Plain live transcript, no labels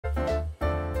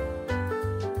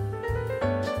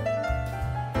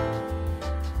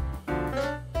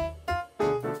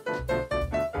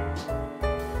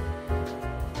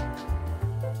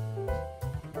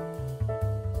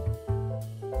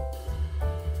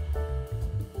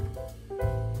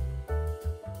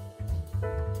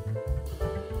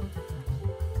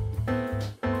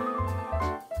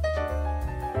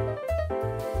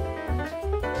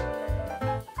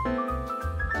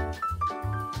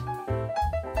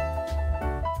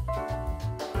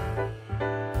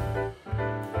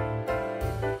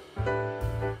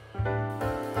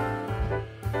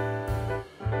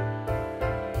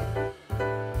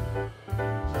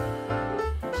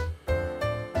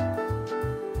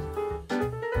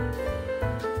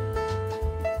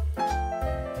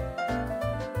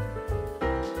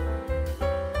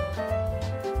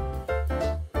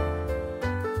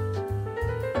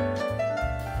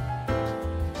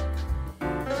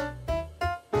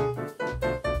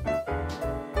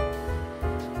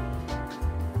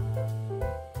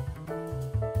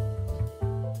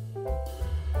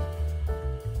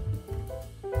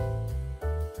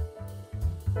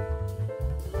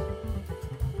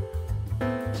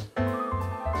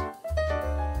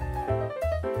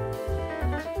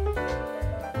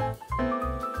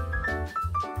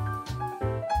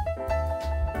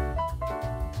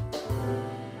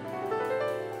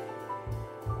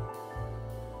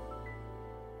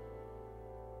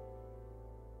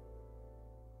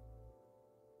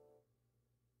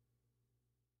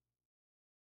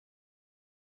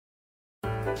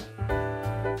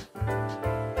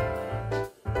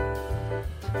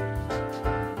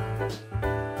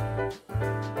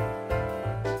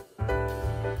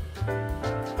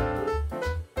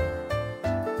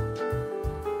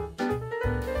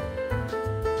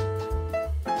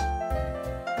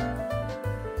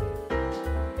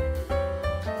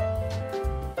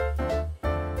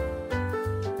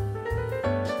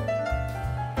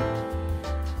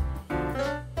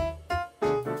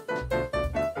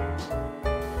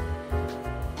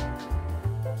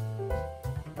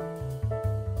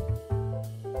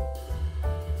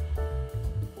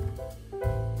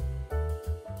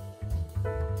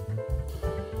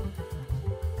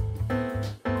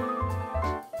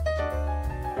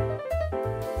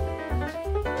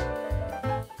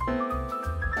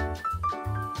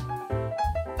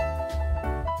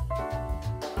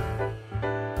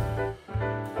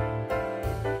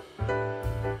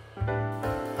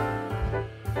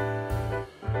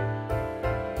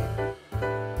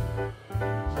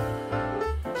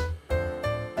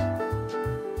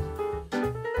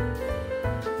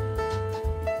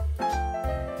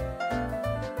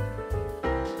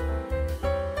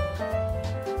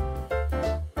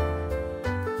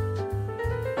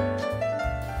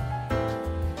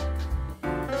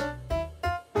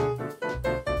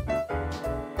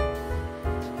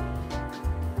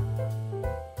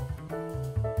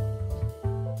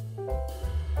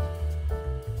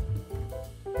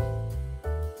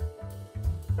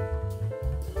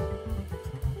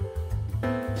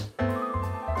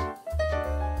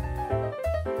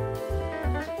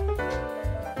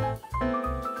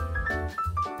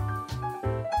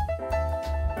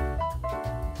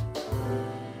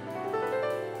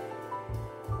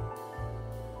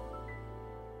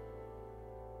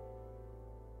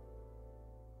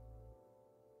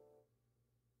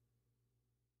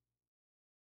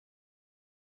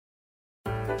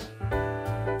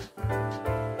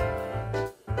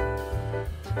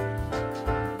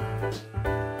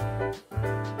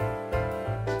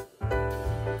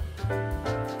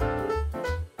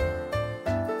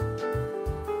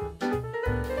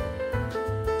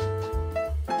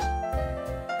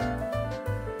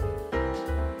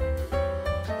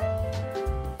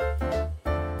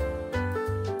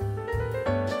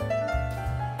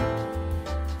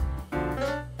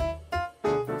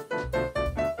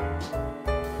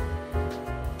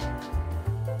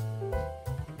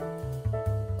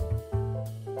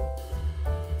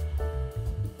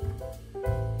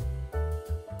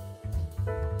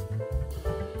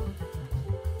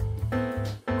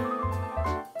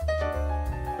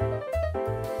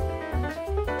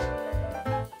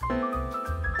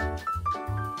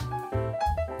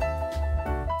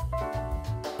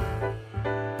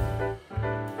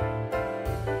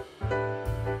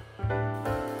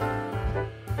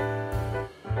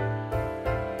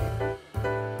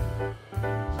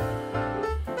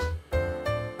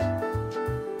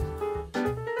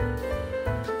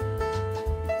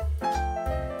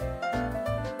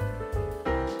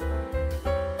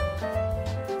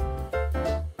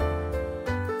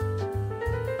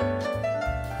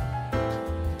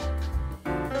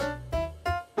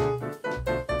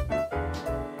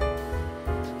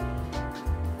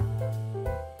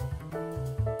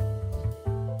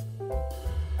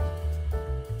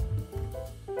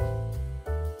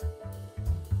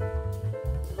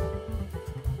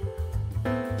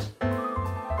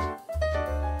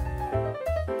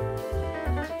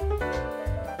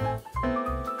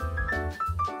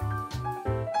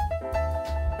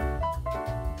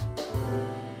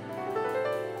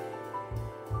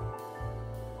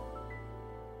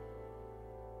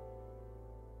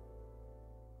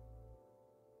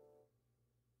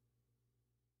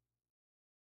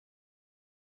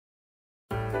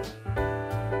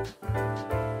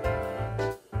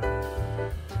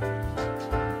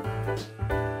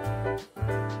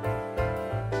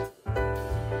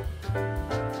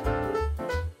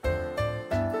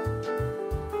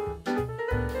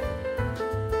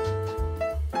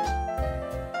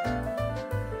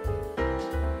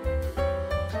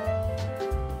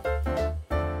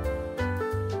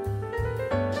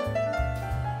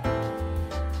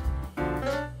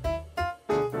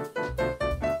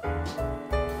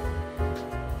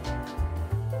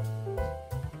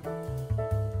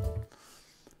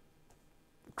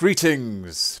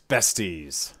Greetings,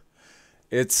 besties.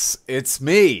 It's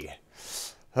me.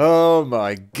 Oh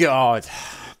my god.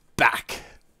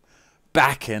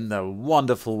 Back in the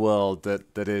wonderful world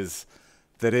that is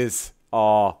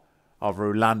our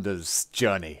Rolanda's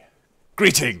journey.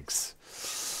 Greetings.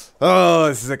 Oh,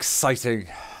 this is exciting.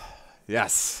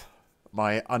 Yes.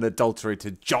 My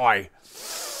unadulterated joy.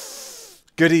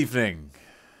 Good evening.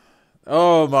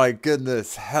 Oh my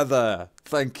goodness, Heather,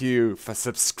 thank you for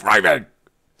subscribing.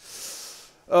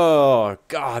 Oh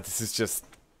God, this is just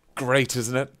great,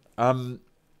 isn't it?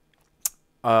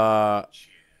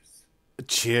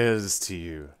 Cheers to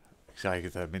you. I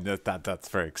mean that's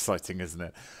very exciting, isn't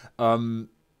it?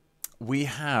 We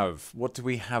have, what do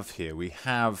we have here? We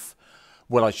have,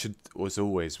 well, I should, as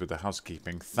always with the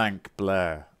housekeeping, thank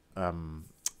Blair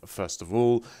first of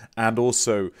all, and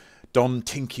also Don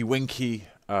Tinky Winky,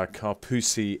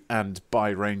 Carpusi, and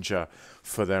By Ranger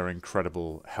for their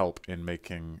incredible help in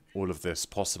making all of this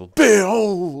possible.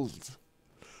 Behold!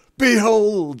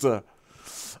 Behold!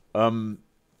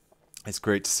 It's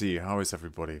great to see you. How is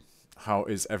everybody? How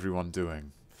is everyone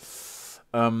doing?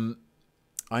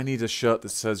 I need a shirt that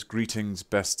says "Greetings,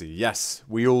 bestie." Yes,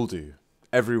 we all do.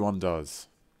 Everyone does.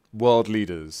 World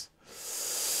leaders.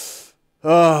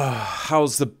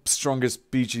 How's the strongest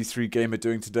BG3 gamer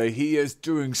doing today? He is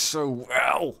doing so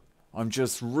well. I'm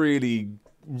just really,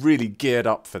 really geared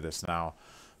up for this now.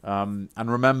 And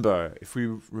remember, if we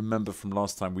remember from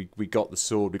last time, we got the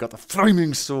sword. We got the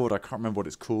flaming sword. I can't remember what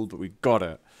it's called, but we got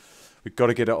it. We've got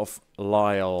to get it off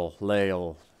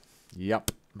Lyle.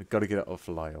 Yep, we've got to get it off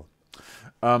Lyle.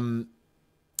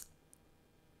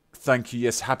 Thank you.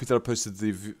 Yes, happy that I posted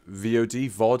the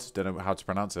VOD. Don't know how to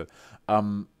pronounce it.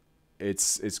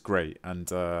 It's great, and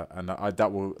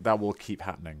that will keep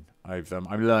happening.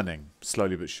 I'm learning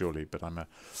slowly but surely, but I'm a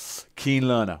keen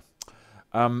learner.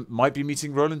 Might be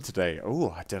meeting Rolan today.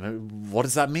 Oh, I don't know. What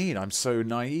does that mean? I'm so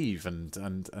naive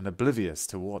and oblivious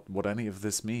to what any of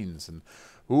this means. And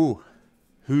ooh,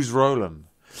 who's Rolan?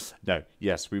 No,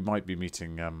 yes, we might be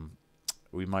meeting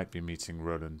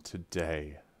Rolan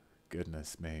today.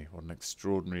 Goodness me, what an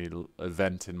extraordinary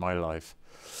event in my life.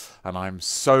 And I'm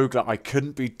so glad I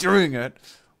couldn't be doing it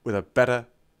with a better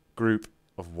group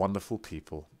of wonderful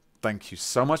people. Thank you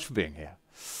so much for being here.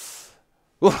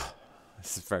 Ooh,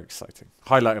 this is very exciting.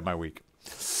 Highlight of my week.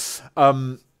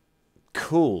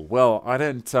 Cool. Well, I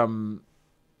don't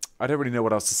really know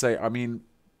what else to say. I mean,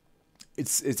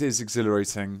 it is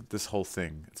exhilarating, this whole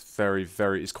thing. It's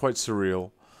it's quite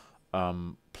surreal.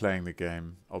 Playing the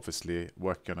game, obviously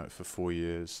working on it for 4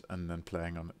 years, and then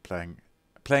playing on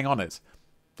it.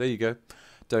 There you go.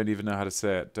 Don't even know how to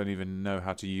say it. Don't even know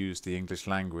how to use the English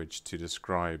language to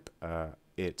describe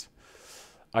it.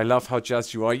 I love how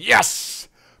jazzed you are. Yes,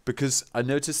 because I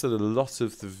noticed that a lot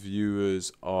of the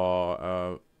viewers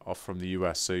are from the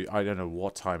US. So I don't know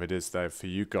what time it is there for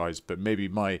you guys, but maybe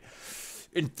my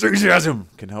enthusiasm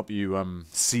can help you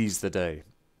seize the day.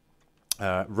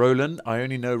 Roland, I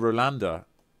only know Rolanda.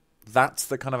 That's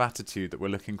the kind of attitude that we're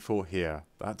looking for here.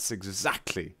 That's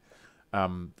exactly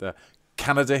the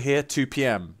Canada here, 2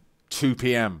 p.m. 2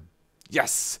 p.m.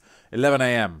 Yes, 11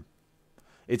 a.m.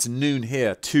 It's noon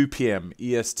here, 2 p.m.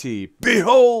 EST.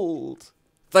 Behold!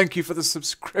 Thank you for the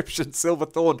subscription,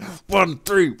 Silverthorn.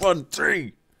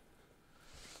 1313.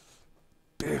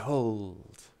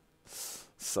 Behold.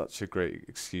 Such a great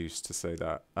excuse to say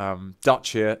that.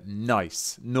 Dutch here,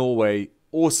 nice. Norway,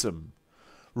 awesome.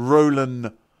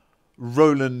 Rolan,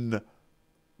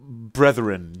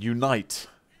 brethren, unite.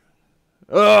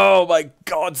 Oh my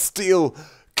God, Steel,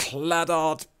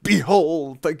 Claddart,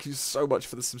 behold. Thank you so much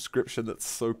for the subscription. That's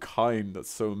so kind. That's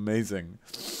so amazing.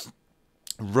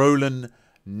 Rolan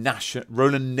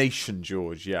Nation,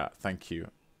 George. Yeah, thank you.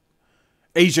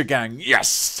 Asia Gang,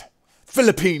 yes.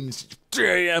 Philippines,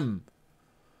 3 a.m.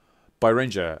 By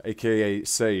Ranger, aka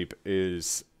Sabe,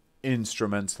 is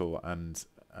instrumental and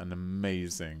an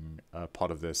amazing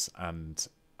part of this, and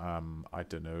I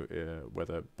don't know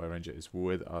whether By Ranger is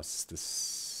with us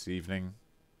this evening,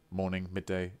 morning,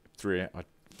 midday, 3 a.m.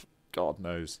 God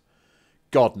knows.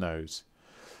 God knows.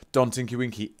 Don Tinky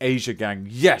Winky, Asia Gang,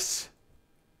 yes!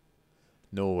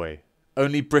 Norway.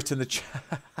 Only Brit in the chat.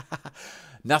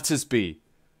 Nattersby.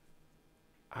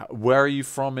 Where are you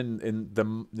from in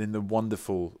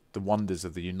the wonders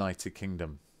of the United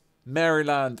Kingdom?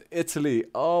 Maryland, Italy.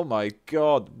 Oh my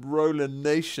God, Rolan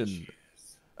Nation.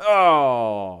 Cheers.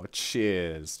 Oh,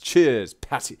 cheers, cheers,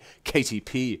 Patty,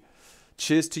 KTP.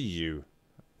 Cheers to you.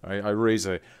 I raise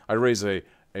a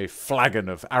flagon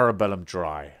of Arabellum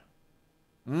Dry.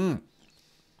 You're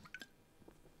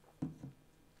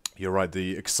right.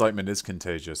 The excitement is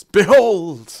contagious.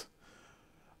 Behold,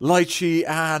 Lychee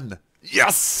Ann.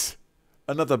 Yes!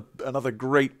 Another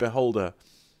great beholder.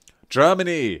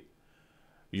 Germany.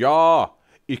 Ja,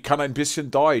 ich kann ein bisschen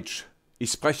Deutsch.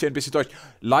 Ich spreche ein bisschen Deutsch.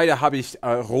 Leider habe ich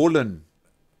Rolan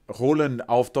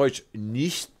auf Deutsch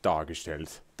nicht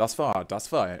dargestellt. Das war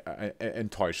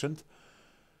enttäuschend.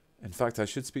 In fact, I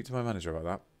should speak to my manager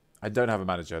about I don't have a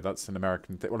manager. That's an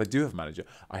American thing. Well, I do have a manager.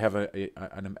 I have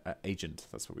an agent.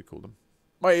 That's what we call them.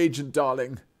 My agent,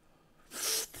 darling.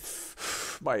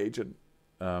 My agent.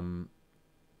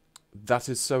 That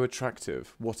is so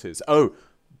attractive. What is? Oh,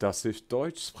 dass ich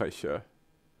Deutsch spreche.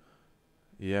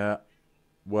 Yeah.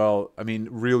 Well, I mean,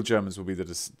 real Germans will be the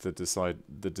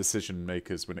decision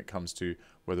makers when it comes to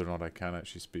whether or not I can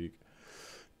actually speak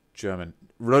German.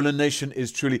 Rolan Nation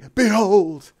is truly,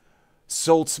 behold,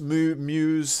 Salt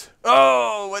Muse.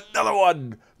 Oh, another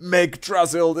one. Meg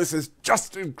Drasil. This is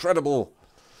just incredible.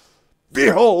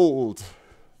 Behold.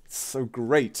 It's so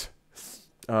great.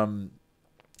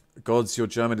 Gods, your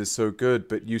German is so good,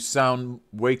 but you sound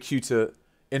way cuter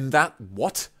in that.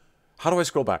 What? How do I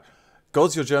scroll back?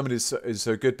 Gods, your German is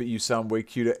so good, but you sound way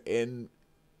cuter in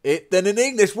it than in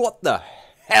English. What the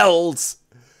hells?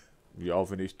 Ja,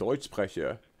 wenn ich Deutsch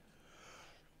spreche.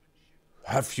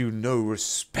 Have you no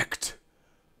respect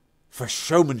for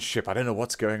showmanship? I don't know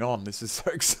what's going on. This is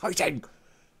so exciting.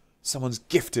 Someone's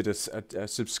gifted a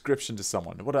subscription to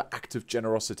someone. What an act of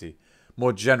generosity.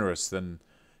 More generous than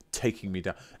taking me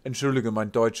down. Entschuldigung,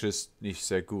 mein Deutsch ist nicht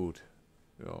sehr gut.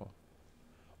 Ja.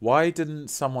 Why didn't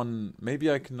someone... Maybe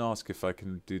I can ask if I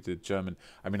can do the German.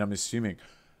 I mean, I'm assuming.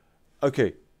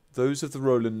 Okay, those of the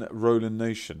Rolan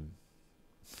Nation.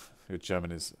 Your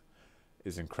German is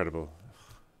incredible.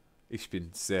 Ich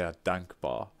bin sehr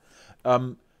dankbar.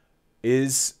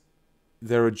 Is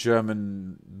there a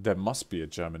German... There must be a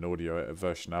German audio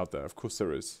version out there. Of course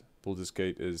there is. Baldur's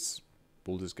Gate is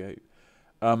Baldur's Gate.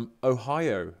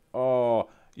 Ohio. Oh,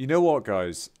 you know what,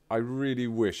 guys? I really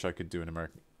wish I could do an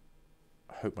American...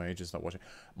 I hope my agent's not watching.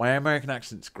 My American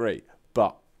accent's great,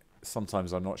 but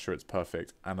sometimes I'm not sure it's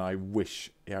perfect, and I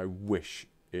wish I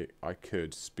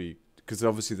could speak, because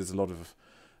obviously there's a lot of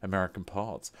American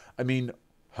parts. I mean,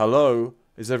 hello,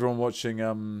 is everyone watching?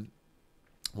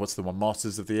 What's the one?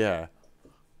 Masters of the Air.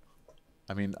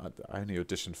 I mean, I only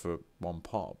auditioned for one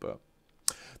part, but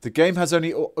the game has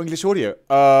only English audio.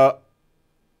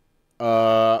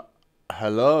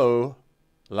 Hello,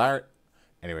 Larry.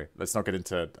 Anyway, let's not get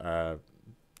into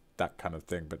that kind of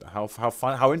thing. But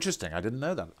how interesting! I didn't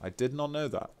know that. I did not know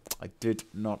that. I did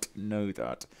not know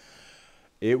that.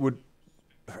 It would.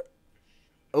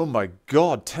 Oh my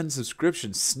God! 10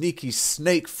 subscriptions. Sneaky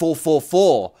Snake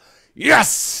 444.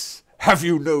 Yes. Have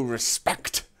you no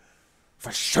respect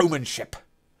for showmanship?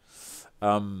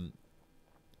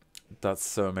 That's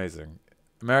so amazing.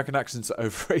 American accents are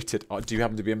overrated. Oh, do you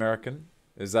happen to be American?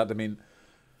 Is that, I mean,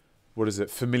 what is it?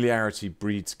 Familiarity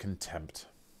breeds contempt.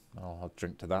 Oh, I'll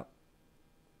drink to that.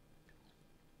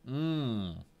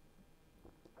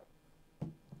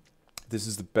 This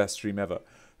is the best stream ever.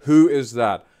 Who is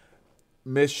that?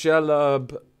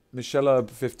 Michelab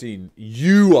 15.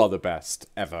 You are the best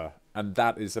ever. And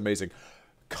that is amazing.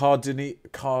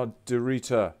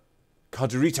 Carderita.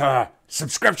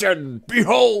 Subscription.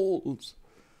 Behold.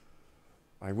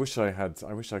 I wish I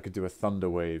could do a thunder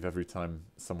wave every time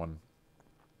someone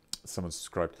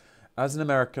subscribed. As an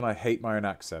American, I hate my own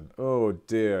accent. Oh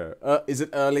dear. Is it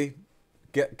early?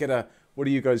 Get a, what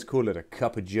do you guys call it? A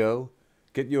cup of joe?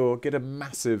 Get a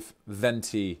massive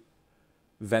venti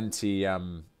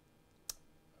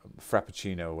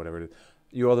frappuccino or whatever it is.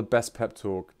 You are the best pep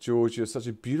talk. George, you're such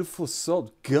a beautiful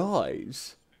soul.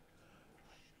 Guys.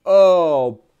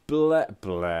 Oh, Blair,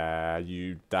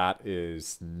 that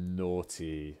is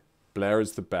naughty. Blair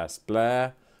is the best.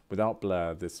 Blair, without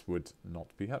Blair, this would not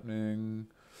be happening.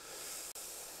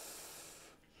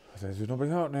 This would not be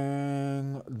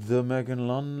happening. The Megan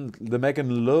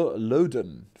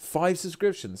Loden. 5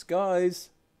 subscriptions. Guys,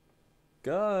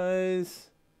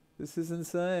 this is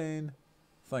insane.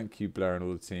 Thank you, Blair and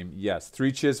all the team. Yes,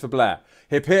 3 cheers for Blair.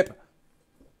 Hip, hip.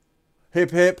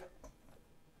 Hip, hip.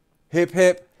 Hip,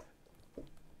 hip.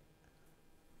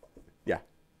 Yeah.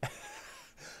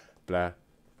 Blair,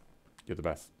 you're the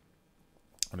best.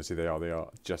 Honestly, they are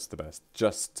just the best.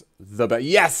 Just the best.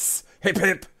 Yes! Hip,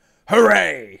 hip.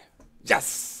 Hooray!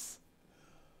 Yes!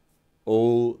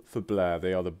 All for Blair.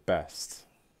 They are the best.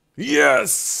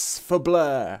 Yes! For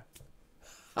Blair.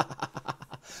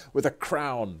 With a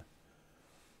crown.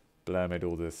 Blair made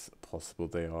all this possible.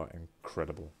 They are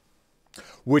incredible.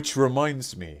 Which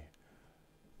reminds me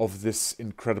of this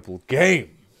incredible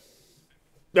game.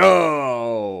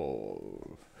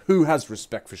 Oh! Who has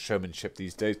respect for showmanship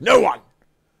these days? No one!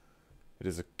 It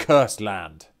is a cursed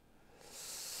land.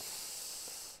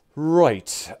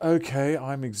 Right. Okay,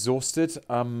 I'm exhausted.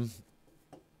 I'm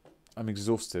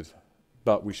exhausted.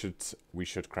 But we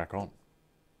should crack on.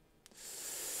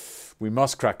 We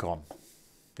must crack on.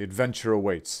 The adventure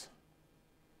awaits.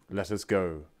 Let us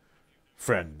go,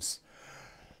 friends.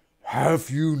 Have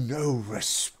you no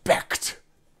respect?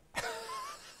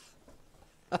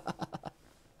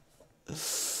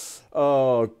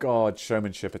 Oh God,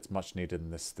 showmanship, it's much needed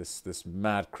in this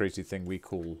mad, crazy thing we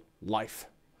call life.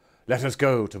 Let us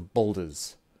go to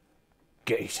Baldur's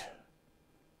Gate.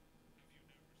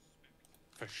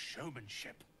 For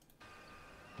showmanship.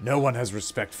 No one has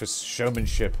respect for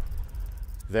showmanship.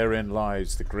 Therein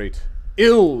lies the great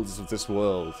ills of this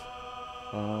world.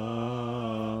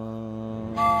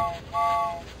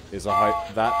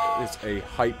 That is a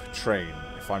hype train,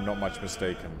 if I'm not much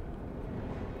mistaken.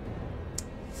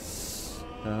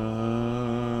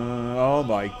 Oh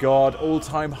my God,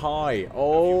 all-time high.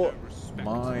 Oh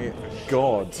my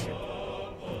God.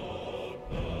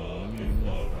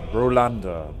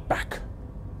 Rolanda, back.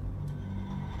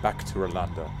 Back to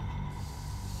Rolanda.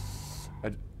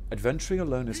 Adventuring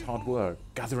alone is hard work.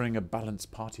 Gathering a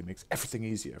balanced party makes everything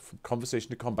easier, from conversation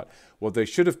to combat. What they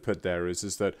should have put there is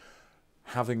that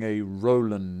having a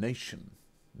Rolan nation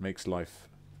makes life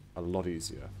a lot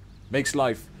easier. Makes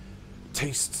life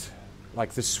taste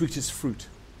like the sweetest fruit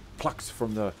plucked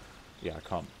from the... Yeah, I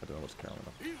don't know what's carrying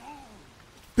on.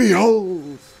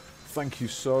 Behold! Thank you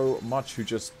so much who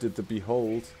just did the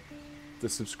behold. The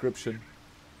subscription.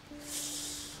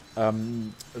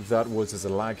 That was as a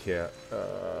lag here.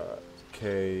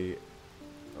 K...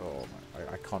 Oh,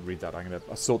 I can't read that.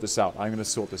 I'll sort this out. I'm gonna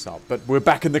sort this out. But we're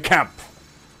back in the camp.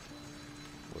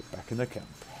 We're back in the camp.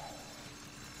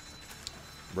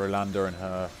 Rolanda and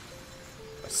her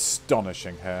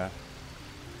astonishing hair.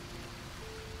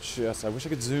 Just, I wish I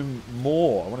could zoom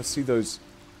more. I want to see those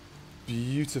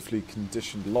beautifully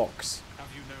conditioned locks. Have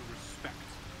you no respect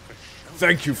for showmanship?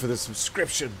 Thank you for the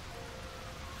subscription.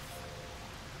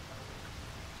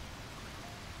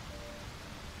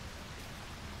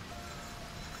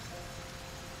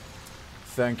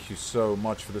 Thank you so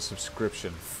much for the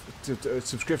subscription.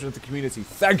 Subscription to the community.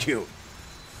 Thank you.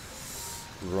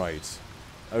 Right.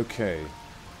 Okay.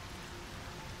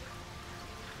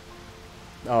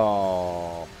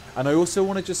 Oh. And I also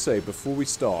want to just say, before we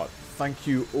start, thank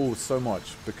you all so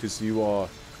much, because you are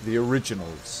the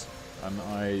originals. And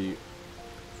I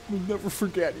will never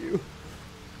forget you.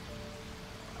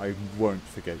 I won't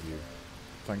forget you.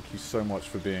 Thank you so much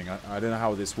for being... I don't know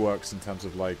how this works in terms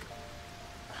of, like,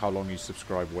 how long you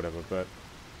subscribe, whatever, but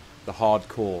the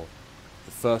hardcore,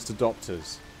 the first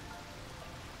adopters.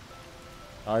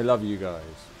 I love you guys.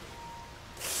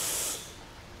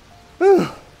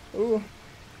 Oh.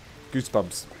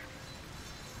 Goosebumps.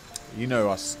 You know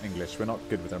us English, we're not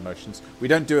good with emotions. We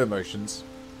don't do emotions.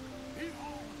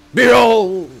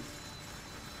 Behold!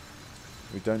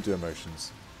 We don't do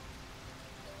emotions.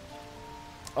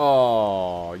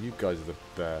 Oh, you guys are the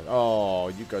best. Oh,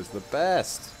 you guys are the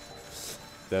best.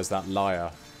 There's that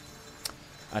liar.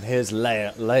 And here's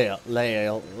Leia.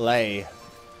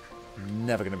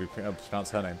 Never going to be able to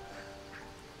pronounce her name.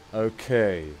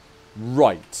 Okay.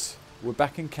 Right. We're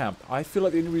back in camp. I feel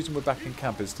like the only reason we're back in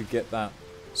camp is to get that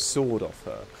sword off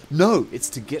her. No, it's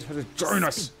to get her to join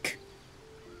us.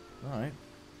 Alright.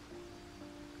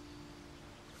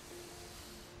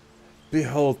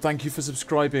 Behold, thank you for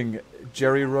subscribing,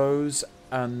 Jerry Rose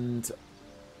and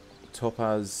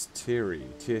Topaz Tea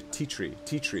Tree.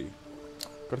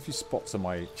 Got a few spots on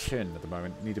my chin at the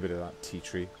moment. Need a bit of that tea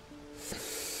tree.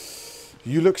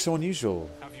 You look so unusual.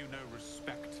 Have you no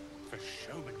respect for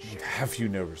showmanship? Have you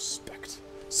no respect?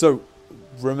 So,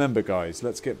 remember, guys.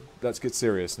 Let's get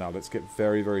serious now. Let's get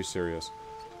very, very serious.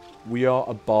 We are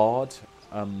a bard.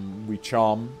 We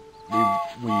charm.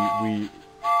 We.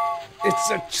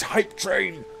 It's a hype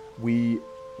train. We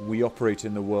operate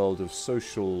in the world of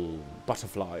social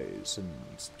butterflies and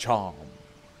charm.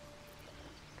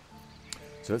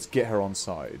 So let's get her on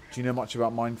side. Do you know much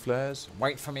about mind flares?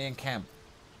 Wait for me in camp.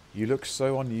 You look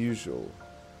so unusual.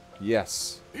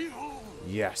 Yes.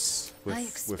 Yes. We'll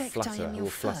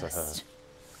flatter her.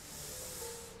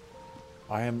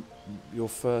 I am your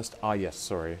first... Ah, yes,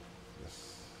 sorry.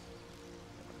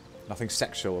 Nothing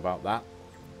sexual about that.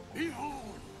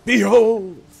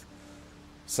 Behold!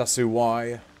 Sasu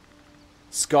Y.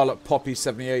 Scarlet Poppy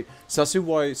 78. Sasu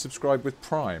Y subscribed with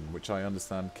Prime, which I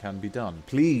understand can be done.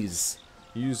 Please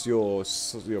use your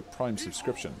Prime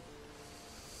subscription.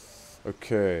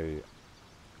 Okay.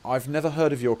 I've never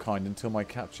heard of your kind until my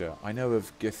capture. I know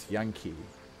of Githyanki,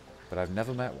 but I've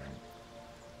never met one.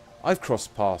 I've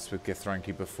crossed paths with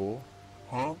Githyanki before.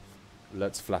 Huh?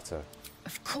 Let's flatter.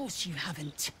 Of course you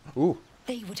haven't. Ooh.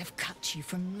 They would have cut you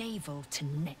from navel to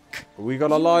neck. We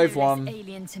got a live one. You're less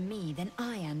alien to me than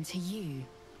I am to you.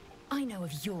 I know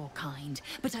of your kind,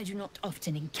 but I do not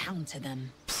often encounter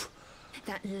them.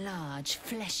 That large,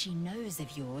 fleshy nose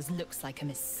of yours looks like a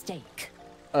mistake.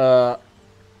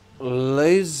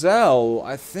 Lae'zel,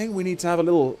 I think we need to have a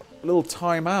little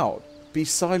time out. Be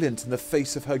silent in the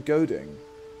face of her goading.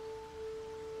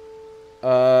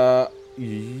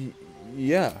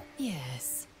 Yeah.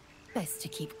 Yes. Best to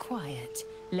keep quiet,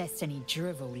 lest any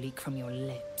drivel leak from your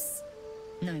lips.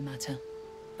 No matter.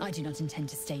 I do not intend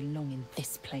to stay long in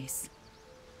this place.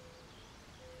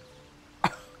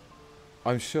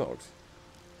 I'm shocked.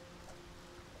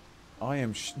 I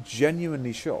am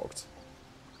genuinely shocked.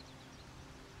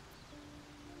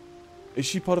 Is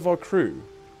she part of our crew?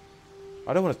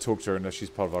 I don't want to talk to her unless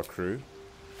she's part of our crew.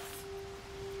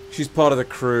 She's part of the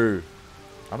crew.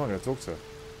 I'm not going to talk to her.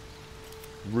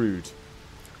 Rude.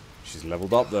 She's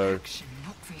leveled up though. Action,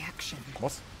 not reaction.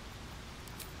 What?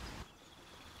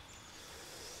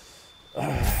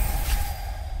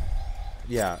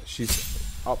 Yeah, she's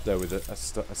up there with a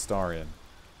Astarion.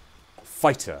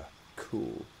 Fighter.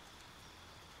 Cool.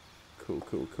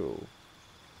 Cool.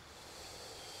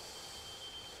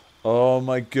 Oh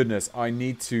my goodness, I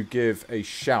need to give a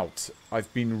shout.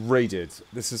 I've been raided.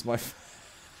 This is my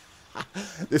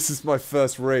this is my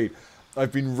first raid.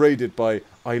 I've been raided by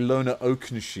Ilona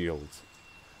Oakenshield.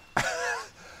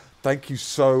 Thank you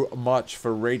so much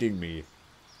for raiding me,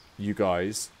 you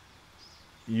guys.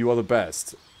 You are the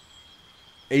best.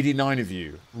 89 of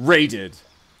you. Raided.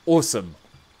 Awesome.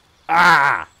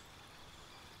 Ah!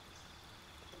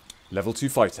 Level 2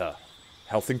 fighter.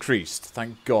 Health increased.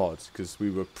 Thank God, because we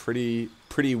were pretty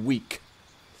weak.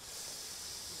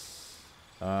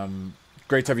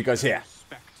 Great to have you guys here.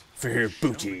 For your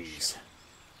booties.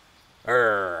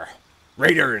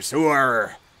 Raiders, who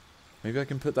are... Maybe I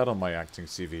can put that on my acting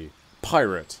CV.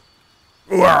 Pirate.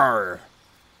 Ooh,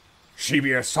 she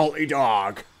be a salty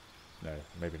dog. No,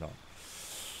 maybe not.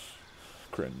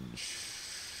 Cringe.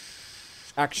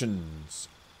 Actions.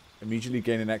 Immediately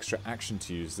gain an extra action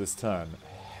to use this turn.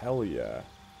 Hell yeah.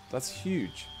 That's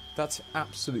huge. That's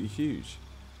absolutely huge.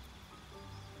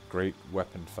 Great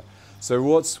weapon. So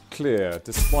what's clear,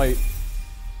 despite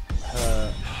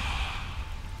her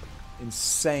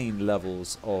insane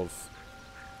levels of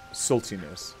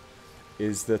saltiness,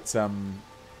 is that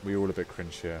we're all a bit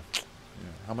cringe here.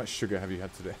 Yeah. How much sugar have you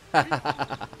had today?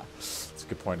 That's a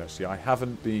good point, actually. I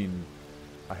haven't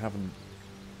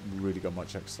really got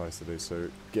much exercise today, so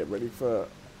get ready for a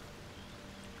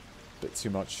bit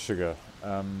too much sugar.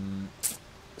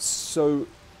 So,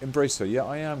 embrace her. Yeah,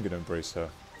 I am going to embrace her.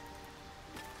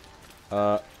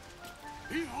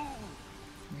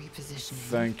 Repositioning.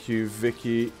 Thank you,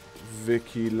 Vicky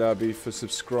Labby, for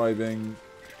subscribing.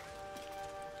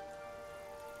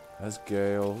 There's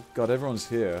Gale. God, everyone's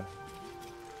here.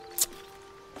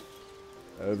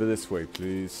 Over this way,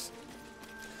 please.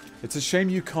 It's a shame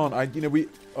you can't.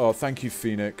 Oh, thank you,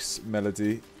 Phoenix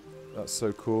Melody. That's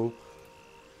so cool.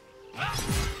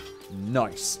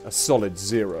 Nice, a solid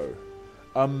 0.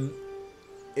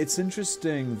 It's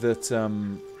interesting that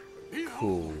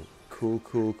cool.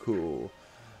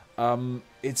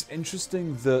 It's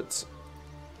interesting that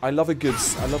I love a good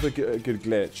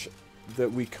glitch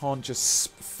that we can't just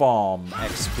farm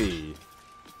XP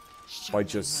by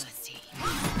just.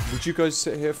 Would you guys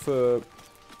sit here for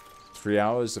 3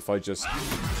 hours if I just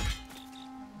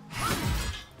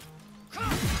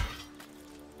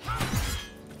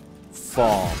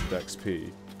farmed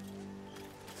XP?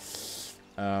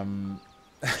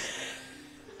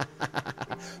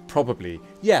 Probably.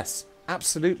 Yes.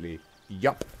 Absolutely.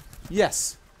 Yup.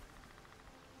 Yes.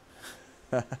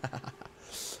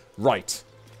 Right.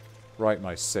 Right,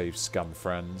 my save scum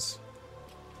friends.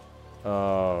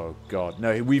 Oh, God.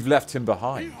 No, we've left him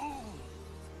behind.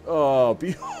 Oh,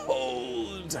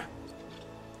 behold!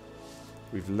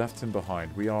 We've left him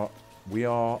behind. We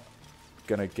are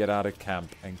gonna get out of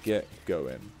camp and get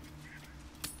going.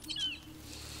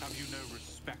 Have you no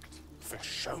respect for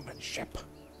showmanship?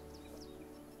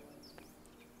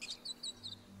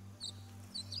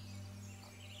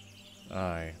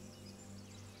 Aye.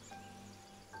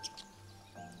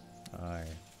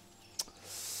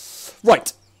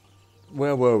 Right.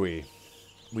 Where were we?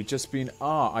 We just been...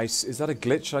 is that a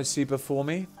glitch I see before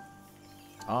me?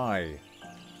 Aye.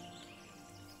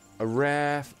 A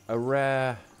rare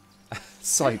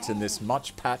sight in this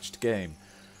much-patched game.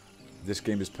 This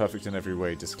game is perfect in every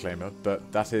way, disclaimer,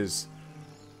 but that is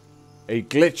a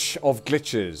glitch of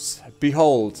glitches.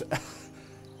 Behold.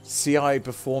 See I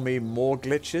before me more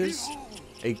glitches?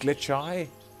 A glitch-eye?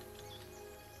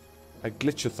 A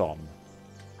glitchathon.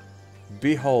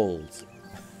 Behold.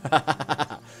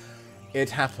 It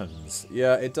happens.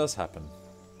 Yeah, it does happen.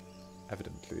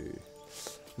 Evidently.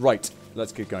 Right,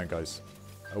 let's get going, guys.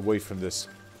 Away from this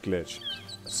glitch.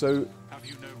 So, Have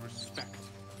you no respect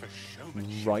for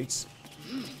showmanship? right.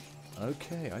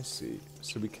 Okay, I see.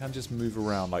 So we can just move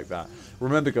around like that.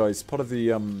 Remember, guys, part of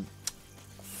the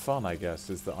fun, I guess,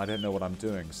 is that I don't know what I'm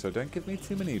doing. So don't give me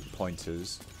too many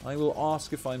pointers. I will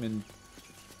ask if I'm in...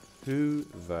 Who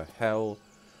the hell...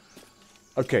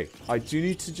 Okay, I do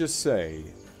need to just say,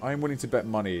 I'm willing to bet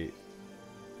money...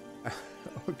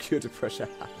 Oh, cure depression.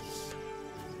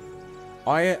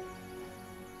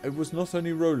 It was not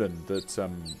only Rolan that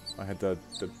I had the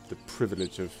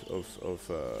privilege of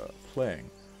playing.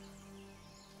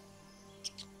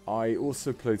 I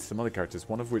also played some other characters,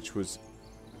 one of which was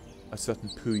a certain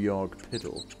Puyog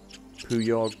Piddle.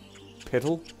 Puyog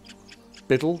Piddle?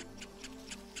 Biddle?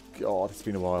 God, it's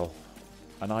been a while.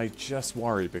 And I just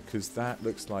worry because that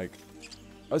looks like...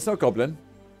 Oh, it's not a goblin.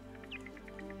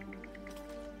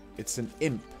 It's an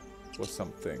imp or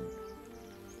something.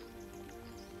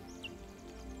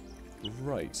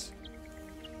 Right.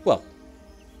 Well,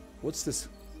 what's this?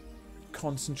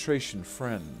 Concentration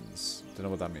friends. Don't know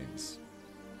what that means.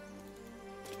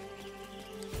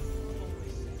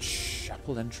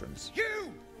 Chapel entrance.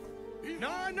 You!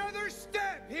 Not another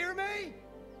step, hear me?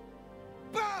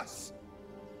 Boss!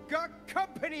 Got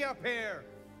company up here!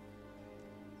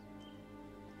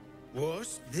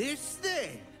 What's this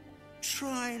then?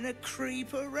 Trying to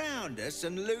creep around us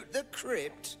and loot the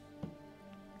crypt?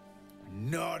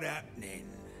 Not happening.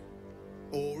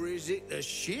 Or is it the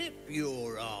ship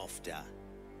you're after?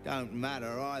 Don't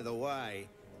matter either way.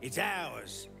 It's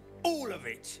ours. All of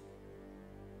it.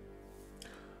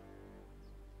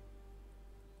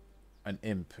 An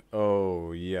imp.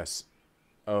 Oh, yes.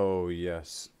 Oh,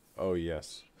 yes. Oh,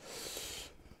 yes.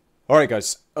 Alright,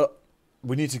 guys.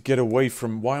 We need to get away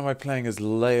from... Why am I playing as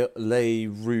lay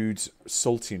rude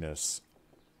saltiness?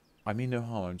 I mean no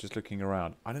harm. I'm just looking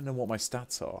around. I don't know what my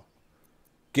stats are.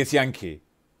 Get Yankee.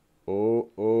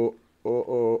 Oh.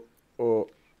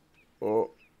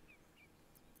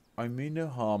 I mean no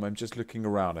harm. I'm just looking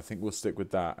around. I think we'll stick with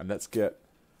that. And let's get...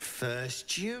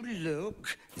 First you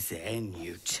look, then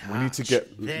you touch. We need to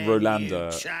get then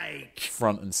Rolanda you take.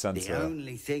 front and center. The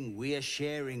only thing we're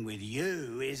sharing with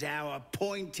you is our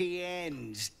pointy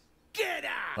ends. Get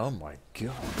up! Oh my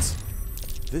god.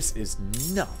 This is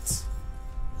nuts.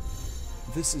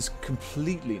 This is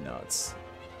completely nuts.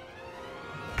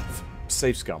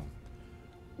 Safe scum.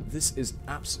 This is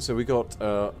so we got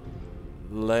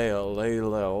Lael.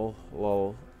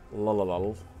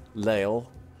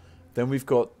 Then we've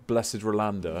got Blessed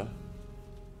Rolanda.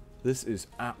 This is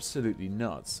absolutely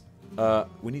nuts.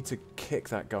 We need to kick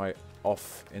that guy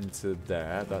off into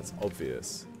there. That's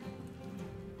obvious.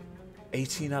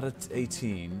 18 out of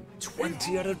 18.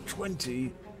 20 out of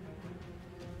 20.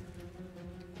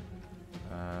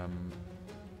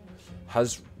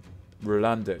 Has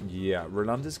Rolanda... Yeah,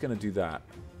 Rolanda's going to do that.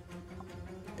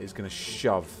 He's going to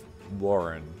shove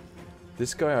Warren.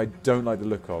 This guy I don't like the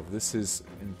look of. This is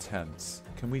intense.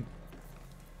 Can we...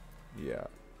 Yeah.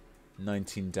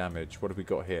 19 damage. What have we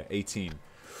got here? 18.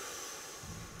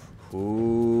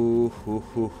 Ooh.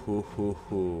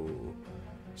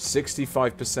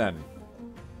 65%.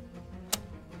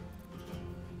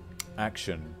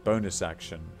 Action. Bonus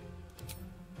action.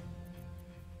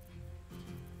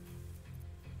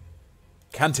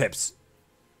 Cantips.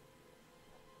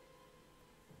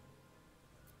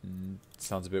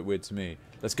 Sounds a bit weird to me.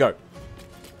 Let's go.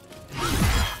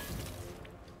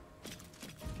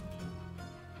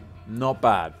 Not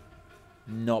bad.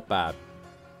 Not bad.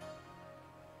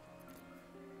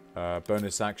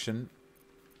 Bonus action.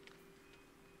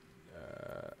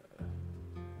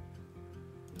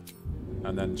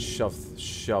 And then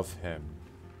shove him.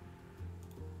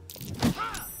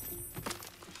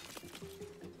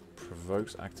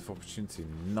 Provokes active opportunity.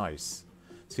 Nice.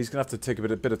 So he's going to have to take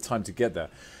a bit of time to get there.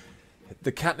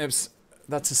 The catnips,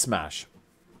 that's a smash.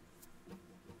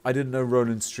 I didn't know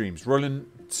Rolan streams. Rolan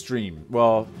stream.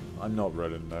 Well, I'm not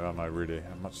Rolan though, am I really?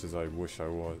 As much as I wish I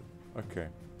was. Okay.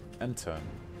 End turn.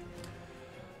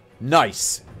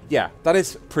 Nice. Yeah, that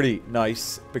is pretty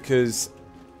nice because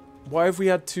why have we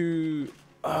had to...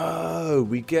 Oh,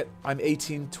 we get... I'm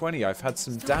 18-20. I've had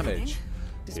some damage.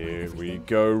 Here we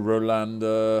go,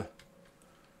 Rolanda.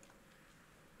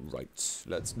 Right.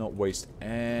 Let's not waste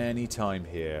any time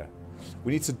here.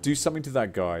 We need to do something to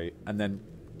that guy and then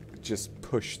just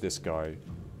push this guy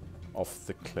off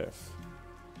the cliff.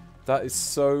 That is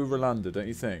so Rolanda, don't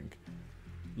you think?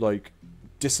 Like,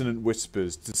 dissonant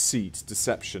whispers, deceit,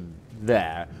 deception,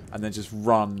 there, and then just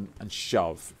run and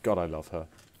shove. God, I love her.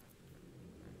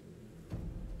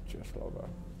 Just love her.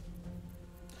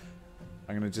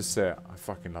 I'm going to just say it. I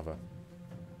fucking love her.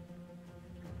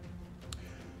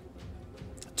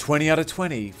 20 out of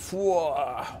 20.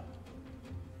 Whoa.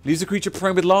 Leaves a creature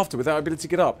prone with laughter without ability to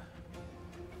get up.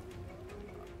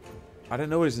 I don't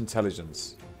know his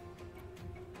intelligence.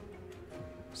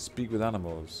 Speak with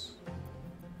animals.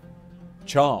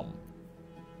 Charm.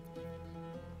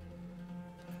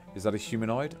 Is that a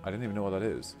humanoid? I don't even know what that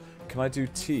is. Can I do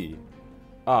T?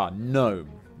 Ah, gnome.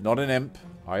 Not an imp.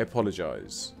 I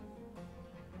apologize.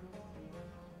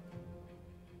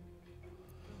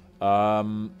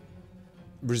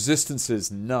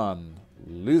 Resistances, none.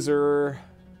 Loser.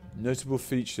 Notable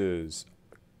features.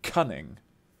 Cunning.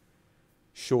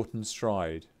 Shortened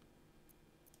stride.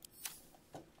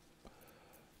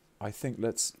 I think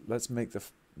let's make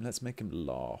him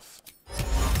laugh.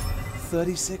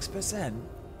 36%.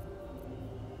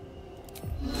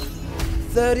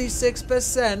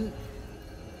 36%.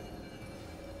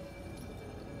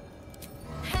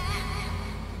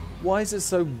 Why is it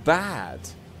so bad?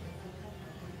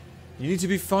 You need to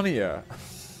be funnier.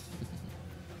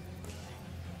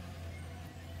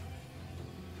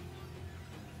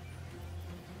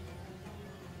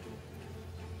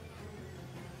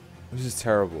 This is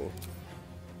terrible.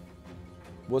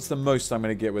 What's the most I'm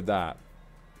going to get with that?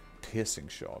 Piercing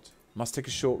shot. Must take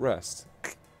a short rest.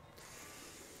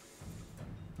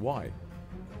 Why?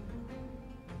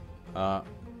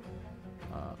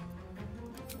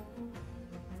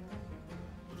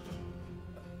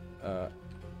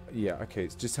 Yeah, okay.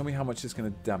 Just tell me how much it's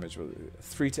going to damage.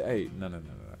 3 to 8. No.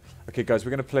 Okay, guys,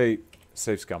 we're going to play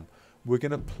Safe Scum. We're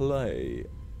going to play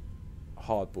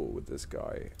hardball with this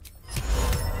guy.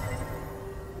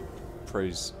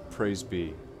 Praise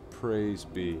be. Praise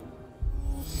be.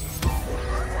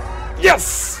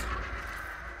 Yes!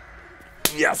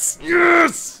 Yes!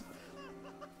 Yes!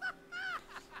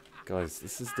 Guys,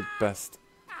 this is the best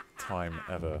time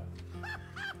ever.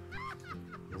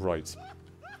 Right.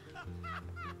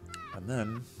 And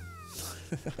then...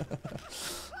 I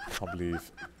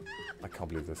can't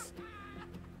believe this.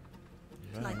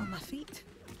 Light on my feet.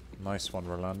 Nice one,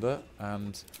 Rolanda.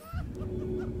 And...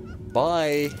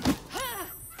 bye!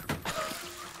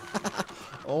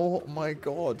 Oh my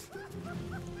god.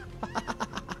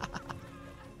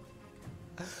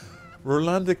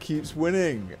 Rolanda keeps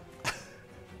winning.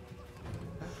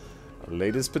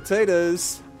 Latest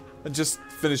potatoes. And just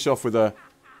finish off with a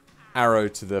arrow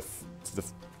to the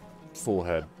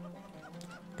forehead.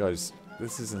 Guys,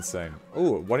 this is insane.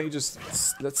 Oh, why don't you just...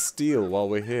 let's steal while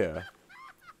we're here.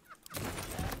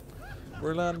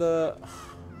 Rolanda...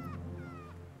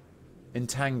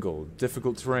 Entangled.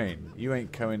 Difficult terrain. You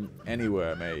ain't going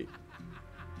anywhere, mate.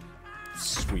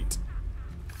 Sweet.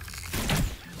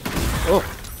 Oh!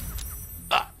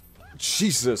 Ah,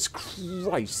 Jesus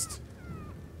Christ!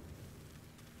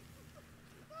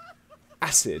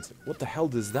 Acid. What the hell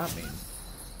does that mean?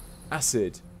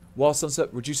 Acid. While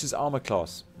sunset reduces armor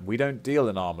class. We don't deal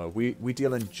in armor. We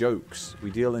deal in jokes.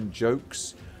 We deal in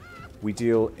jokes. We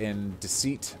deal in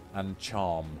deceit and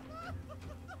charm.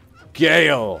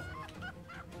 Gale!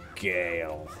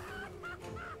 Gale.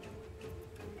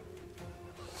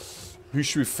 Who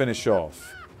should we finish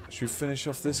off? Should we finish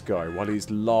off this guy while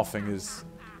he's laughing his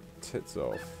tits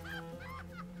off?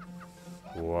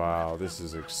 Wow, this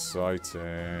is exciting.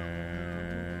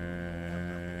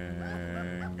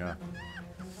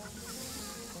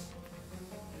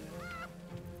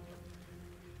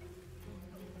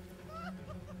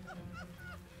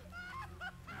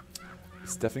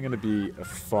 It's definitely going to be a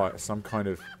fire, some kind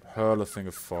of hurler thing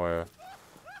of fire.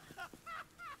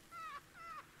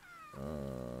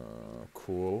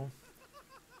 Cool.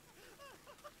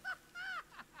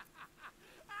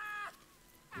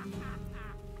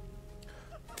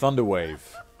 Thunderwave.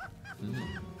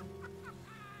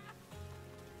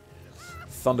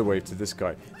 Thunderwave to this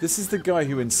guy. This is the guy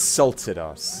who insulted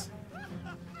us.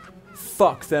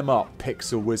 Fuck them up,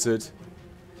 Pixel Wizard.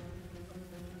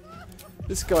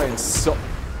 This guy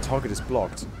target is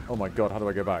blocked. Oh my god, how do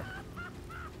I go back?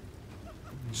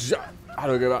 How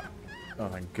do I go back? Oh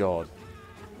thank god.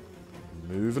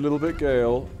 Move a little bit,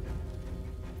 Gale.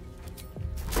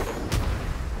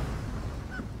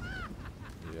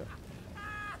 Yeah.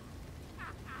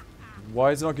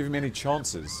 Why is it not giving me any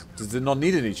chances? Does it not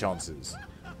need any chances?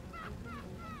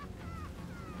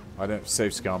 I don't...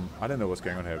 Safe Scum. I don't know what's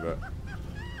going on here, but...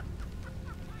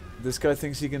 This guy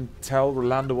thinks he can tell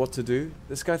Rolanda what to do?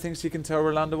 This guy thinks he can tell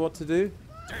Rolanda what to do?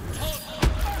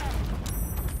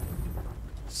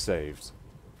 Saved.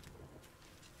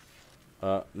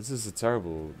 This is a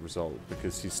terrible result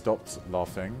because he stopped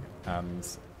laughing and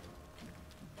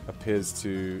appears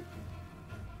to...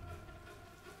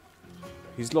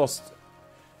 He's lost...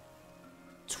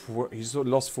 He's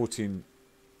lost 14...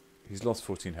 He's lost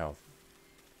 14 health.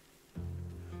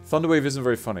 Thunderwave isn't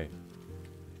very funny.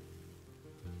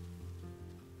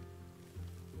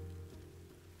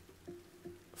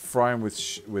 fry him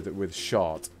with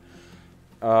shot.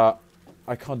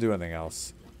 I can't do anything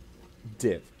else.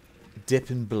 Dip. Dip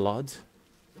in blood?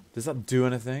 Does that do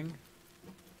anything?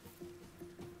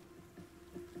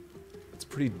 It's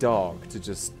pretty dark to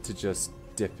just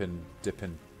dip in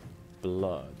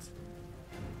blood.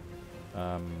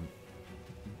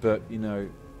 But you know,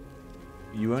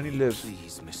 you only live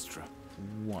Please, Mistra.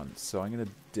 once, so I'm gonna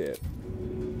dip.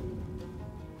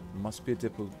 Must be a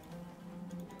dip of...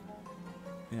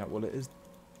 Yeah, well it is...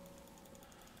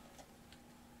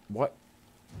 What?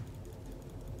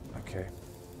 Okay.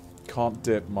 Can't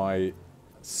dip my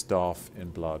staff in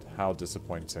blood. How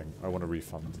disappointing. I want a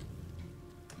refund.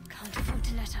 Can't afford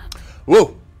to let up.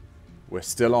 Whoa! We're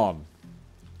still on.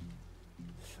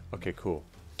 Okay, cool.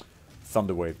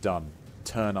 Thunderwave, done.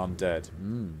 Turn undead.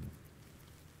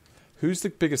 Who's the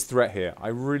biggest threat here?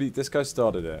 This guy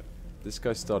started it. This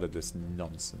guy started this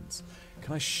nonsense.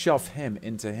 Can I shove him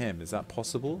into him? Is that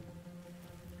possible?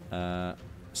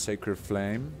 Sacred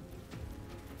Flame.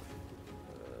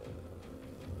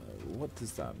 What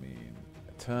does that mean?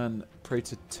 Pray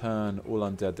to turn all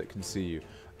undead that can see you.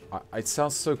 It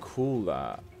sounds so cool,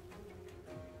 that.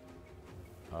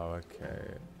 Oh,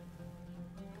 okay.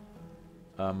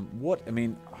 What? I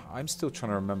mean, I'm still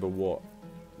trying to remember what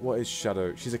is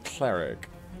Shadow. She's a cleric.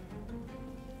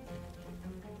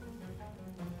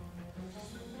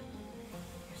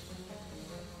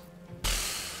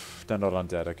 They're not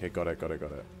undead. Okay, got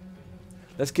it.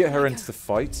 Let's get her into the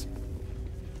fight.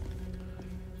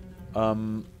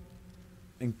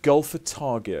 Engulf a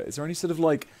target. Is there any sort of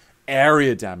like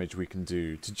area damage we can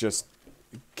do to just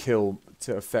kill,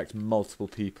 to affect multiple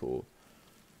people?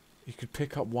 You could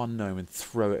pick up one gnome and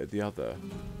throw it at the other.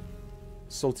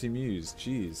 Salty Muse,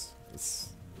 jeez.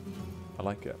 I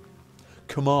like it.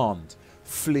 Command.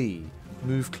 Flee.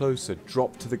 Move closer.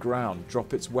 Drop to the ground.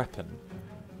 Drop its weapon.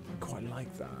 Quite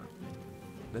like that.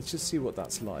 Let's just see what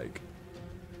that's like.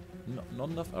 Not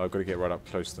enough? Oh, I've got to get right up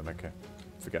close then. Okay.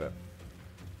 Forget it.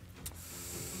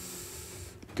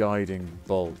 Guiding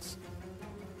Bolt.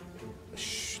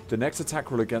 The next attack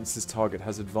roll against this target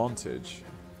has advantage.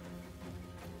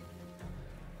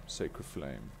 Sacred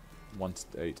Flame. 1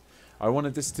 to 8. I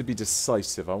wanted this to be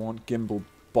decisive. I want Gimbal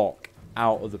Bok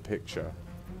out of the picture.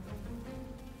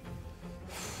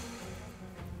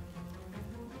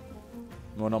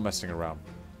 We're not messing around.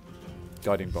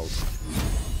 Guiding Bolt.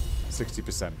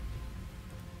 60%.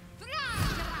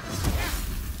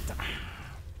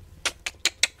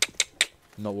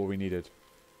 Not what we needed.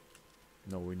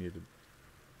 Not what we needed.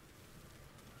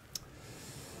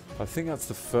 I think that's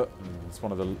the first. It's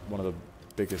one of the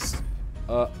biggest.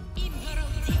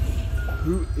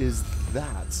 Who is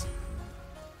that?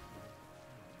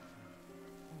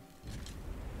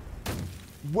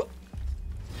 What?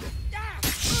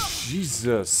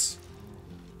 Jesus.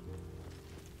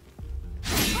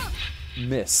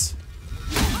 Miss.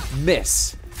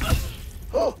 Miss.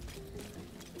 Oh.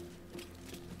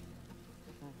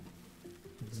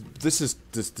 This is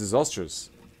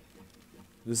disastrous.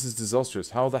 This is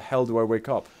disastrous. How the hell do I wake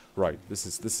up? Right, this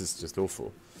is just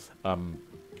awful.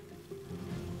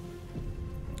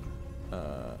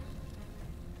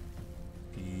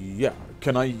 Yeah.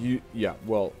 Can I yeah,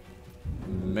 well,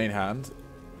 main hand.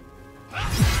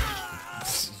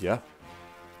 Yeah.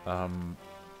 And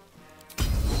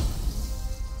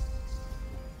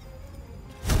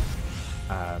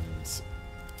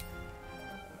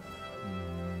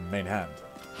main hand.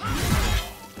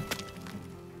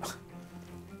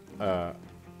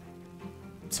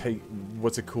 Take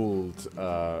what's it called?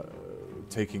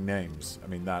 Taking names. I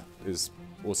mean, that is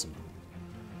awesome.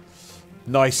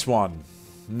 Nice one.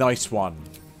 Nice one.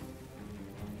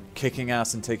 Kicking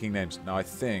ass and taking names. Now I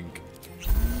think,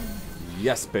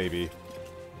 yes, baby.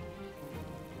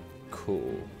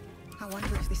 Cool. I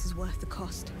wonder if this is worth the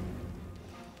cost.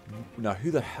 Now,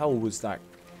 who the hell was that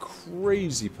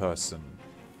crazy person?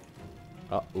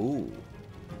 Ooh.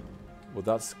 Well,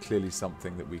 that's clearly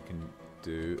something that we can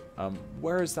do.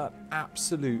 Where is that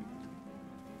absolute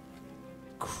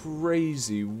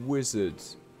crazy wizard?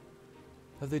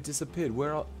 Have they disappeared?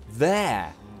 Where are...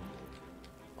 There!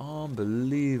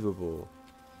 Unbelievable.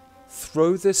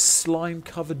 Throw this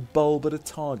slime-covered bulb at a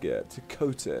target to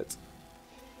coat it.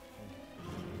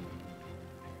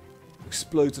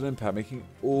 Explodes on impact, making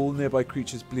all nearby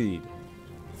creatures bleed.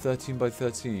 13 by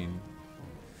 13.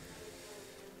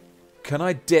 Can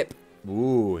I dip?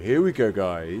 Ooh, here we go,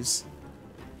 guys.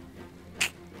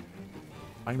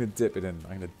 I'm going to dip it in.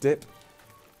 I'm going to dip.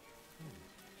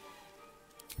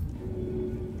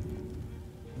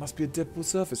 Must be a dippable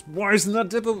surface. Why isn't that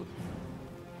dippable?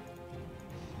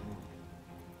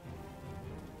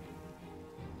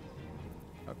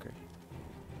 Okay.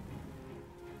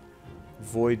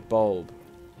 Void bulb.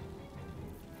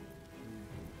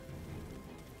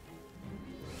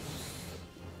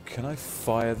 Can I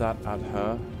fire that at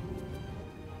her?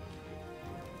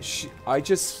 I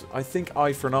think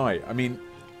eye for an eye. I mean,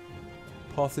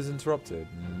 path is interrupted.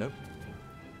 Nope.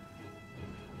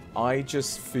 I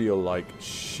just feel like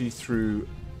she threw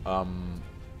acid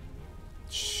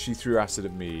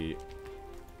at me.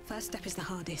 First step is the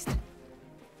hardest.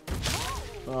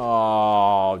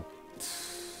 Oh.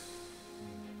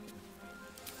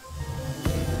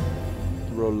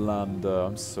 Rolanda,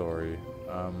 I'm sorry.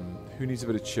 Who needs a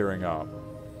bit of cheering up?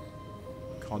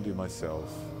 Can't do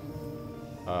myself.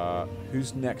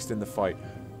 Who's next in the fight?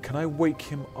 Can I wake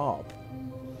him up?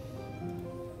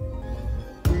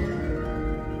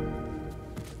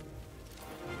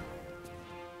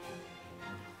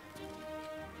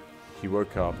 He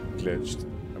woke up, glitched,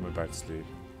 and went back to sleep.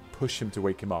 Push him to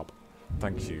wake him up.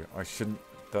 Thank you. I shouldn't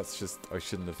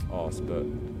have asked, but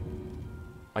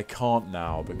I can't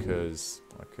now because...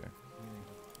 Okay.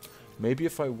 Maybe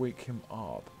if I wake him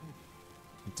up,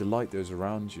 delight those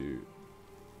around you.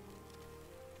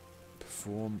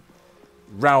 Perform...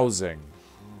 Rousing.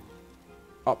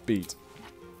 Upbeat.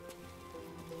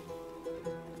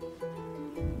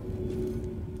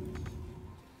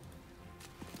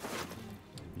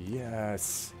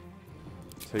 Yes.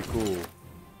 Take all.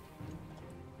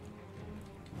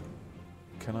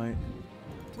 Can I...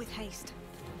 With haste.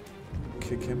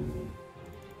 Kick him?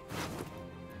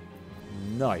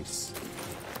 Nice.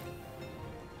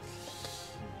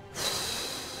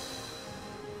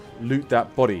 Loot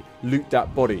that body. Loot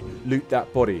that body. Loot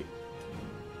that body.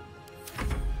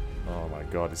 Oh my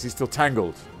god. Is he still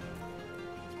tangled?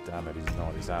 Damn it, he's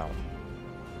not. He's out.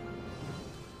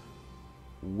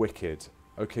 Wicked.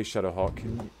 Okay, Shadowheart,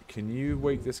 can you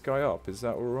wake this guy up? Is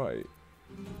that alright?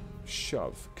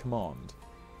 Shove. Command.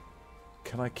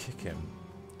 Can I kick him?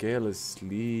 Gale is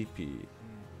sleepy.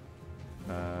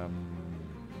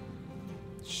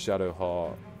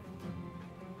 Shadowheart.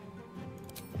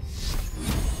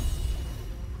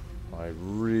 I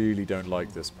really don't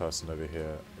like this person over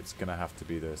here. It's gonna have to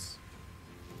be this.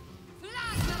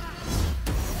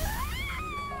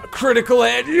 A critical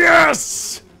hit!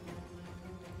 Yes!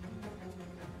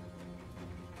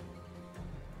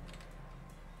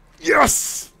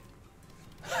 Yes!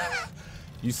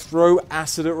 You throw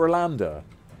acid at Rolanda.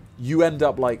 You end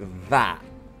up like that.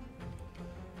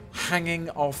 Hanging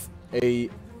off a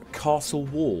castle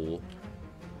wall.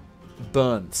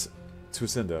 Burnt to a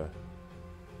cinder.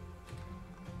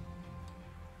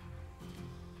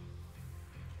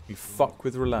 You fuck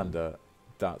with Rolanda.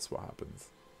 That's what happens.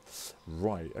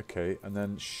 Right, okay. And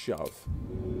then shove.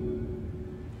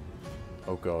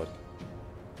 Oh god.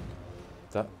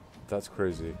 That's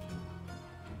crazy.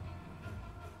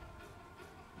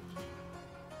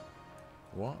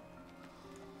 What?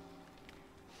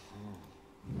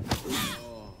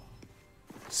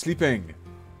 Sleeping.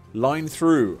 Line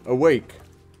through. Awake.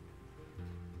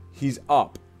 He's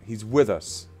up. He's with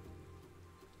us.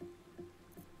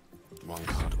 One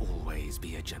can't always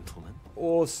be a gentleman.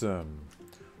 Awesome.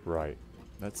 Right.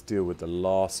 Let's deal with the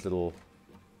last little...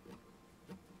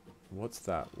 What's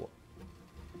that? What?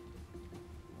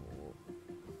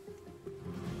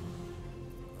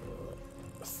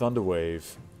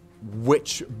 Thunderwave.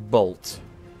 Witch Bolt.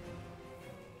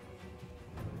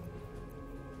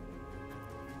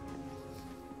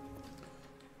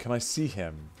 Can I see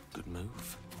him? Good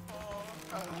move.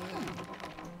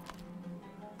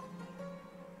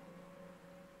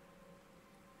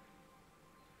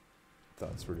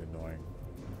 That's really annoying.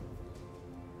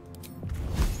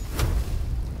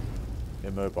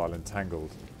 Immobile,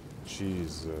 entangled.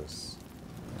 Jesus.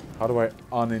 How do I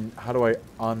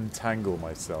untangle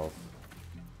myself?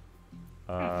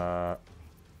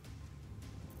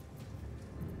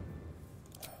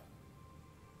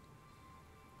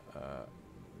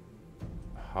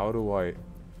 How do I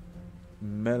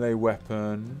melee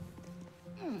weapon?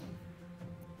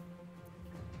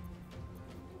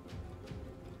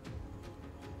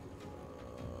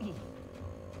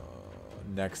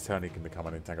 Next turn he can become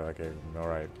an entangled. Okay,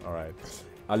 alright, alright.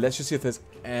 Let's just see if there's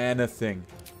anything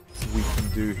we can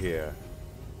do here.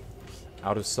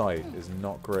 Out of sight is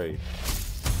not great.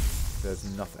 There's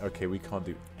nothing. Okay, we can't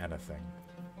do anything.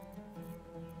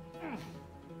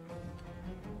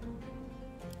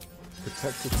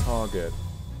 Protect the target.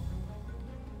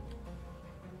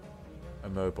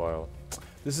 Immobile.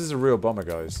 This is a real bummer,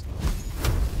 guys.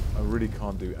 I really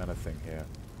can't do anything here.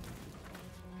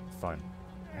 Fine.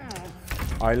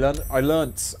 I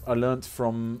learnt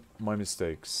from my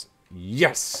mistakes.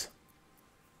 Yes!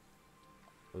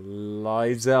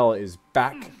 Lizelle is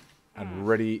back and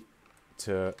ready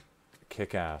to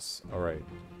kick ass. Alright.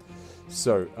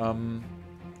 So,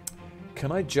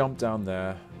 can I jump down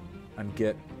there and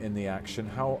get in the action?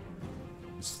 How...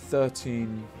 It's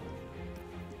 13...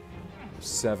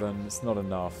 7. It's not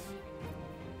enough.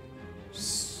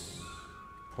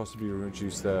 Possibly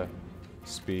reduce their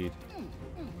speed.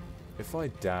 If I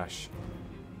dash...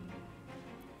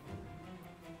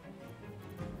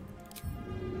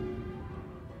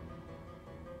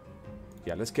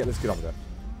 Yeah, let's get on with it.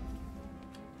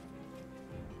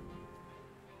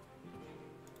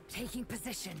 Taking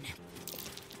position.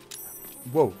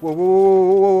 Whoa, whoa, whoa, whoa,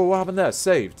 whoa, whoa, what happened there?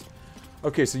 Saved.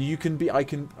 Okay, so you can be,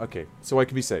 okay, so I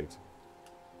can be saved.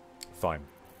 Fine.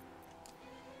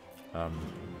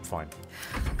 Fine.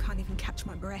 I can't even catch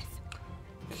my breath.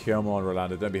 Come on,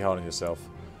 Rolanda, don't be hard on yourself.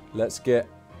 Let's get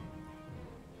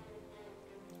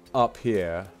up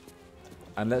here.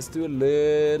 And let's do a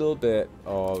little bit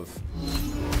of...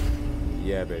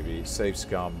 Yeah, baby, save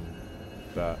scum.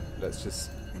 But let's just...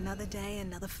 Another day,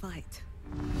 another fight.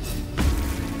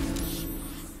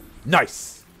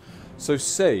 Nice! So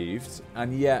saved,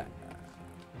 and yet...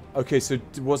 Okay, so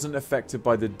it wasn't affected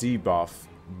by the debuff,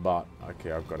 but...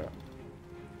 Okay, I've got it.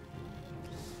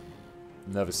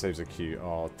 Never saves a Q.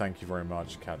 Oh, thank you very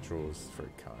much, Catrals.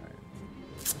 Very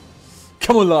kind.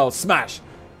 Come on, Lyle, smash!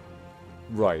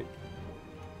 Right.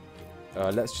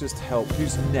 Let's just help.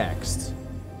 Who's next?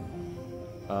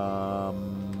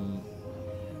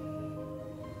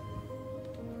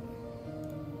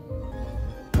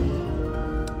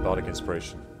 Bardic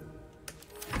Inspiration.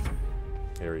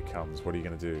 Here he comes. What are you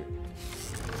going to do?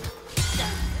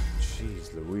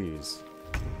 Jeez Louise.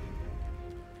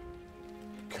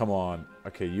 Come on.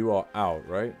 Okay, you are out,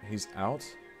 right? He's out?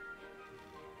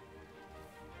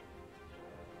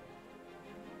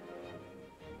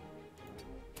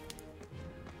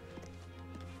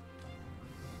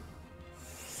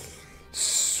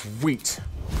 Sweet.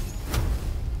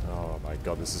 Oh my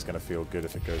god, this is going to feel good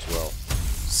if it goes well.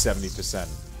 70%.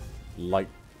 Light.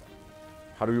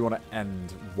 How do we want to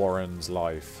end Warren's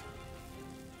life?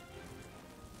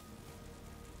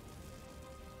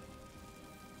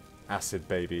 Acid,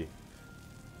 baby.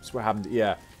 That's what happened.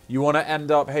 Yeah. You want to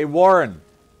end up... Hey, Warren.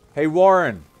 Hey,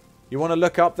 Warren. You want to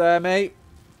look up there, mate?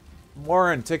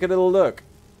 Warren, take a little look.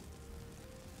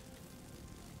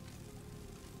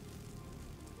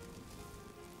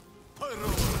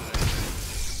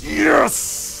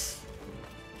 Yes!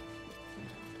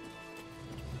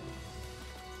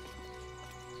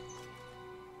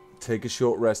 Take a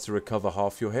short rest to recover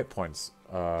half your hit points.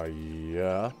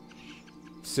 Yeah.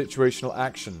 Situational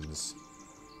actions.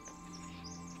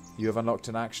 You have unlocked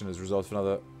an action as a result of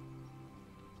another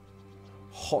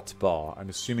hot bar. I'm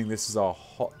assuming this is our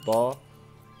hot bar.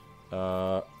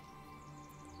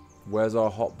 Where's our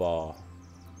hot bar?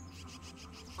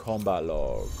 Combat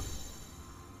log.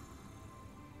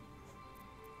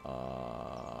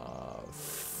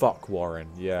 Fuck Warren,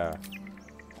 yeah.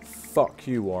 Fuck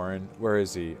you, Warren. Where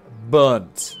is he?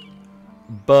 Burnt.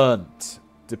 Burnt.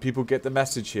 Do people get the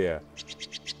message here?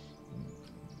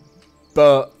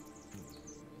 Burnt.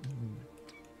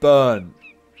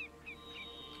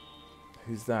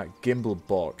 Who's that?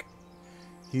 Gimblebog.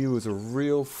 He was a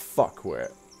real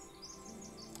fuckwit.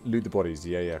 Loot the bodies.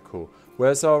 Yeah, yeah, cool.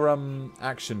 Where's our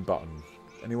action button?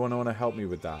 Anyone want to help me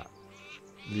with that?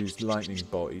 Use lightning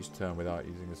bolt each turn without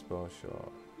using a spell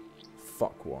shot.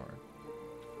 Fuck Warren.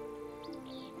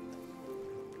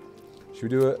 Should we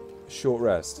do a short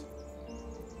rest?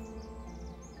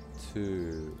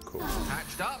 2. Cool.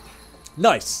 Patched up.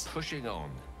 Nice. Pushing on.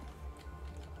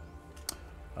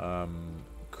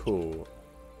 Cool.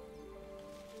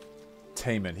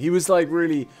 Taman. He was like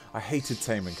really... I hated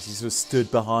Taman because he sort of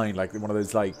stood behind like one of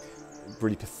those like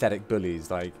really pathetic bullies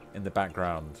like in the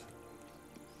background.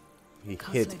 He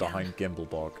hid behind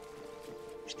Gimblebog.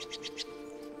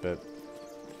 But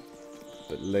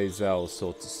Lae'zel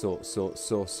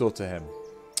saw to him.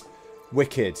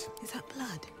 Wicked. Is that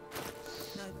blood?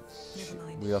 No, never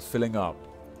mind. We are filling up.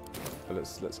 But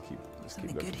let's keep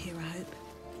Something looking. good here, I hope.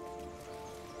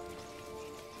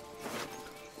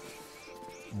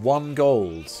 1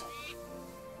 gold.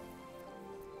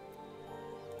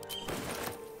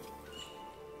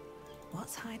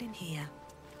 What's hiding here?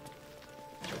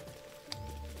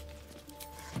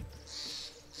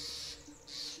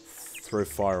 Throw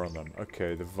fire on them.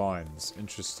 Okay, the vines.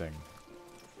 Interesting.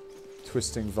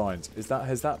 Twisting vines.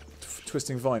 Has that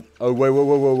twisting vine? Oh,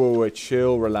 wait.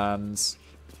 Chill, Rolans.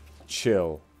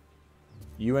 Chill.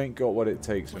 You ain't got what it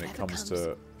takes when it comes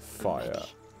to fire.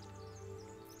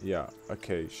 Yeah,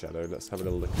 okay, Shadow. Let's have a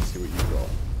little look and see what you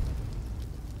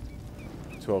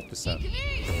got. 12%.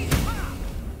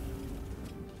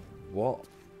 What?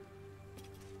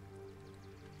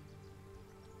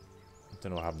 I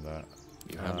don't know what happened there.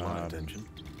 You have my attention.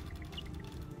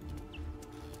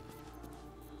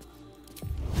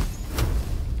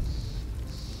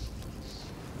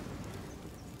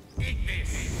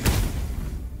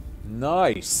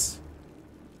 Nice!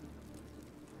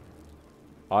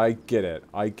 I get it.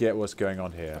 I get what's going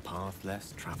on here. The path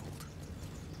less traveled.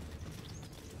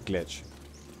 Glitch.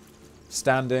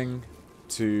 Standing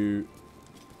to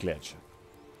glitch.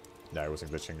 No, it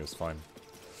wasn't glitching. It was fine.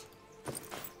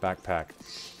 Backpack.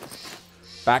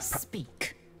 Backpack.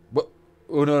 Speak. What?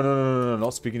 Oh, no, no, no, no, no.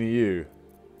 Not speaking to you.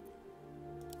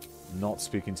 Not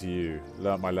speaking to you.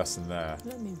 Learned my lesson there.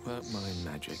 Let me work my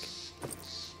magic.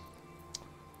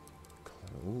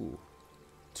 Ooh.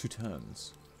 2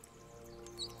 turns.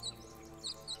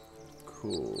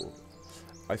 Cool.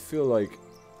 I feel like...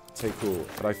 Take cool.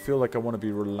 But I feel like I want to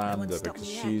be Rolanda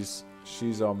because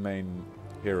she's our main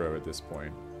hero at this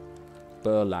point.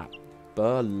 Burlap.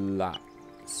 Burlap.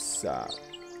 Sa.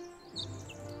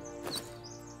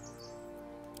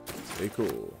 Take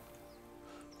cool.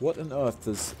 What on earth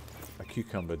does a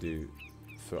cucumber do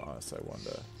for us, I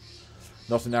wonder?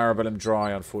 Not an Arabellum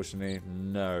dry, unfortunately.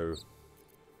 No.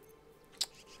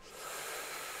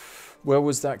 Where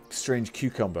was that strange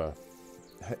cucumber?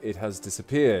 It has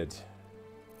disappeared.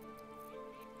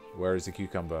 Where is the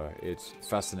cucumber? It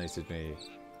fascinated me.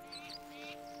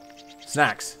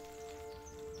 Snacks!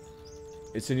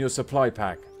 It's in your supply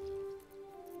pack.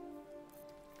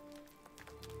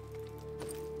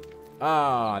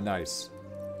 Ah, nice.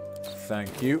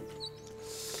 Thank you.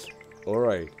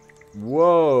 Alright.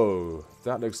 Whoa!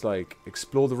 That looks like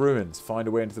explore the ruins. Find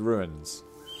a way into the ruins.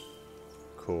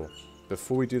 Cool.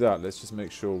 Before we do that, let's just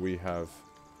make sure we have...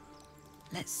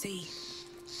 Let's see.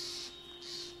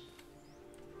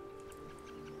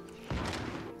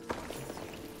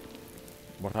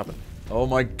 What happened? Oh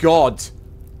my god!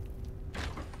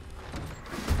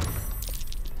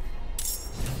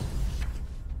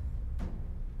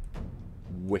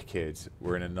 Wicked.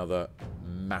 We're in another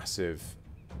massive...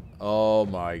 Oh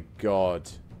my god.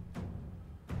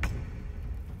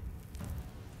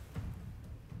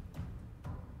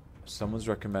 Someone's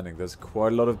recommending. There's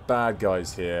quite a lot of bad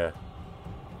guys here.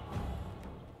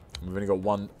 We've only got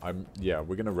one... Yeah,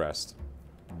 we're gonna rest.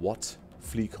 What?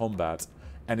 Flee combat.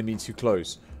 Enemy too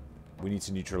close. We need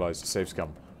to neutralize the safe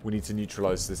scum. We need to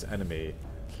neutralize this enemy.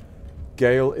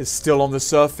 Gale is still on the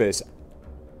surface.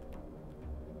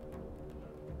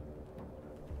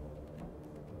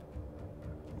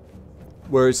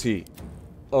 Where is he?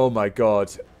 Oh my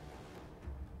god.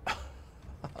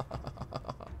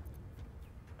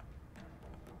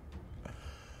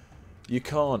 You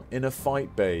can't. In a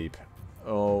fight, babe.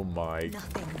 Oh my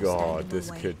god. This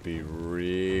could be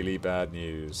really bad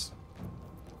news.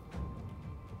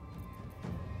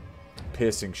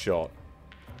 Piercing shot.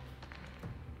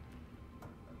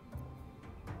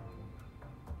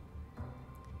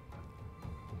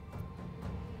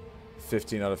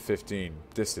 $15 out of 15.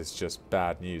 This is just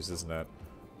bad news, isn't it?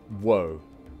 Whoa.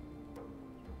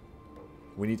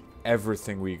 We need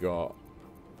everything we got.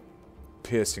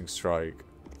 Piercing strike.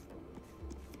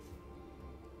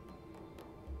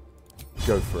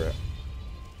 Go for it.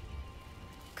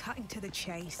 Cutting to the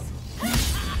chase.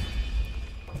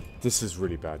 This is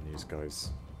really bad news,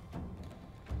 guys.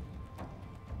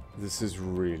 This is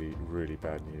really, really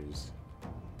bad news.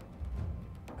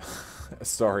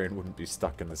 Astarion wouldn't be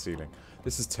stuck in the ceiling.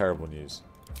 This is terrible news.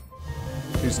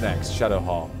 Who's next?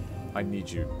 Shadowheart. I need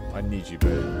you. I need you,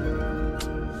 babe.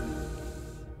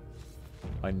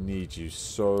 I need you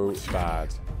so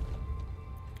bad.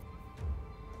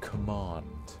 Command.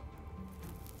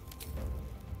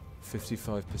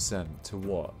 55% to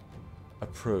what?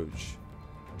 Approach.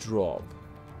 Drop.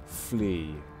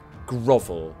 Flee.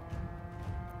 Grovel.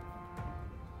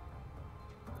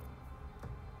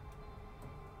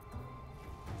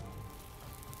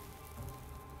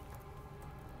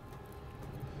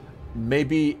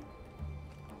 Maybe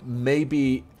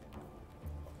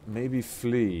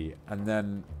flee and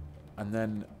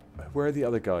then where are the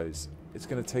other guys? It's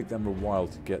going to take them a while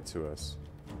to get to us.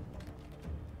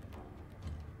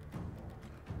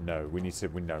 No, we need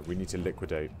to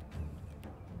liquidate.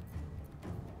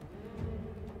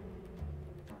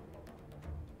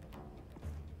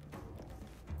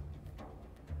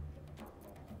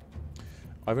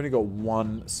 I've only got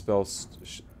one spell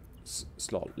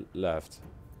slot left.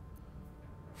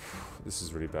 This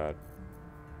is really bad.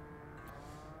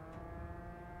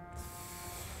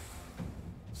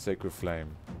 Sacred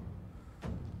Flame.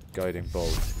 Guiding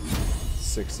Bolt.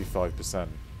 65%.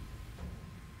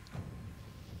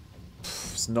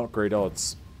 It's not great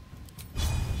odds.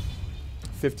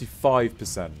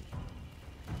 55%.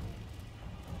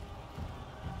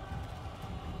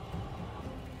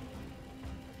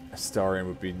 Astarion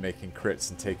would be making crits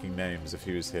and taking names if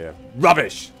he was here.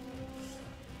 Rubbish!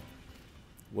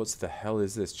 What's the hell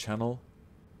is this? Channel?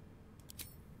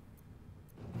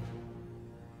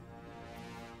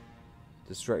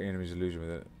 Distracting enemy's illusion with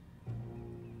it.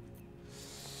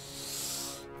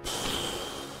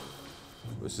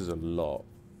 This is a lot.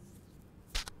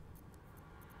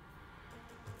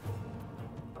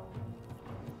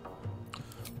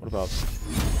 What about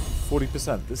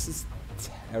 40%? This is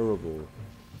terrible.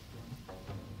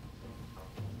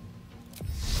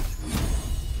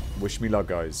 Wish me luck,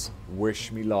 guys.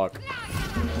 Wish me luck.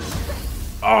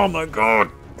 Oh my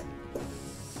god!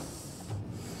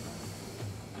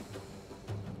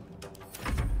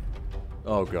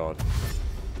 Oh god.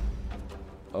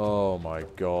 Oh my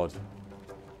god.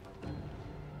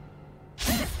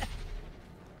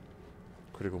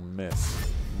 Critical miss.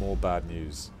 More bad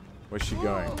news. Where's she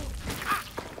going?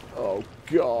 Oh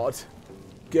god.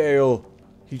 Gale.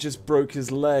 He just broke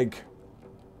his leg.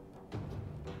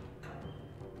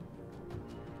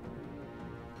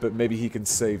 But maybe he can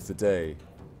save the day.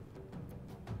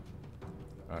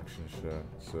 Action share.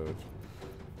 Surge.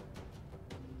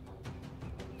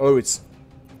 Oh,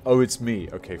 it's me.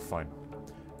 Okay, fine.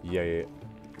 Yeah.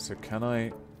 So can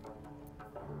I...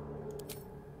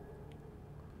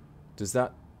 Does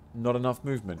that... Not enough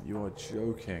movement? You are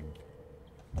joking.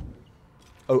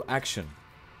 Oh, action.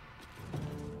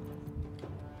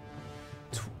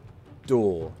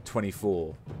 Door,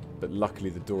 24. But luckily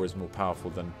the door is more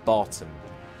powerful than Barton.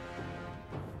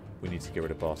 We need to get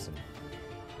rid of Barton.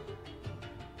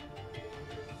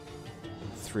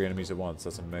 3 enemies at once.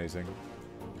 That's amazing.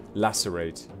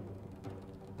 Lacerate.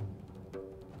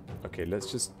 Okay,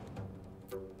 let's just...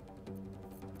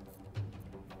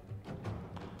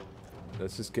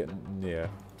 Let's just get near.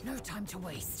 No time to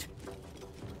waste.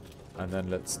 And then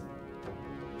let's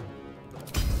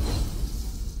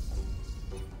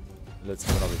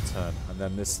have another turn. And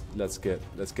then this let's get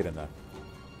in there.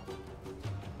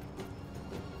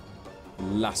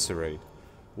 Lacerate.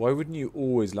 Why wouldn't you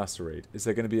always lacerate? Is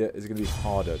it gonna be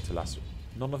harder to lacerate?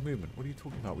 Not enough movement. What are you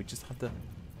talking about? We just had the...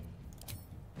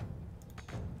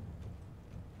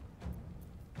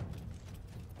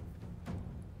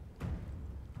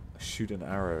 Shoot an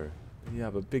arrow. Yeah,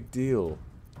 but big deal.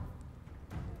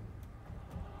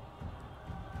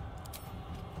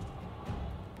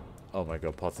 Oh my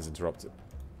god, path is interrupted.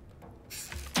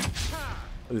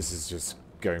 This is just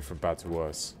going from bad to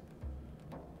worse.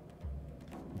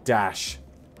 Dash.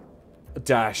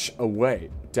 Dash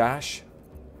away. Dash.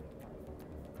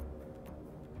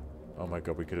 Oh my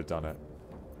god, we could have done it.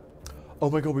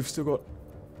 Oh my god, we've still got...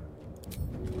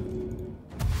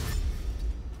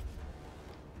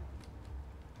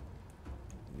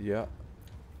 Yeah.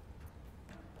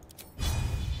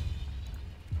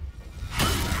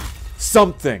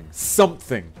 Something!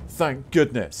 Something! Thank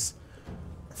goodness.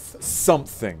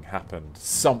 Something happened.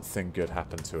 Something good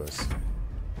happened to us.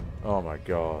 Oh my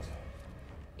god.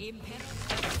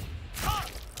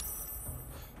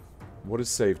 What does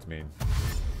saved mean?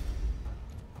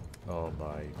 Oh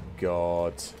my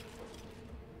god.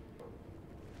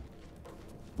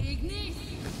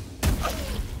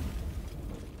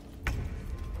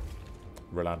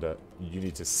 Rolanda, you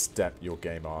need to step your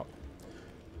game up.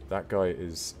 That guy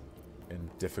is in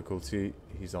difficulty.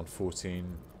 He's on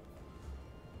 14.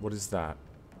 What is that?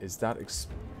 Is that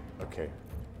okay.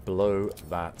 Blow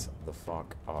that the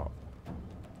fuck up.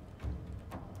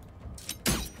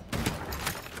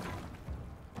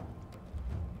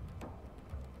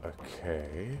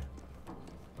 Okay.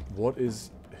 What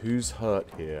is... Who's hurt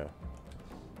here?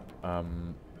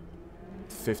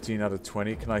 15 out of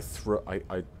 20. Can I throw...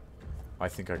 I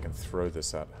think I can throw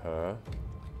this at her.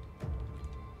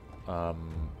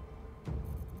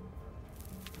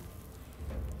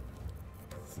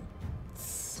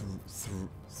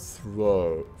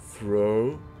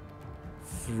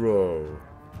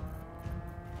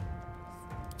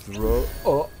 Throw.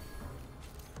 Oh!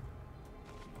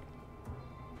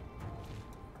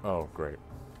 Oh, great.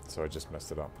 So I just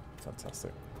messed it up.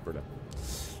 Fantastic. Brilliant.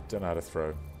 Don't know how to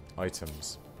throw.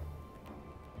 Items.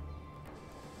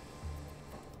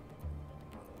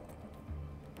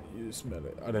 You smell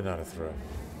it. I don't know how to throw.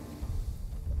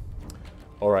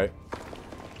 Alright.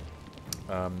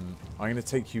 I'm going to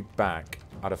take you back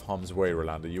out of harm's way,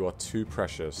 Rolanda. You are too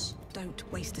precious.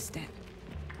 Don't waste a step.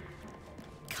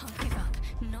 Can't give up.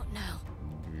 Not now.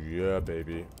 Yeah,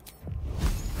 baby.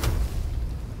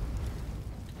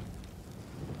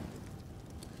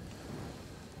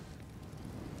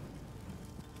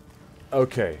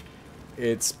 Okay.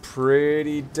 It's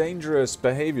pretty dangerous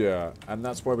behavior, and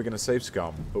that's why we're going to save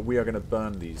scum. But we are going to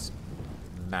burn these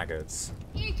maggots.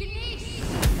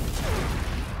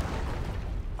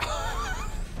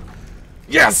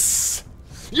 Yes!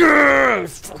 Yeah!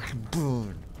 Fucking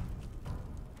burn.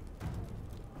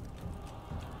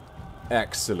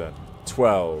 Excellent.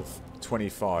 12.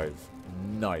 25.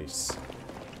 Nice.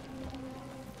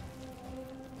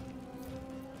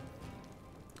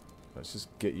 Let's just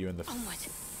get you in the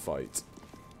fight.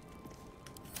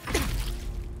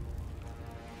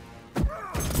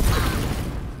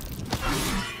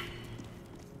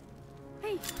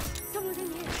 Hey, someone's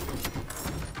in here.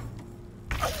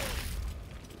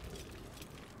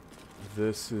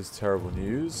 This is terrible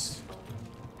news.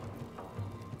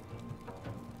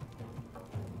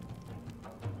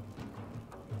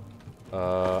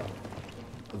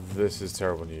 This is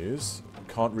terrible news.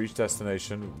 Can't reach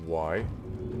destination. Why?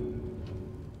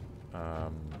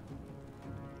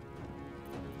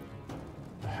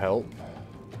 Help.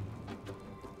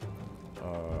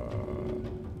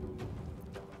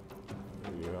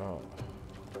 Yeah.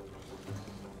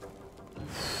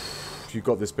 You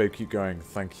got this, babe. Keep going.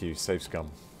 Thank you. Save scum.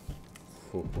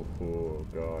 Oh,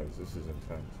 guys, this is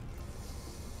intense.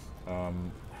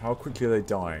 How quickly are they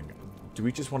dying? Do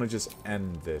we just want to just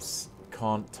end this?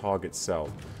 Can't target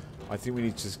self. I think we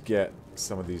need to just get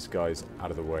some of these guys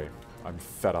out of the way. I'm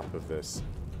fed up of this.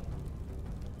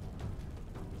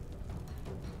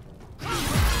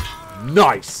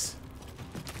 Nice!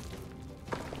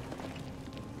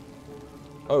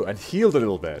 Oh, and healed a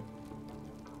little bit.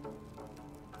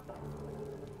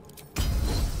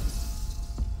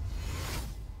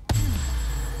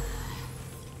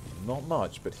 Not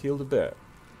much, but healed a bit.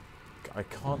 I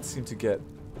can't seem to get...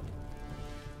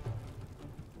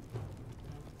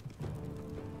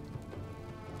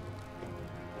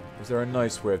 Is there a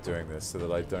nice way of doing this so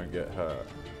that I don't get hurt?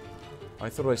 I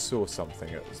thought I saw something.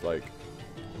 It was like...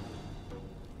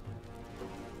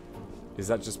 Is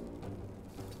that just...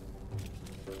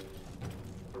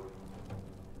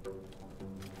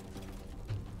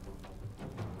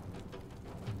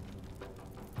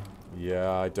 Yeah,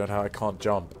 I don't know. I can't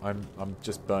jump. I'm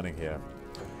just burning here.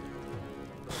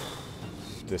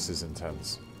 This is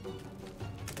intense.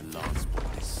 The last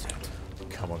one is set.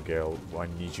 Come on, Gale. I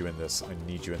need you in this. I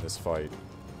need you in this fight.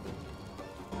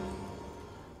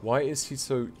 Why is he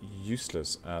so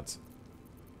useless at...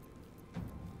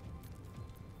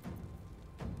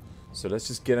 So let's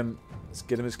just get him... Let's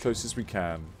get him as close as we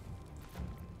can.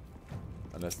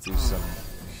 And let's do some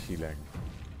healing.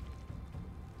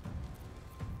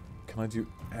 Can I do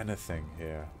anything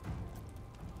here?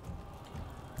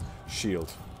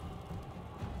 Shield.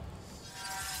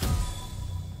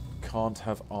 Can't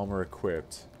have armor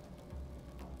equipped.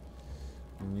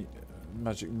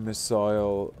 Magic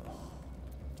missile.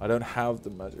 I don't have the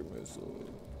magic missile.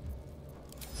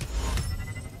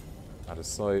 Out of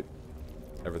sight.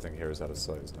 Everything here is out of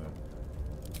sight, isn't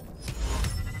it?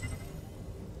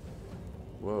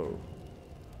 Whoa.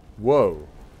 Whoa.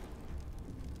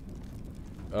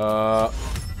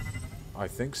 I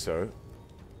think so.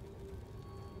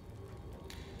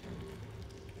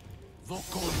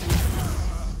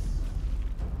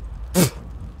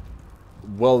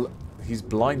 Well, he's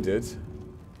blinded.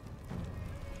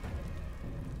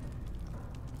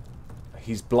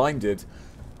 He's blinded.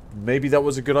 Maybe that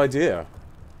was a good idea.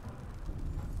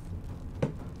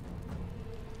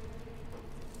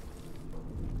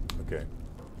 Okay.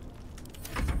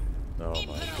 Oh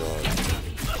my god.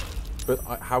 But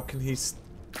how can he...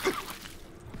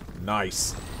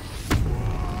 Nice. Okay,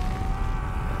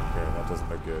 that doesn't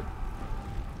look good.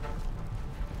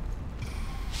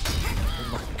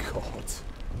 Oh my god.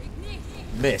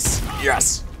 Miss.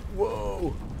 Yes!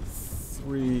 Whoa.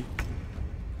 3.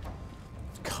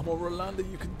 Come on, Rolanda,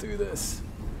 you can do this.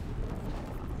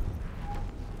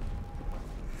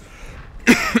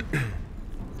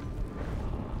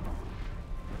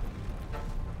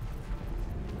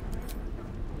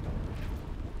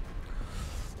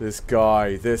 This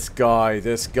guy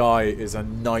is a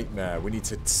nightmare. We need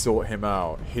to sort him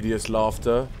out. Hideous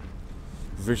laughter.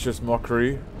 Vicious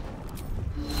mockery.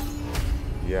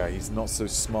 Yeah, he's not so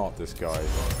smart, this guy.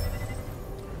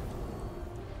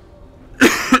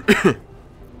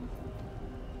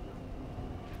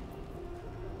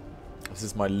 This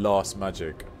is my last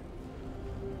magic.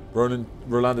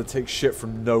 Rolanda takes shit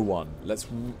from no one.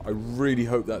 I really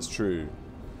hope that's true.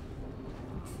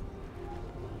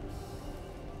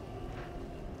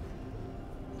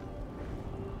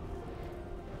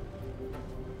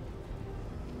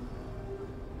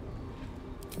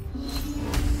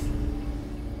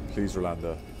 Please,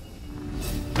 Rolanda.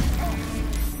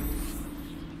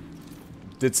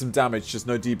 Did some damage, just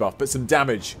no debuff, but some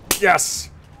damage. Yes!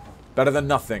 Better than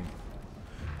nothing.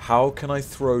 How can I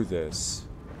throw this?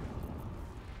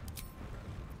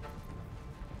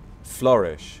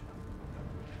 Flourish.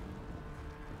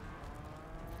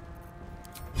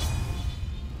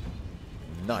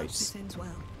 Nice. This ends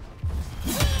well.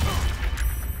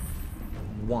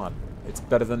 1. It's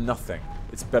better than nothing.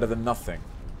 It's better than nothing.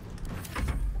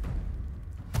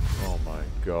 Oh my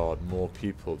god, more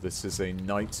people. This is a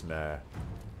nightmare.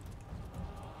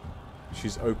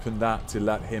 She's opened that to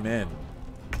let him in.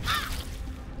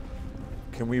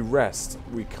 Can we rest?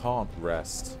 We can't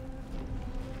rest.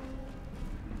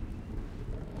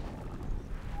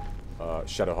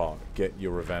 Shadowheart, get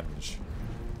your revenge.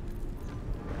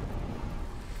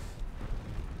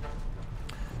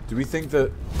 Do we think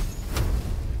that...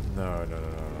 No.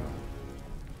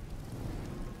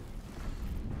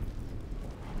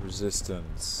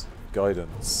 Resistance.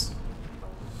 Guidance.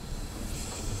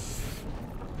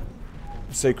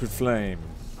 Sacred Flame.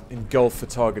 Engulf for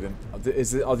target.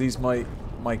 Are these my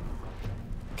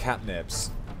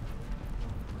catnips?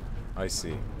 I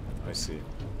see.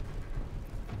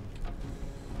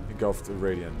 Engulf the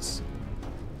Radiance.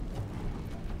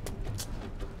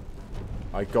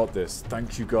 I got this.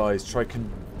 Thank you guys. Try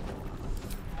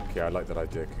Okay, I like that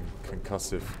idea.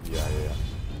 Concussive. Yeah.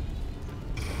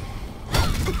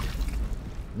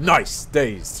 Nice!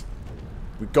 Dazed.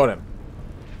 We got him.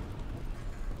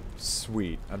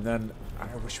 Sweet. And then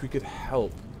I wish we could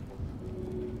help.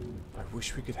 I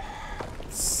wish we could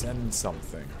send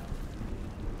something.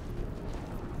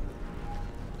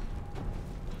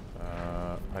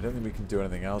 I don't think we can do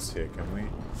anything else here, can we?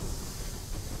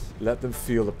 Let them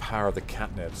feel the power of the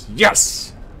catnips.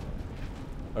 Yes!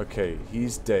 Okay,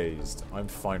 he's dazed. I'm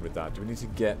fine with that. Do we need to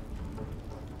get...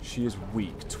 She is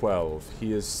weak, 12.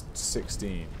 He is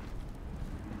 16.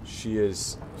 She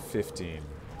is 15.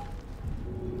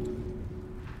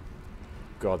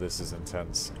 God, this is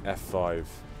intense. F5.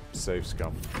 Save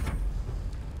scum.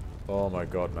 Oh my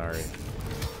god, Mary.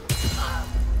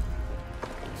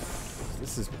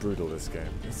 This is brutal, this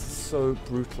game. This is so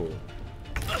brutal.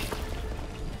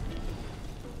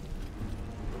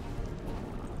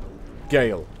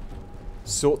 Gale.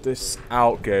 Sort this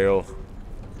out, Gale.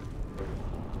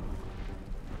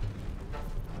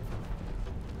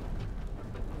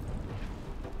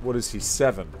 What is he,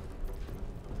 7?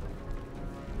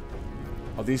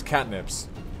 Are these catnips?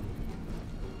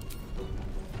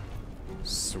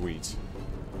 Sweet.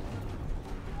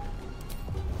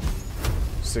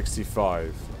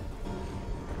 65.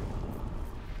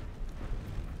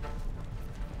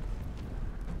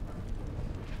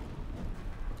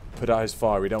 Put out his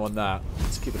fire. We don't want that.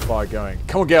 Let's keep the fire going.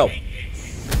 Come on, Gale.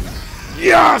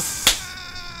 Yes!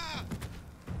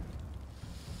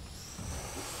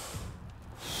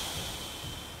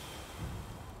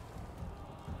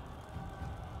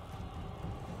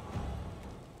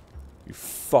 You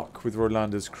fuck with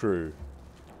Rolanda's crew.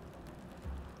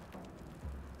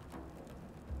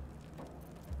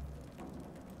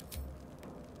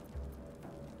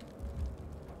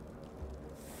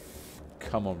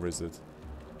 Come on, Rizzard.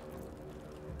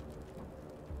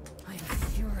 I am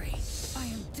fury. I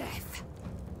am death.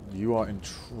 You are in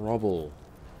trouble.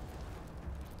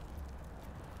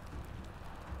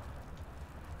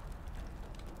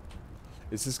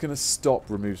 Is this going to stop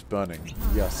removes burning?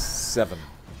 Yes, 7.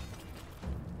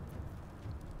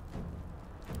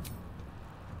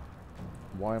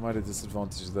 Why am I at a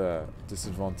disadvantage there?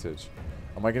 Disadvantage.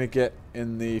 Am I going to get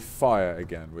in the fire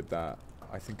again with that?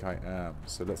 I think I am.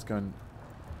 So let's go and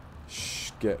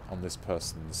get on this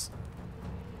person's.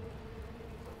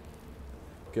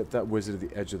 Get that wizard at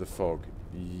the edge of the fog.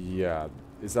 Yeah.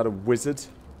 Is that a wizard?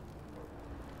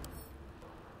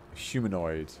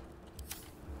 Humanoid.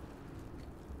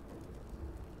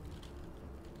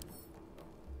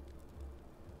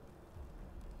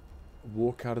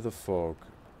 Walk out of the fog.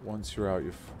 Once you're out,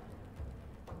 you're...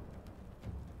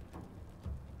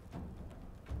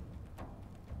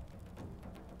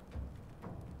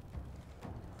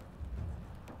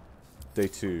 Day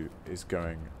 2 is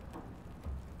going...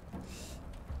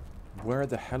 Where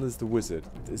the hell is the wizard?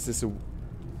 Is this a...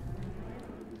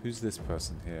 Who's this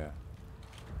person here?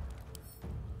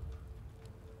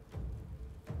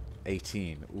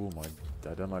 18. Oh my...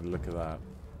 I don't like the look of that.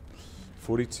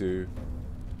 42.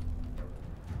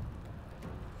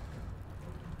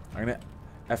 I'm gonna...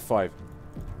 F5.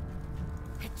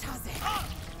 It does it.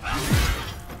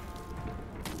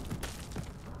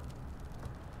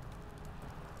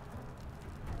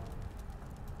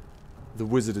 The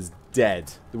wizard is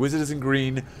dead. The wizard is in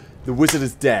green. The wizard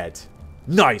is dead.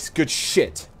 Nice. Good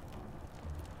shit.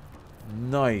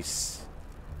 Nice.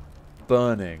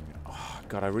 burning. Oh,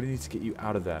 God, I really need to get you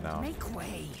out of there now. Make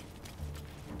way.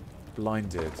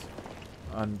 Blinded.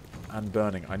 And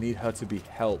burning. I need her to be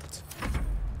helped.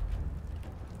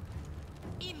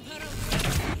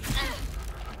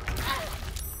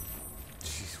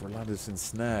 Jeez, Rolanda's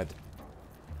ensnared.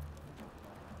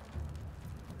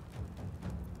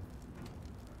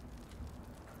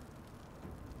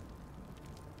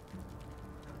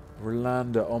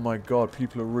 Rolanda, oh my god,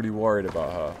 people are really worried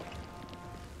about her.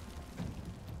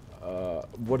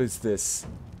 What is this?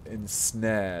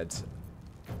 Ensnared.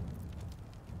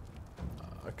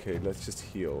 Okay, let's just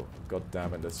heal. God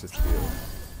damn it, let's just heal.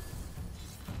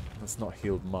 That's not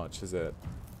healed much, is it?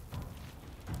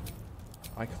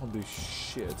 I can't do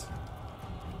shit.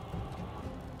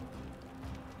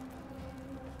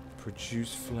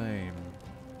 Produce flame.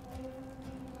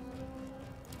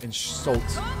 Insult.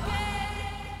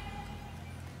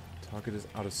 Target is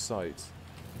out of sight.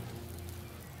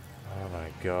 Oh my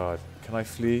god. Can I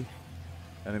flee?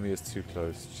 Enemy is too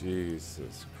close.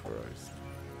 Jesus Christ.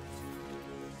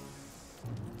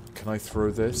 Can I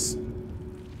throw this?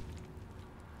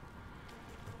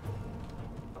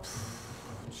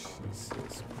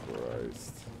 Jesus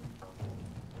Christ.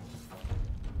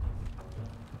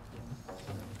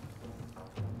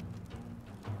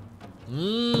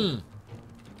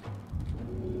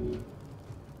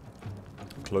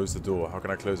 Close the door. How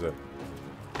can I close it?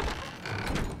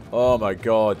 Oh my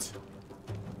god.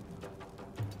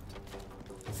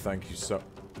 Thank you so...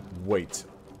 Wait.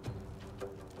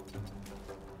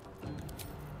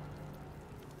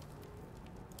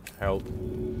 Help.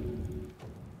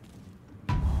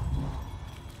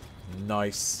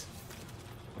 Nice.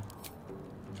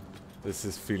 This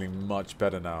is feeling much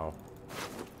better now.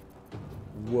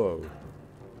 Whoa.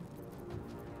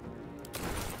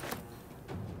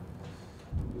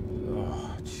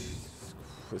 Oh, Jesus.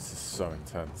 This is so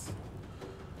intense.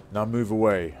 Now move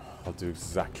away. I'll do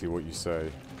exactly what you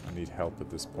say. I need help at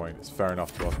this point. It's fair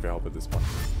enough to ask for help at this point.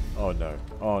 Oh no.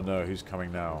 Oh no, who's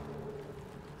coming now?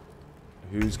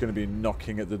 Who's going to be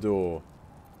knocking at the door?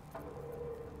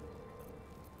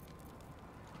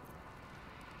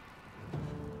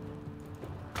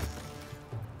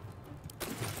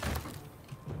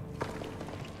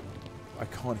 I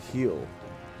can't heal.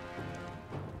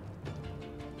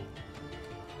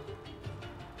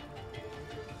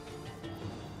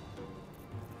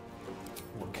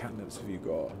 What catnips have you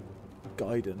got?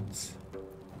 Guidance.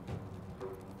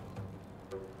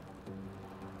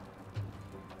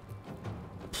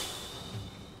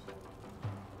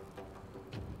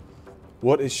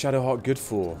 What is Shadowheart good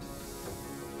for?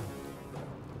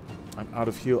 I'm out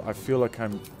of heal. I feel like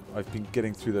I've been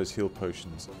getting through those heal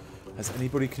potions. Has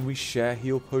anybody... Can we share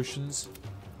heal potions?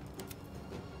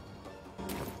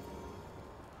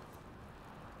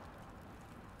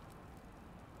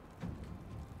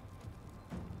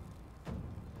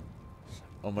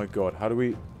 Oh my god, how do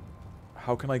we...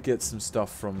 How can I get some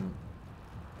stuff from...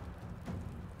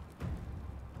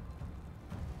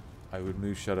 I would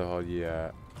move Shadowheart,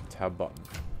 yeah. Tab button.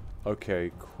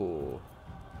 Okay, cool.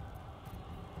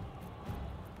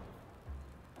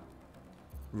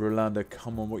 Rolanda,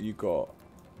 come on, what you got?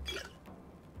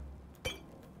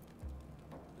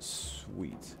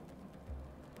 Sweet.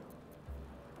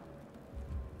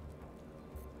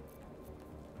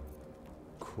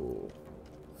 Cool.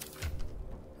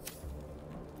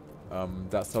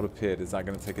 That's not appeared. Is that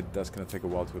gonna take a... That's gonna take a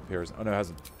while to appear. Oh no, it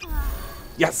hasn't.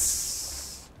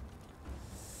 Yes!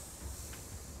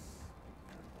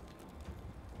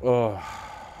 Oh,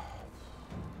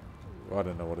 I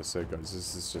don't know what to say, guys.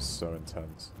 This is just so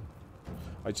intense.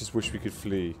 I just wish we could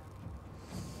flee.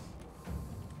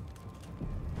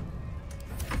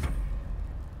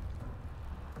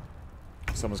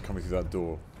 Someone's coming through that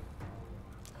door.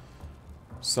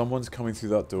 Someone's coming through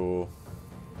that door.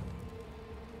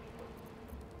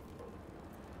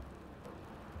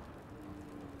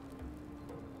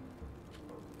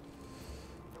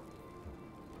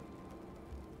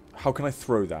 How can I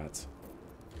throw that?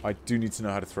 I do need to know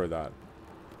how to throw that.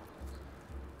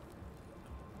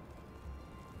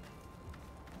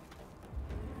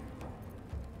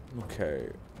 Okay.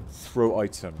 Throw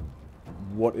item.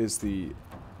 What is the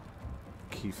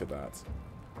key for that?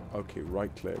 Okay,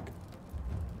 right click.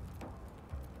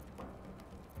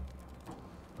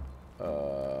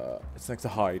 It's next to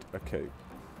hide. Okay.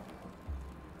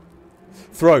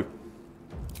 Throw!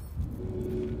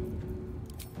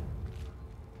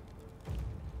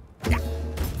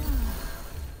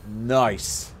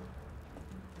 Nice.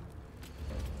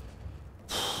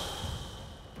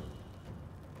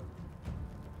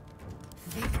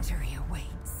 Victory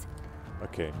awaits.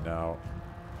 Okay, now.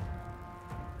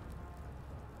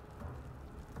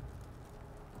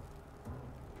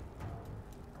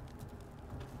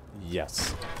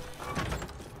 Yes.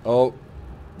 Oh.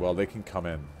 Well, they can come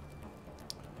in.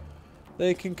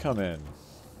 They can come in.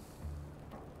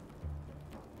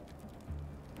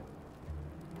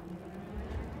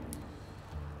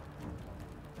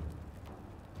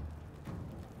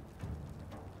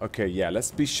 Okay, yeah,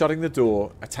 let's be shutting the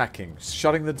door, attacking.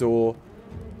 Shutting the door,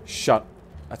 shut,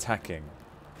 attacking.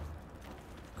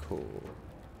 Cool.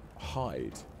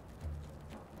 Hide.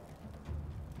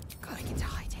 Gotta get to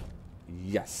hiding.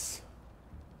 Yes.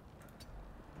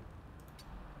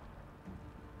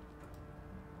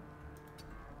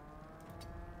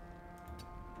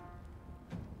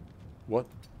 What?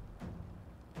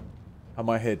 Am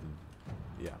I hidden?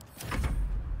 Yeah.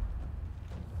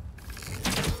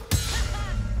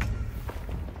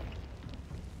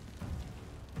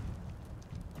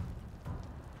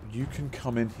 You can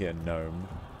come in here, gnome.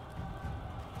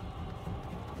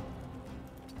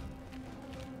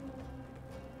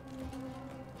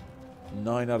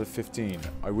 Nine out of 15.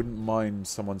 I wouldn't mind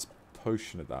someone's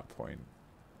potion at that point.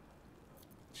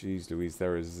 Jeez Louise,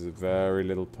 there is very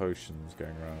little potions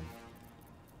going around.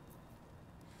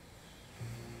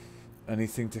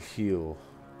 Anything to heal?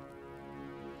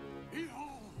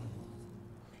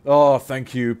 Oh,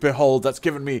 thank you. Behold, that's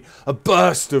given me a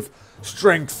burst of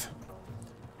strength.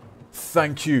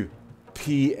 Thank you,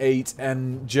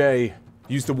 P8NJ.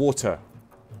 Use the water.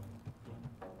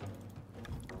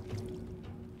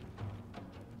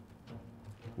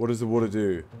 What does the water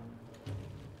do?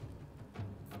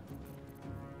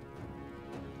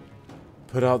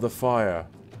 Put out the fire.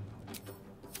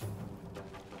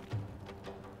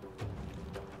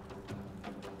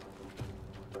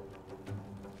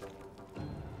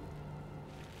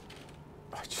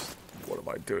 What am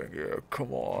I doing here?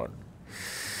 Come on.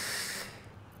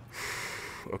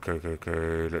 Okay.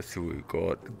 Let's see what we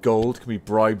got. Gold. Can we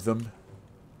bribe them?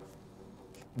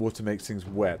 Water makes things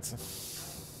wet.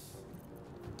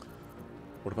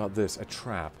 What about this? A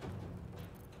trap.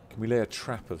 Can we lay a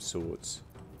trap of sorts?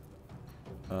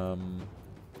 I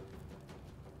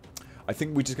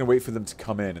think we're just going to wait for them to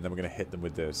come in and then we're going to hit them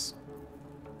with this.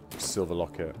 Silver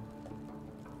locket.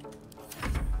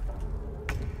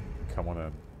 Come on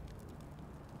in.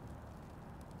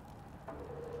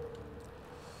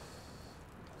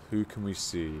 Who can we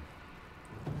see?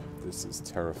 This is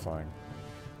terrifying.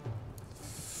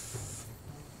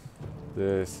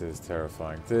 This is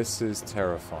terrifying. This is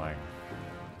terrifying.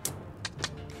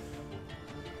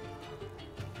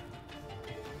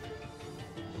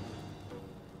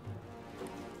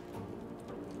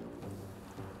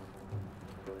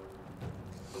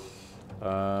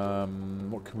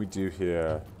 What can we do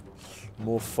here?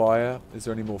 More fire? Is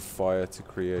there any more fire to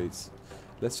create?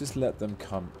 Let's just let them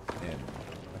come in,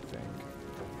 I think.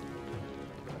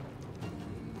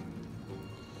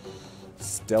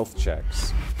 Stealth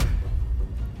checks.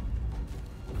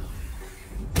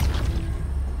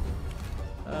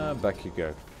 Back you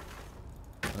go.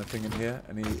 Anything in here?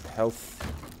 Any health?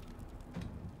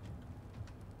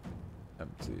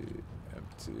 Empty.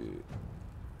 Empty.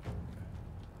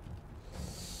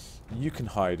 You can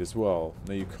hide as well.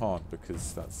 No, you can't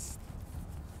because that's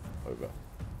over.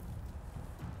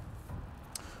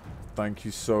 Thank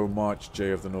you so much,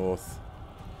 Jay of the North.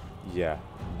 Yeah,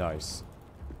 nice.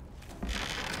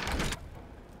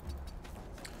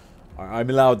 I'm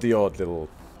allowed the odd little...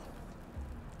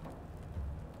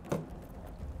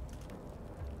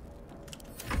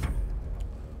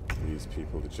 These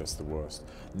people are just the worst.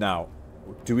 Now,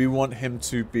 do we want him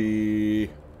to be...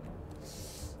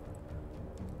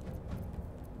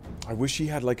 I wish he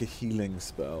had like a healing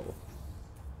spell.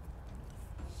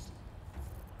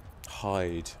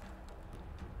 Hide.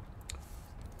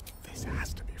 This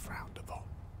has to be frowned upon.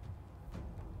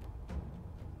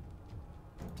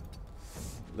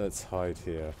 Let's hide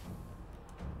here.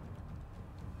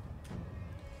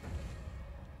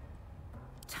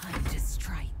 Time to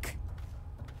strike.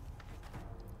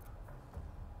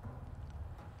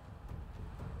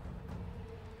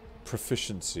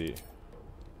 Proficiency.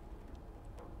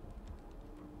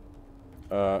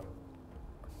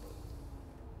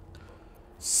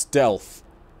 Stealth.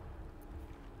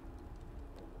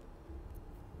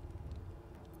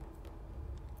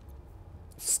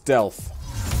 Stealth.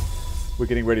 We're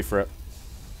getting ready for it.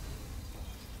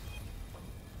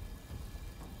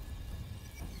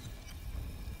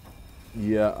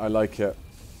 Yeah, I like it.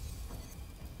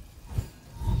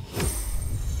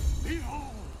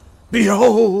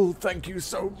 Behold! Thank you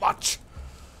so much!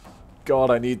 God,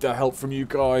 I need the help from you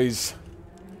guys.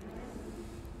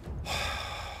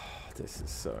 This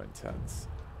is so intense.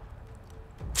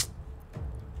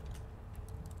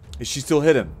 Is she still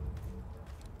hidden?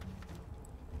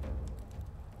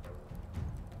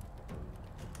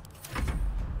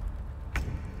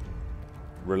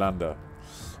 Rolanda,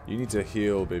 you need to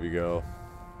heal, baby girl.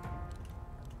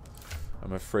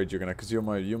 I'm afraid you're gonna, because you're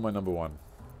my number one.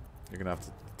 You're gonna have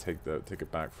to take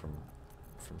it back from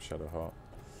Shadowheart.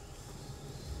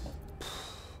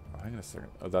 Oh, hang on a second.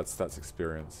 Oh, that's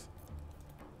experience.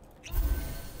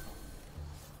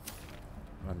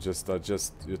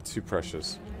 You're too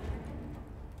precious.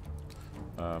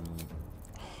 High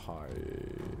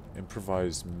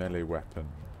improvised melee weapon.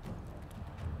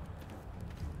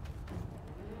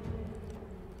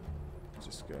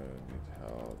 Just go. Need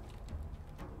help.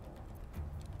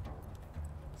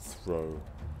 Throw.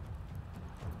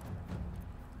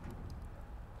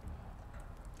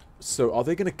 So are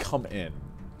they going to come in?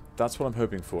 That's what I'm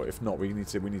hoping for. If not, we need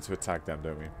to attack them,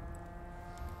 don't we?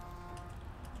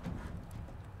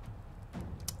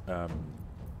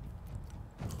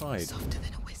 Hide. Softer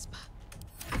than a whisper.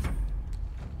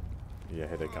 Yeah,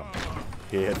 here they come.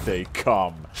 Here they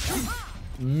come.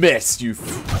 Miss, you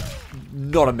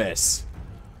not a miss.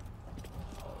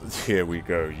 Here we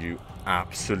go, you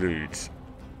absolute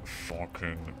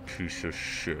fucking piece of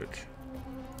shit.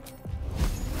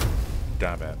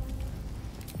 Damn it.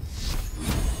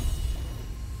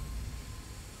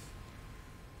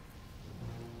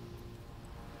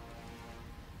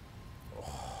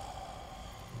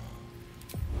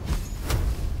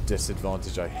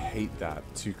 Disadvantage, I hate that.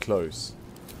 Too close.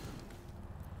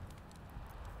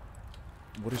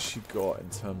 What has she got in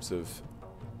terms of...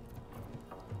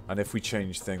 And if we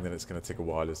change thing, then it's going to take a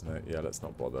while, isn't it? Yeah, let's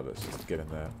not bother. Let's just get in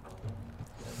there.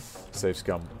 Save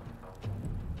scum.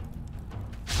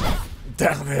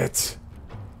 Damn it!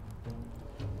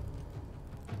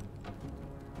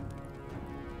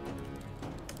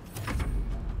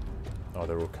 Oh,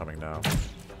 they're all coming now.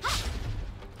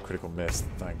 Critical miss,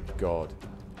 thank God.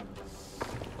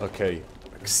 Okay,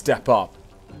 step up.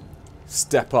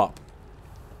 Step up.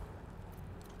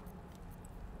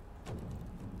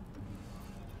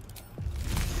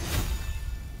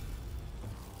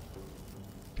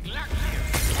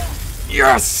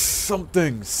 Yes!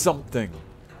 Something! Something!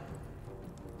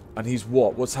 And he's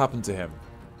what? What's happened to him?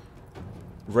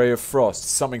 Ray of Frost.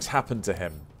 Something's happened to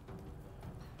him.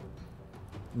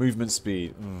 Movement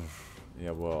speed.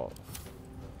 Yeah, well...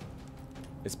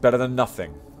 It's better than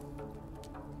nothing.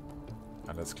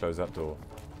 And let's close that door.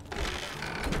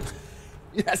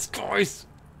 Yes, guys!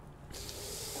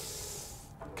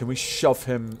 Can we shove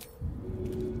him...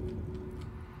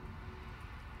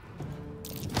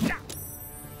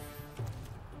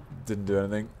 Didn't do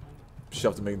anything.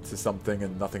 Shoved him into something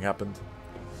and nothing happened.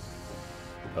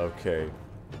 Okay.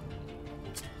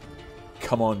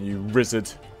 Come on, you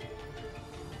wizard.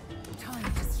 Time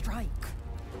to strike.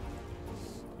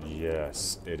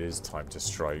 Yes, it is time to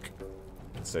strike.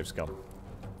 Save scum.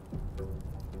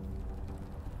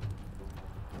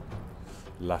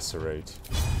 Lacerate.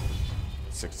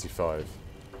 65.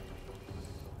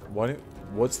 Why?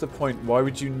 What's the point? Why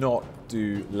would you not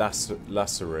do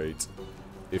lacerate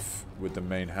if with the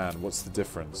main hand? What's the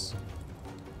difference?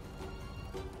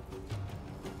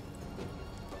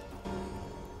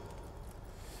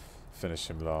 Finish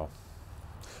him, Lar.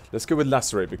 Let's go with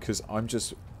lacerate because I'm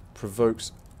just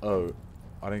provokes. Oh,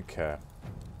 I don't care.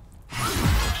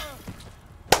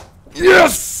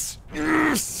 Yes!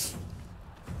 Yes!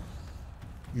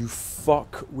 You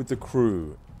fuck with the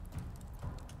crew.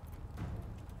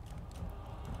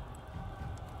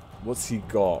 What's he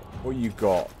got? What you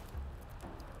got?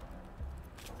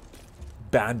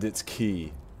 Bandit's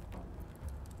key.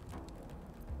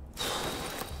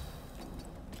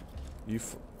 You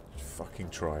fucking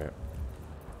try it.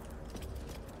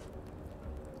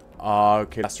 Ah,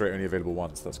 okay. Lacerate only available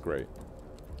once. That's great.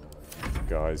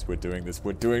 Guys, we're doing this.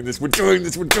 We're doing this. We're doing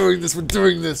this. We're doing this. We're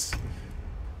doing this.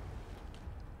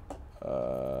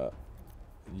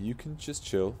 You can just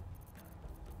chill.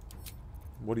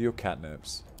 What are your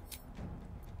catnips?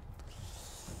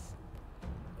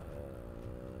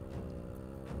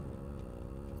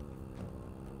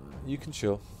 You can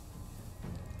chill.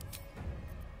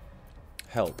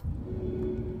 Help.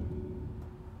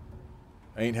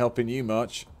 Ain't helping you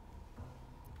much.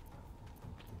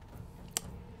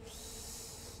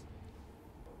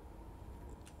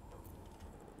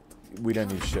 We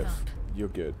don't need shift. You're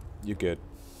good. You're good.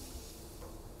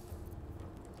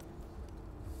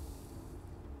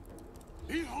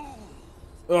 Behold!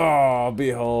 Oh,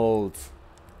 behold.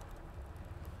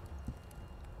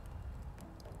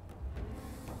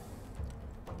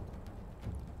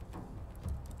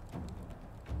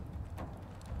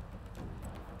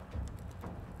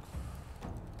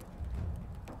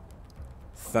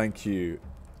 Thank you,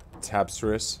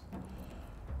 Tabstris.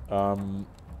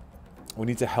 We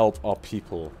need to help our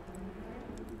people.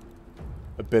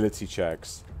 ability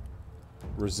checks.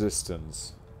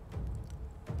 Resistance.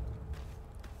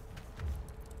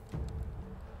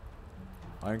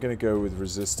 I'm gonna go with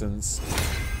resistance,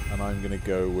 and I'm gonna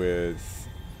go with.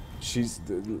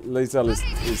 Lae'zel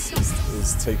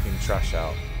is taking trash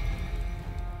out.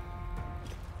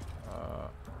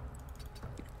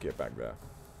 Get back there.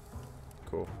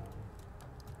 Cool.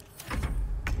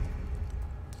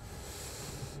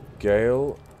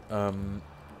 Gale,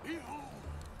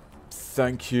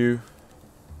 thank you.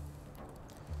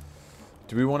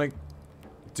 Do we want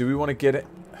to get it?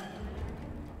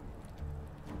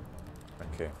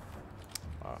 Okay.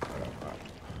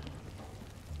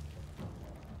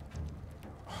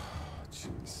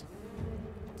 Jeez.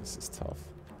 This is tough.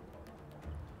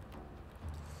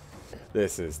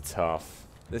 This is tough.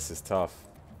 This is tough.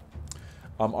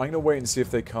 I'm going to wait and see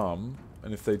if they come,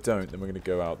 and if they don't, then we're going to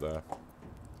go out there.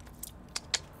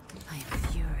 I am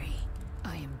fury.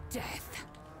 I am death.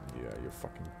 Yeah, you're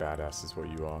fucking badass is what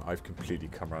you are. I've completely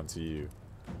come around to you.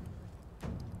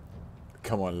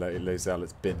 Come on, Lae'zel,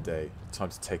 it's bin day. Time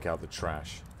to take out the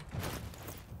trash.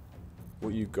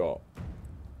 What you got?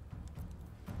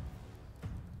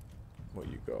 What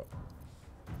you got?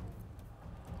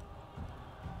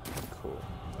 Cool.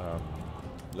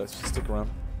 Let's just stick around.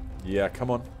 Yeah, come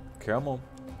on. Come on.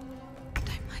 Don't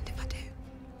mind if I do.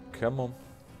 Come on.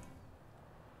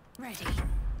 Ready.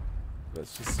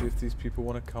 Let's just see if these people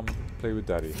want to come play with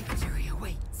Daddy. Victory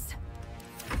awaits.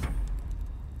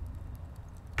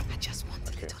 I just want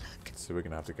a little look. So we're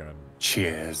going to have to go and...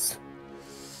 Cheers.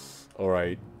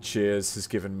 Alright, Cheers has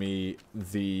given me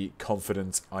the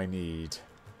confidence I need.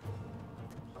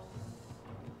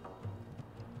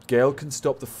 Gale can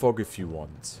stop the fog if you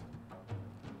want.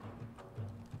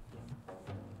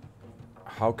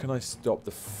 How can I stop the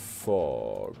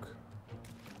fog?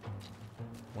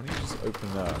 Why don't you just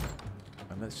open that?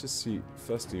 And let's just see,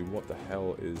 firstly, what the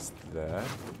hell is there?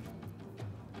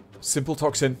 Simple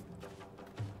toxin.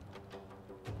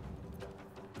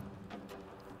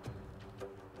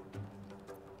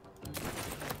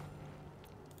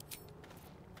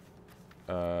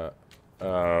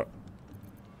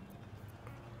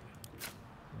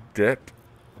 Dip.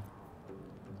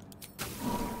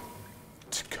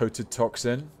 Coated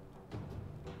toxin.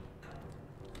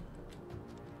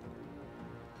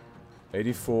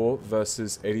 84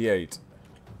 versus 88.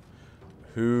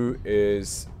 Who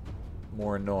is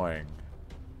more annoying?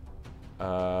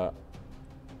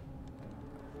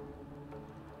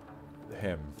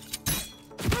 Him.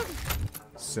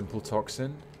 Simple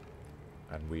toxin.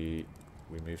 And we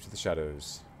move to the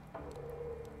shadows.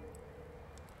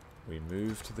 We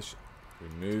move to the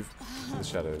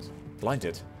shadows.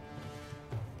 Blinded.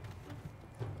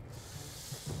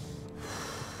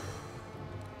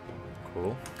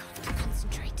 Cool.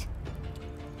 Concentrate.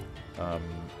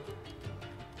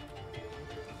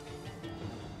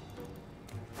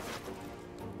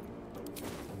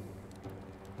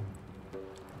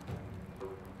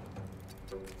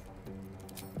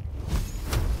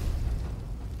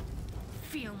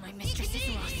 Feel my mistress's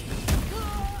wrath.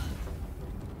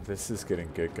 This is getting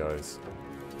good, guys.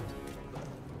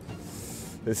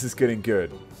 This is getting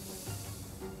good.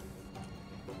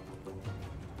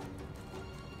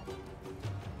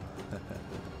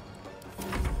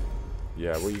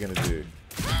 Yeah, what are you gonna do?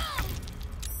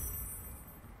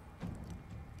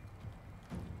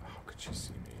 How could she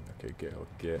see me? Okay,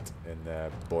 get in there,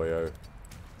 boyo.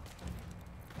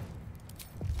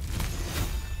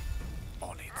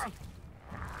 On it.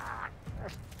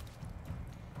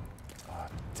 Oh,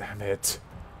 damn it.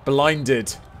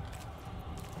 Blinded.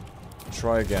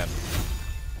 Try again.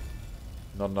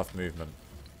 Not enough movement.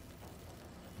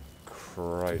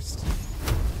 Christ.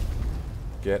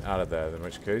 Get out of there, in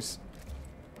which case.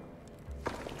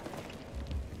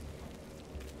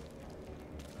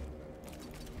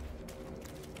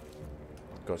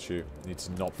 Got you. Need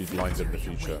to not be blinded in the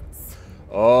future.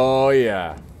 Oh,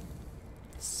 yeah.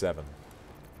 7.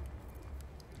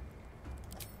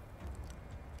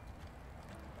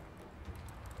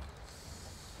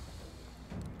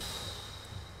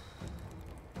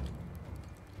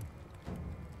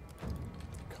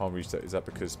 Can't reach that. Is that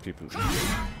because people...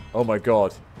 Oh, my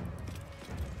God.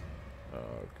 Oh,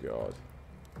 God.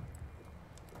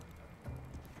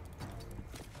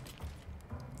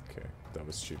 Okay, that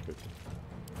was stupid.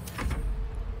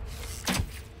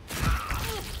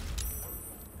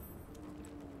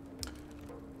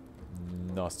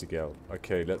 Nasty girl.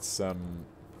 Okay, let's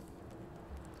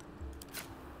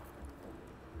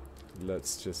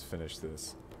just finish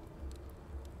this.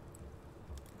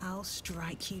 I'll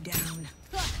strike you down.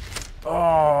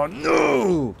 Oh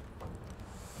no!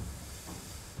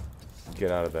 Get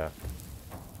out of there.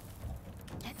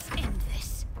 Let's end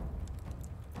this.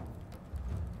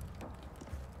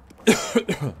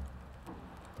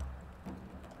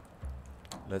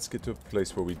 Let's get to a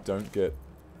place where we don't get...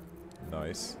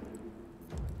 Nice.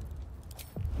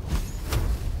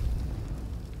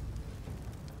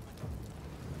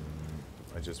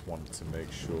 I just wanted to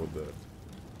make sure that...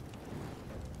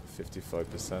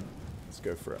 55%. Let's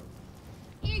go for it.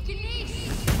 We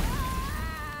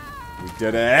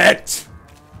did it!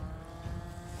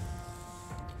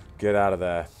 Get out of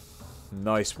there.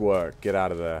 Nice work. Get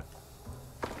out of there.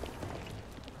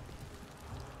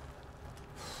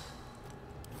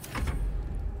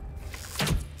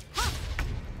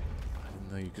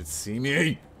 You could see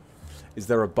me. Is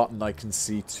there a button I can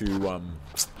see to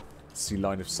see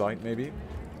line of sight maybe?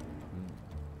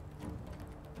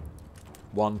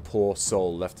 One poor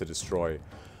soul left to destroy.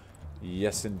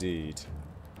 Yes indeed.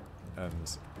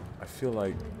 And I feel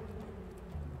like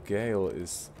Gale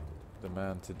is the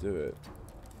man to do it.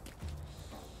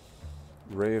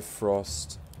 Ray of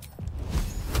Frost.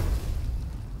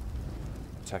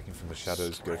 Attacking from the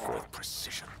shadows, go for it.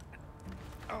 Precision.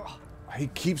 He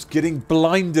keeps getting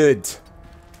blinded.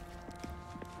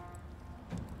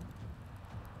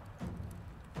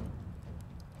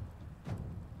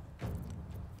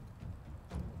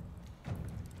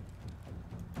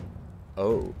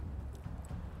 Oh.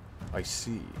 I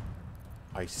see.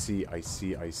 I see, I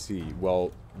see, I see.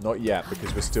 Well, not yet,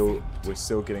 because we're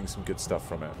still getting some good stuff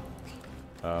from it.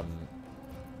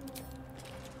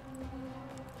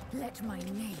 Let my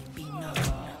name be known.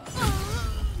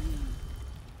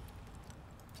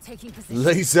 Taking position.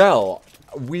 Lae'zel,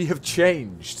 we have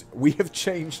changed. We have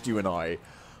changed, you and I.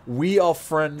 We are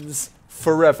friends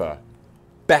forever.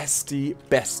 Bestie,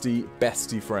 bestie,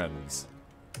 bestie friends.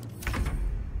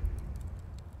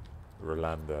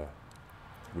 Rolanda,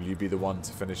 will you be the one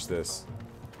to finish this?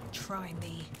 Try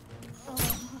me.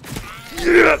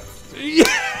 Yes!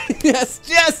 Yes!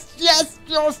 Yes! Yes!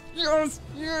 Yes! Yes!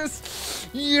 Yes!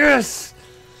 Yes!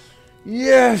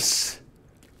 Yes!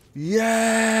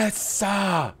 Yes!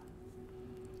 Ah!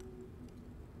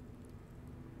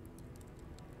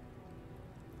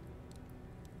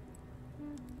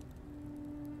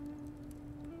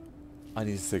 I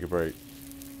need to take a break.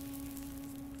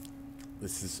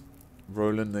 This is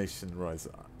Rolan Nation Rise.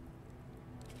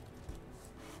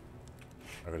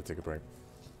 I gotta take a break.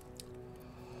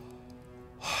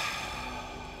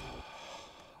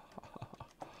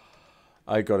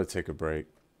 I gotta take a break.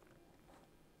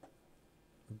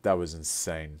 That was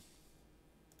insane.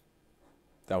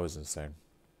 That was insane.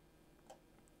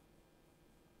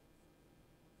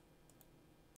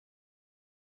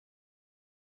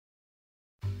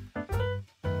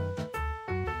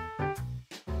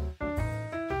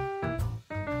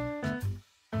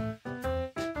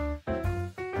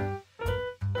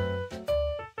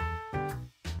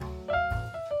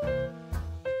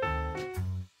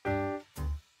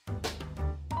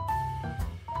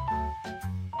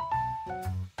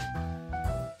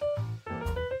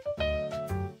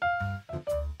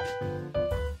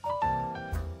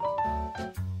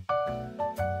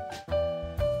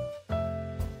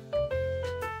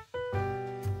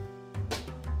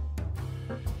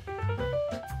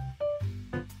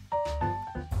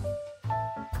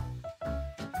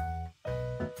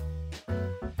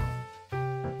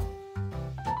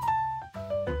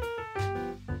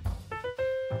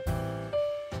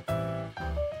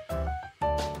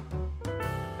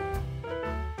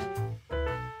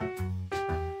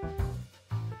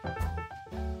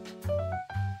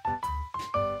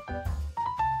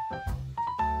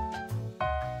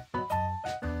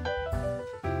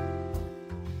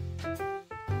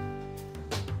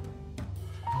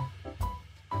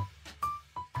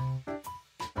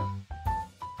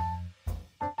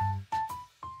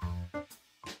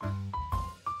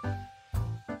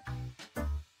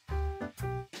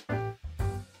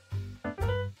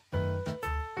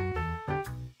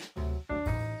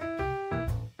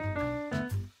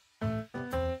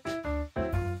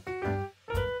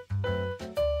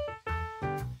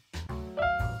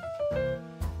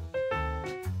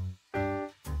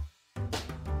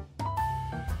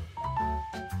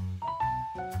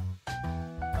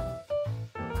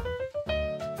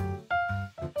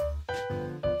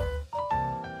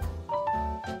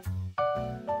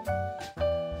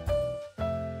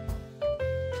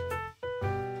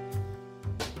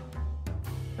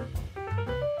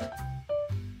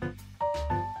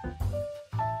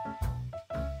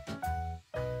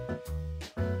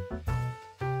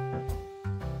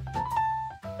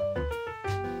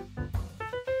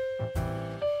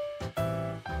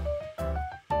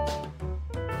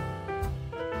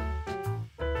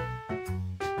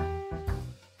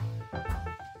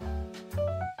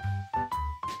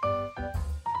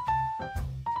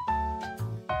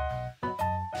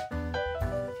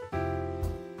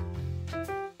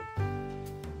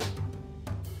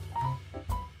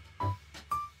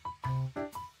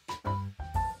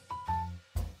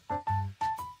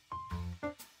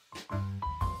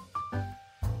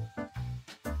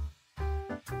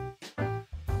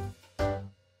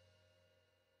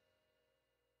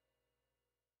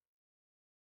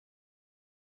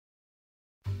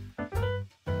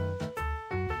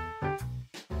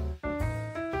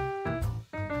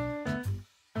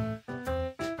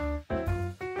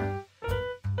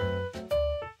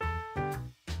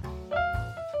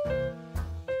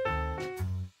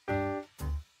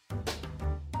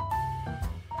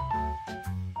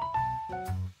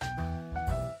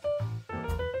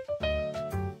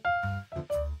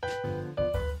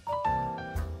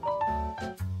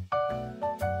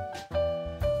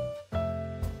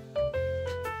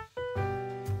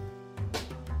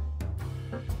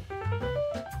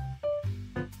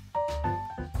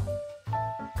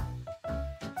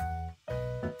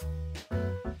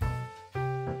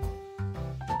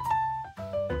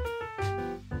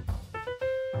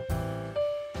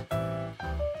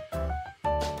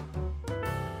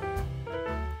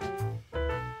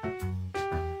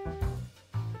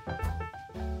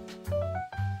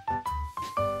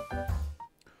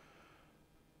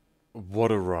 What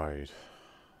a ride.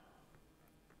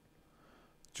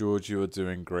 George, you are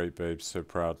doing great, babe. So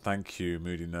proud. Thank you,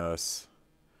 Moody Nurse.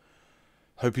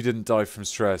 Hope you didn't die from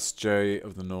stress. Jay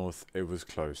of the North, it was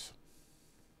close.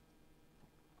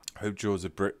 Hope George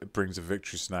brings a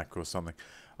victory snack or something.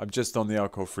 I'm just on the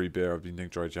alcohol-free beer. I've been doing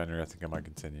dry January. I think I might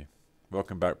continue.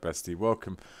 Welcome back, bestie.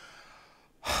 Welcome.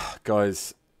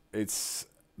 Guys,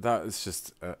 that is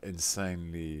just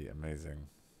insanely amazing.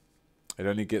 It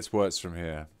only gets worse from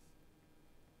here.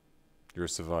 You're a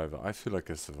survivor. I feel like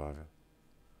a survivor.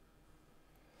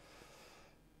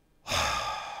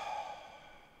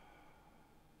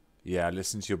 Yeah,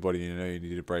 listen to your body. You know you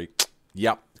need a break.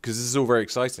 Yep, because this is all very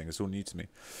exciting. It's all new to me.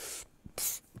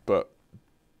 But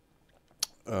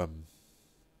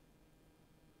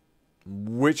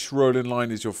which Rolan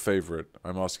line is your favorite?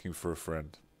 I'm asking for a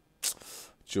friend.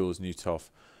 Jules Newtoff.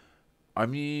 I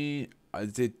mean, I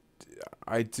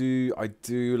do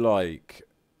like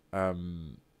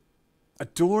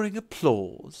adoring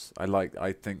applause.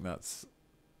 I think that's.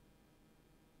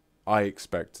 I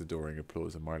expect adoring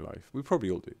applause in my life. We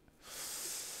probably all do.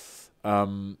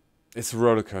 It's a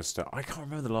roller coaster. I can't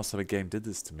remember the last time a game did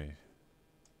this to me.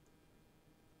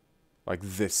 Like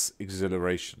this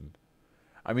exhilaration.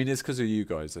 I mean, it's because of you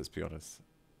guys, let's be honest.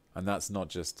 And that's not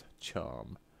just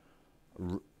charm.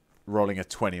 Rolling a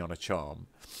 20 on a charm.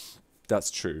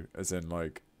 That's true. As in,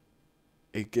 like,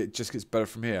 it just gets better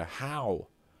from here. How?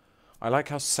 I like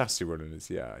how sassy Rolan is.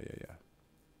 Yeah.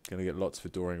 Gonna get lots of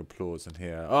adoring applause in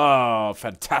here. Oh,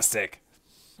 fantastic.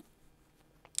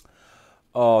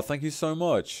 Oh, thank you so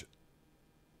much.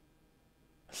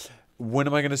 When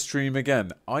am I going to stream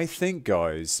again? I think,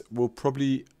 guys, we'll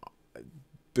probably...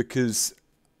 Because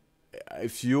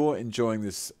if you're enjoying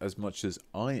this as much as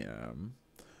I am,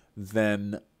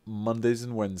 then Mondays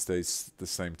and Wednesdays the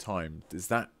same time. Is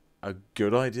that a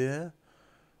good idea?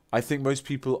 I think most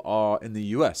people are in the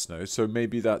US, no? So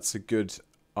maybe that's a good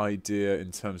idea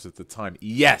in terms of the time.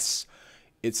 Yes!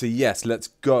 It's a yes. Let's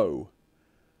go.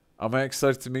 Am I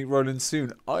excited to meet Rolan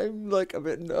soon? I'm like a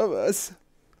bit nervous.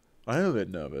 I am a bit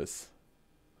nervous.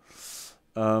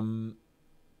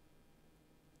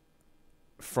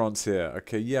 France here.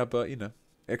 Okay, yeah, but you know,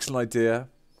 excellent idea.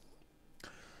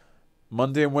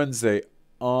 Monday and Wednesday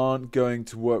aren't going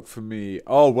to work for me.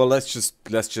 Oh well, let's just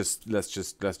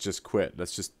quit.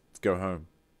 Let's just go home.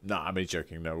 Nah, I'm only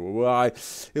joking. No, well,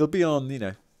 it'll be on, you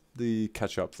know, the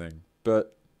catch up thing.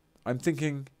 But I'm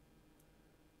thinking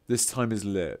this time is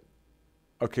lit.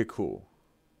 Okay, cool.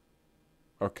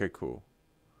 Okay, cool.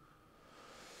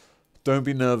 Don't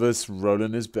be nervous.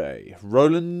 Rolan is Bay.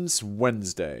 Rolan's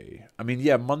Wednesday. I mean,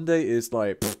 yeah, Monday is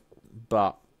like, pfft,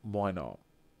 but why not?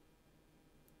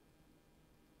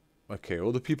 Okay,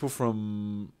 all the people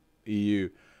from EU.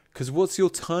 Because what's the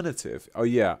alternative? Oh,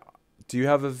 yeah. Do you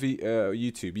have a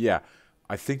YouTube? Yeah.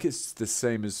 I think it's the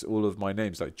same as all of my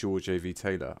names, like George A.V.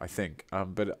 Taylor, I think.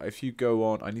 But if you go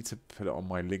on, I need to put it on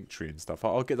my Linktree and stuff.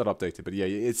 I'll get that updated. But yeah,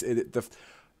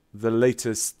 the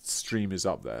latest stream is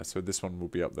up there. So this one will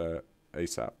be up there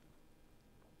ASAP.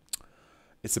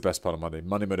 It's the best part of Monday.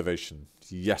 Monday motivation.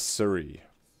 Yes, sirree.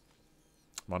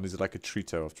 Mondays are like a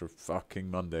treato after a fucking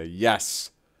Monday.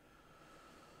 Yes.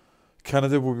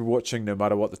 Canada will be watching no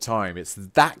matter what the time. It's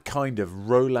that kind of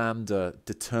Rolander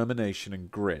determination and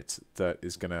grit that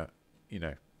is going to, you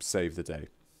know, save the day.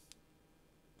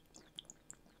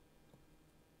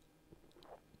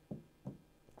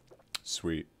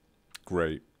 Sweet.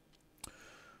 Great.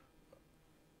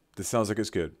 This sounds like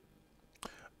it's good.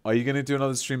 Are you going to do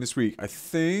another stream this week? I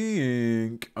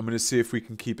think I'm going to see if we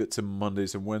can keep it to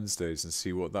Mondays and Wednesdays and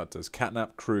see what that does.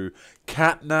 Catnip crew.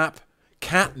 Catnip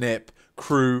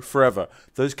crew forever.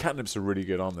 Those catnips are really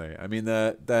good, aren't they? I mean,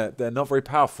 they're not very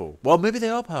powerful. Well, maybe they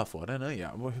are powerful. I don't know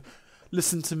yet.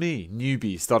 Listen to me,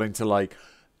 newbie, starting to like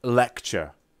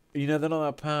lecture. You know, they're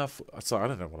not that powerful. Sorry, I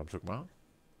don't know what I'm talking about.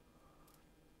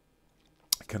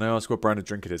 Can I ask what brand of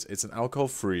drink it is? It's an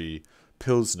alcohol-free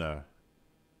Pilsner.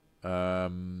 I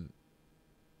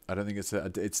don't think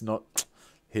it's not.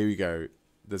 Here we go.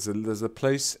 There's a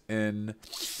place in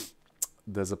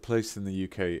the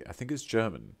UK. I think it's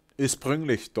German.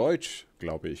 Ursprünglich Deutsch,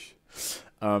 glaube ich.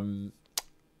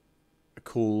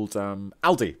 Called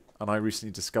Aldi, and I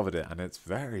recently discovered it, and it's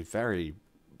very, very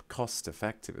cost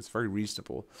effective. It's very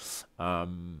reasonable.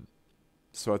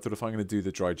 So I thought if I'm going to do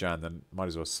the dry Jan, then might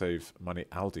as well save money.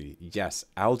 Aldi, yes,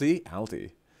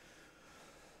 Aldi.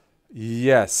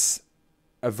 Yes,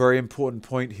 a very important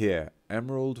point here.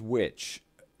 Emerald Witch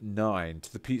 9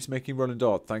 to the peeps making Roland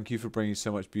Dart. Thank you for bringing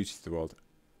so much beauty to the world.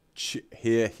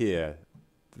 Here.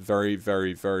 Very,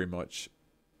 very, very much.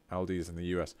 Aldi is in the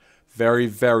US. Very,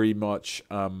 very much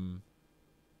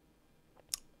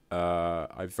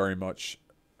I very much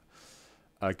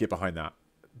get behind that.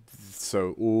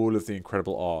 So all of the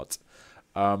incredible art.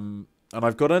 And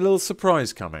I've got a little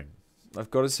surprise coming.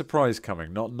 I've got a surprise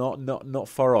coming. Not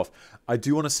far off. I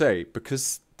do want to say,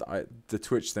 because the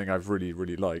Twitch thing I've really,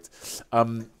 really liked.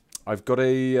 I've got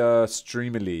a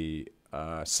Streamily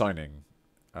signing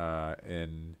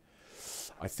in...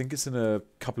 I think it's in a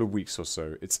couple of weeks or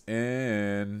so. It's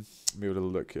in... Let me have a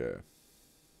little look here.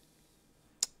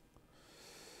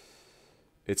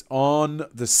 It's on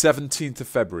the 17th of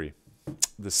February.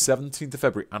 The 17th of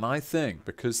February. And I think,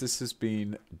 because this has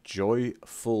been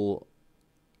joyfulness,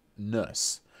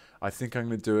 I think I'm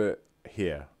going to do it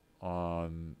here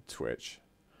on Twitch.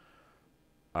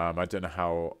 I don't know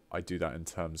how I do that in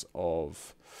terms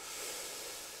of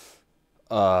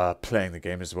playing the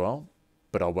game as well,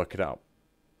 but I'll work it out.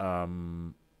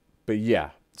 But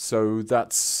yeah, so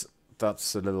that's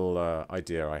a little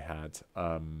idea I had.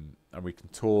 And we can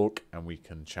talk, and we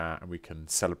can chat, and we can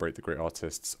celebrate the great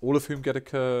artists, all of whom get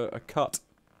a cut.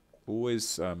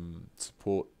 Always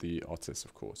support the artists,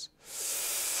 of course.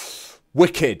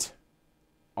 Wicked!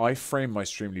 I framed my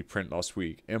Streamly print last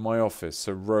week in my office,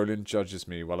 so Rolan judges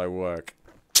me while I work.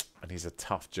 And he's a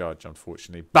tough judge,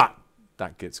 unfortunately. But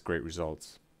that gets great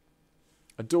results.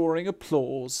 Adoring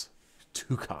applause.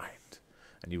 Too kind.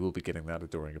 And you will be getting that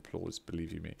adoring applause,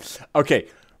 believe you me. Okay,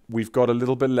 we've got a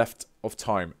little bit left of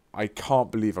time. I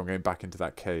can't believe I'm going back into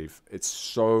that cave. It's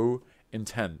so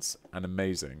intense and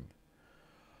amazing.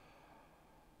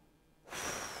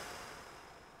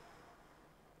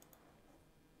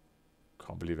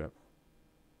 Can't believe it.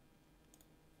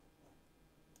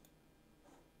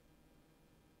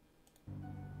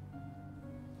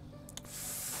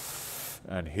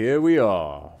 And here we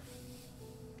are.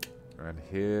 And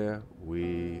here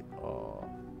we are.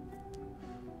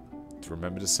 To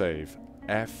remember to save.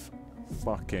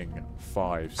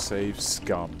 F5. Save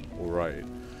scum. Alright.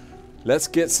 Let's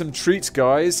get some treats,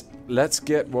 guys. Let's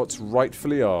get what's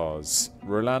rightfully ours.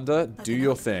 Rolanda, do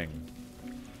your thing.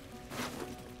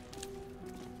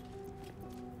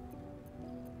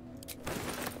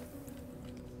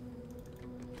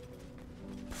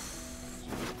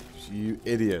 You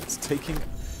idiots.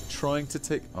 Trying to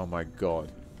take... Oh my god.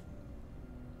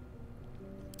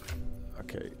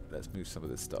 Okay, let's move some of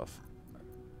this stuff.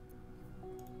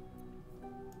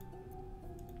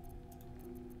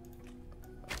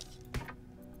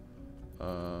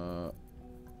 A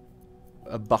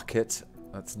bucket.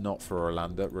 That's not for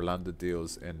Rolanda. Rolanda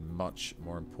deals in much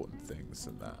more important things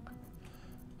than that.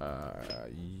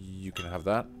 You can have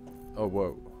that. Oh,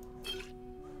 whoa.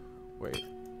 Wait.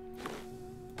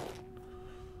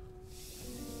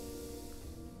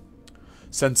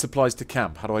 Send supplies to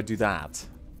camp. How do I do that?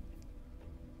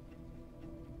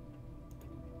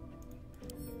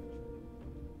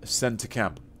 Send to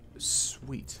camp.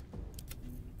 Sweet.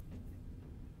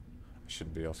 I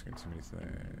shouldn't be asking too many things.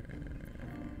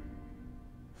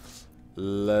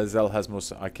 Lazel has more...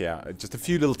 Okay, yeah, just a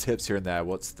few little tips here and there.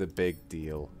 What's the big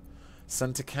deal?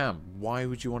 Send to camp. Why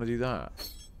would you want to do that?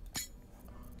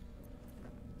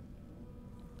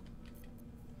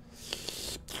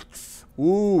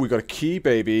 Ooh, we got a key,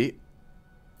 baby.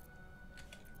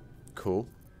 Cool.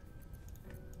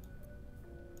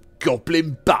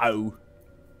 Goblin bow.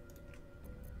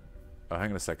 Oh,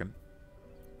 hang on a second.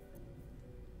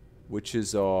 Which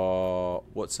is our...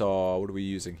 What are we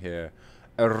using here?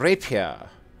 A rapier.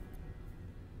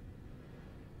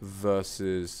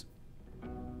 Versus...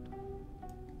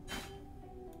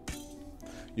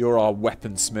 You're our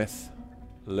weaponsmith,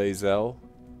 Lazel.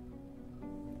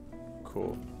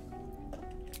 Cool.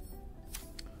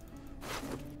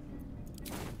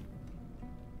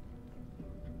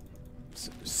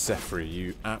 Sefri,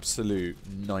 you absolute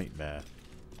nightmare.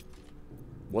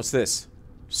 What's this?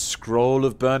 Scroll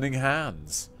of Burning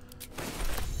Hands.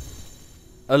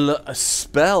 A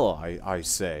spell, I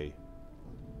say.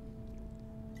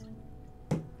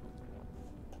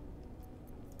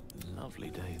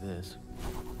 Lovely day this,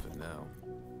 for now.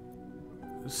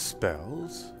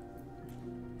 Spells?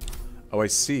 Oh, I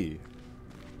see.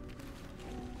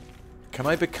 Can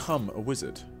I become a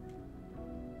wizard?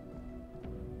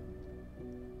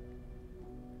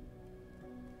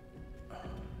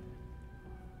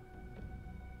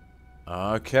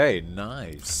 Okay,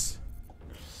 nice.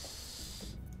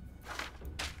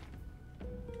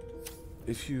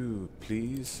 If you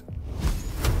please,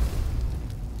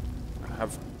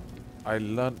 have I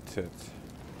learnt it?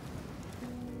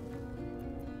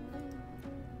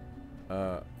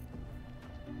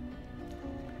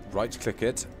 Right click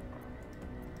it.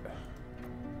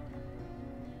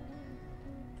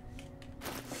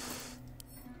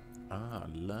 Ah,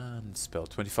 Learn spell.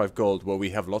 25 gold. Well,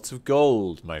 we have lots of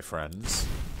gold, my friends.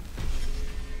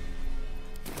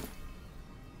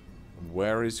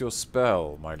 Where is your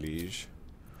spell, my liege?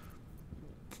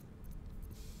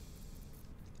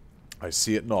 I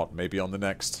see it not. Maybe on the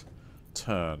next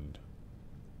turn.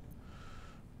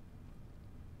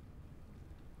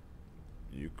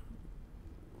 You...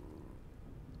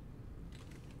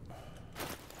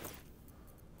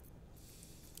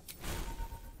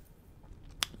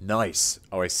 Nice.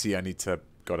 Oh, I see. I need to...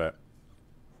 Got it.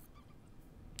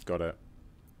 Got it.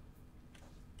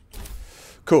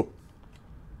 Cool.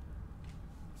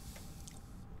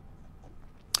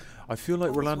 I feel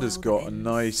like Rolanda's got a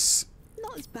nice...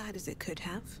 Not as bad as it could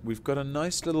have. We've got a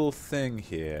nice little thing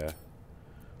here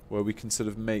where we can sort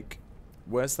of make...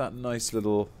 Where's that nice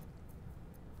little...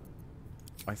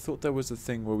 I thought there was a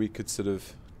thing where we could sort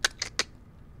of...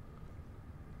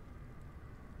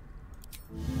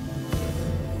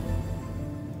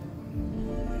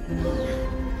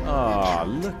 Ah,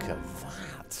 look at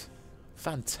that.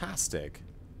 Fantastic.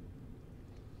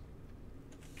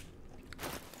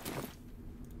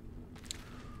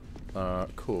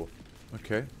 Cool.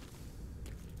 Okay.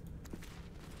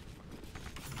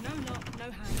 No knock, no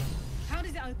handle. How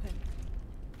does it open?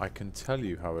 I can tell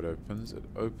you how it opens. It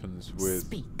opens with...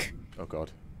 Speak. Oh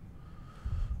god.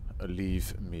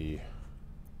 Leave me.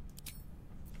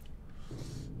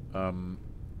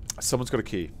 Someone's got a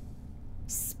key.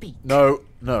 Speak. No,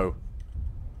 no.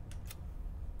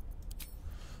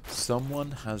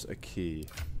 Someone has a key.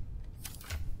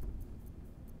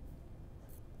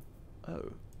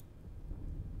 Oh.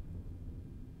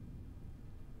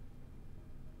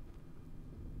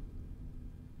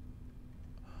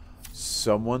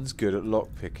 Someone's good at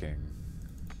lockpicking.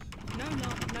 No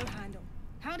knock, no handle.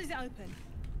 How does it open?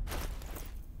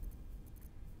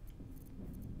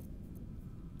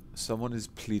 Someone is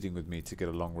pleading with me to get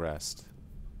a long rest.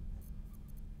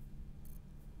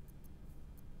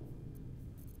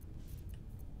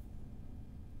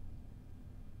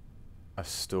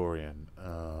 Astorian.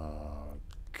 Oh,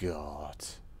 God.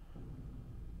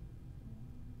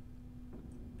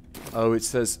 Oh, it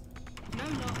says... No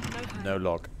knock, no handle. No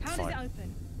log. How Fine. does it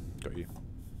open? Got you.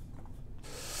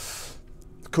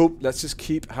 Cool. Let's just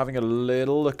keep having a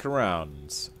little look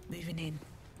around. Moving in.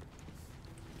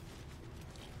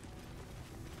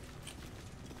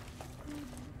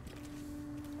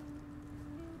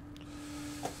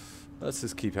 Let's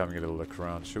just keep having a little look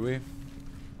around, shall we?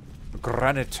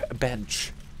 Granite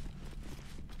bench.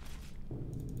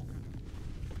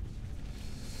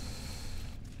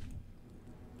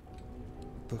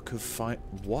 Book of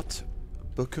what?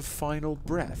 Book of Final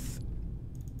Breath.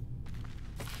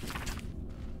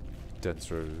 Dense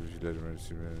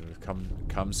road.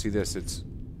 Come see this. It's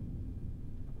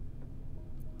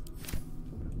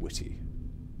witty.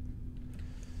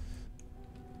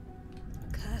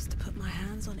 Cursed to put my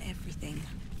hands on everything.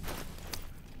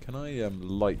 Can I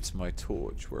light my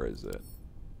torch? Where is it?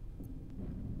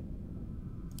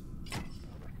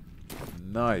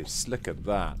 Nice. Look at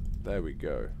that. There we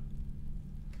go.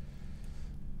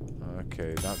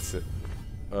 Okay, that's it.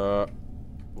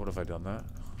 What have I done there?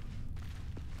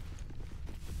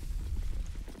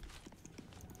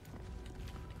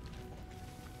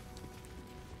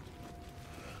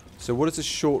 So what does a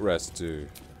short rest do?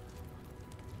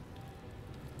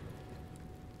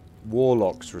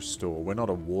 Warlocks restore. We're not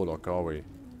a warlock, are we?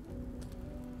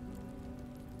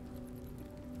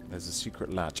 There's a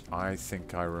secret latch. I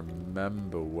think I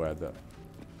remember where the...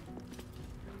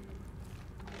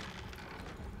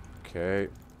 Okay.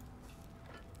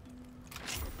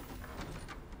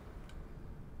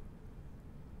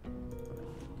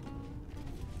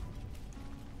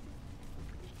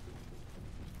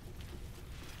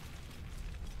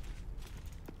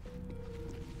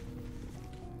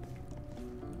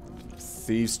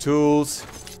 Thieves' tools.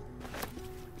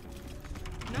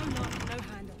 No knock, no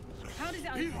handle. How does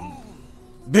it open?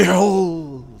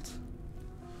 Behold!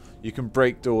 You can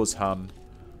break doors, hun.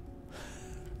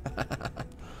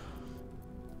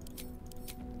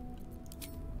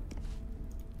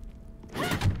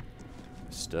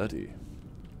 Sturdy.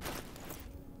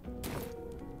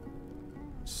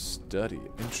 Sturdy.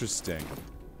 Interesting.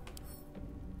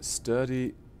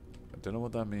 Sturdy. I don't know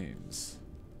what that means.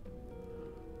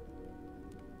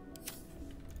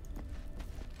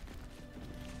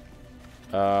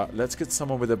 Let's get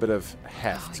someone with a bit of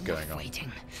heft going on.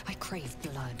 Waiting. I crave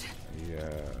blood. Yeah.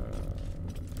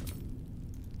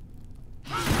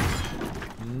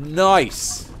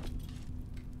 Nice.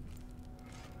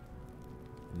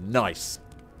 Nice.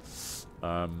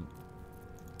 Have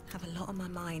a lot on my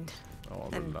mind. Oh,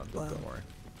 And, don't well, worry.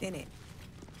 in it.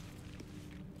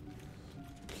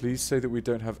 Please say that we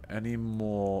don't have any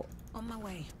more On my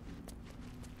way.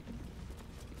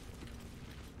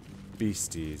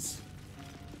 beasties.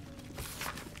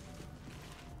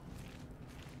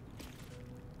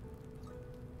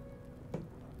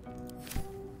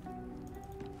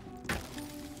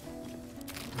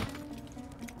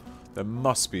 There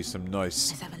must be some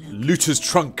nice Let's have a look. looter's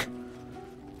trunk.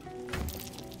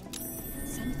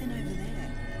 Something over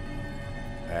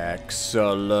there.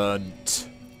 Excellent.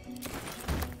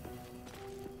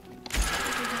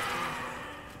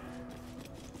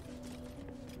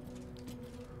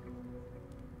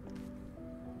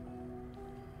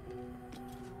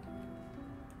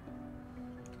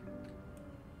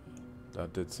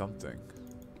 That did something.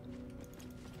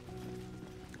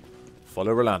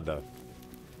 Follow Rolanda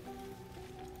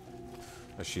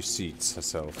as she seats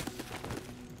herself.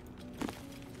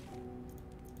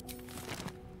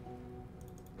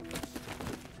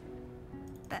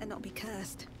 Better not be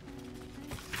cursed.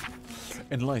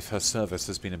 In life, her service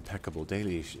has been impeccable.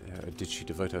 Daily did she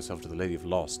devote herself to the Lady of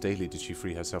Loss. Daily did she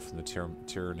free herself from the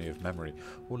tyranny of memory.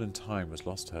 All in time was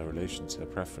lost to her relations, her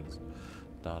preference.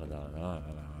 Da da da da da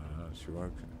da. She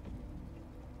woke.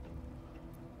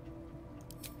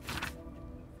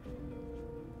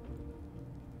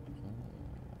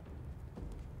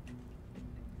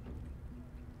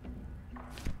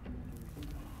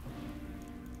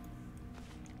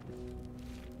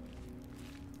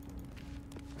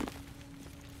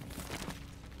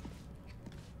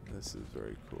 This is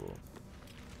very cool.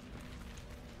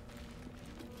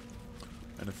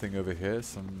 Anything over here?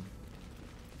 Some...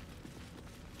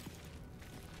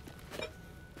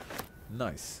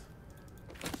 Nice.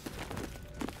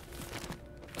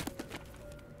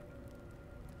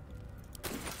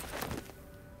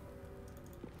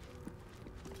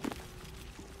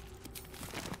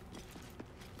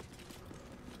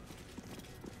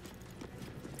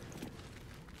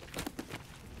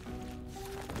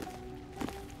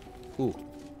 Ooh.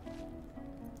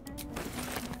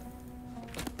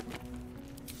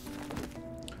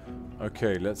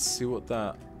 Okay, let's see what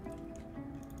that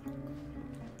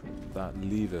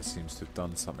lever seems to have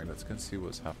done something. Let's go and see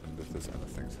what's happened, if there's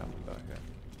anything's happened out here.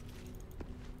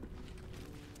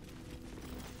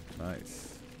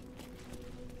 Nice.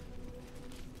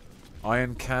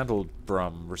 Iron candle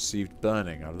brum received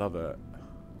burning. I love it.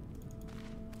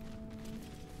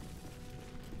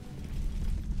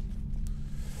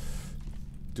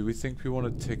 Do we think we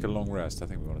want to take a long rest? I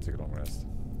think we want to take a long rest.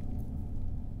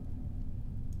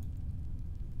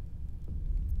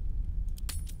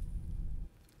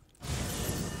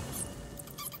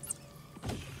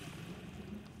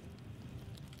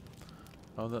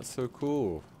 Oh, that's so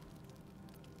cool.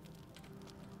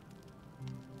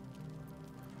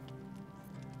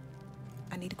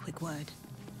 I need a quick word.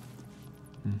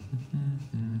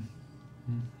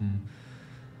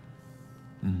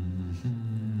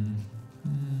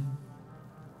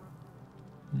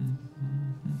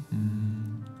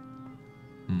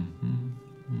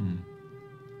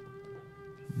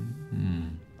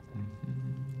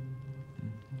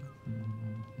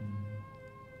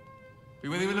 Be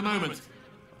with you in a moment.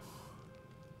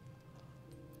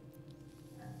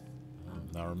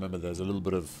 Now remember, there's a little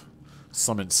bit of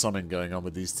summon going on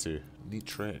with these two. Neat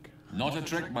trick. Not a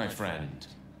trick, my friend.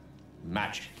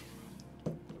 Magic.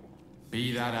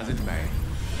 Be that as it may.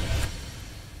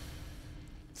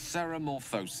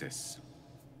 Ceramorphosis.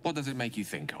 What does it make you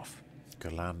think of?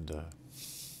 Galanda.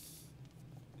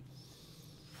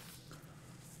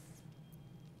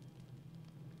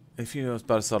 If you know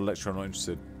about a subtle lecture, I'm not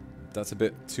interested. That's a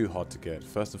bit too hard to get.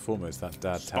 First and foremost, that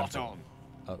dad Spot tapping. on.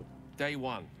 Oh. Day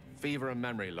 1, fever and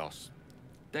memory loss.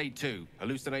 Day 2,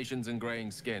 hallucinations and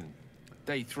graying skin.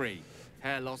 Day 3,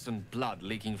 hair loss and blood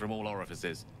leaking from all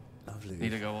orifices. Lovely.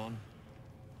 Need to go on?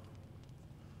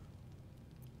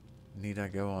 Need I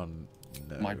go on?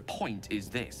 No. My point is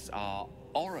this. Our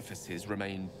orifices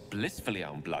remain blissfully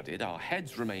unblooded, our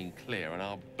heads remain clear, and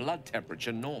our blood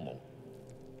temperature normal.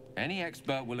 Any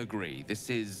expert will agree this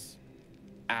is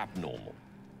abnormal.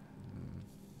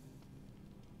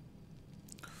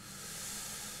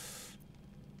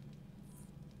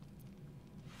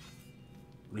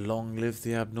 Long live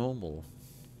the abnormal.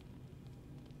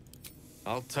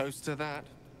 I'll toast to that.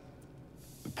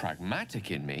 The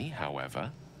pragmatic in me,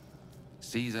 however,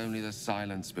 sees only the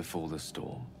silence before the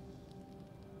storm.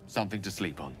 Something to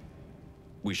sleep on.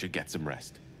 We should get some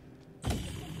rest.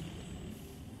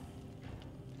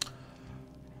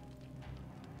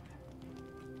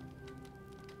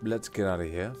 Let's get out of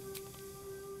here.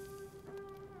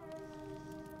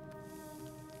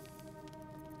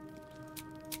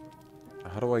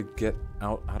 How do I get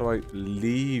out? How do I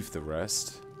leave the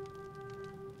rest?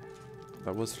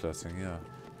 That was flirting, yeah.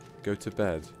 Go to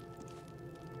bed.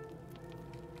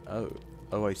 Oh.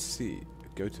 Oh, I see.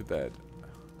 Go to bed.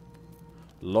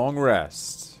 Long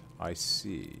rest. I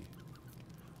see.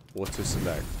 What to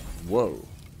select? Whoa.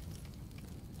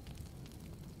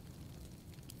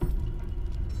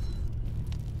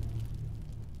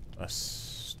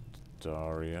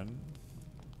 Astarion.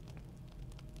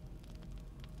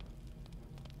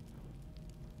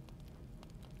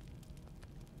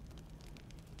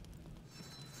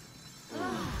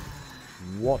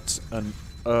 What on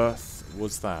earth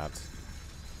was that?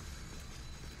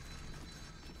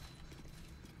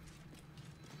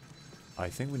 I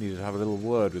think we need to have a little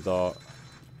word with our...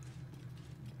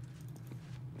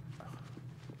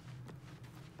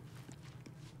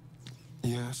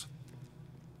 Yes?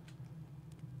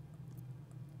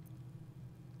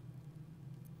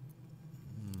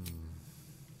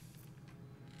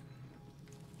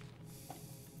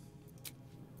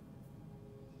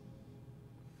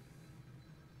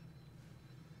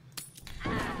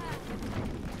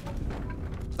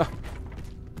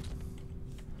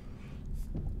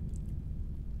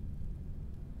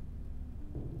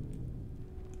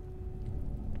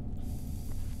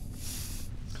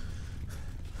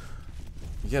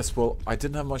 Yes, well, I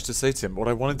didn't have much to say to him. What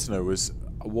I wanted to know was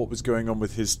what was going on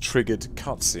with his triggered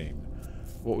cutscene.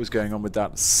 What was going on with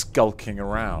that skulking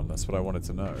around? That's what I wanted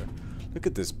to know. Look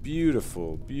at this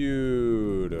beautiful,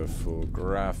 beautiful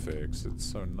graphics. It's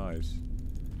so nice.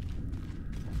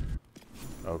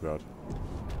 Oh, God.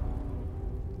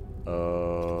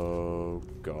 Oh,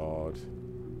 God.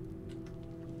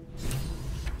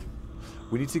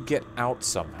 We need to get out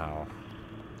somehow.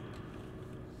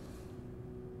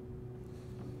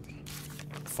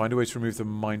 Find a way to remove the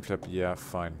mind flip. Yeah,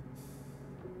 fine.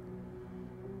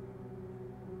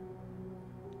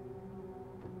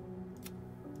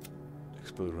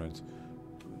 Explore the ruins.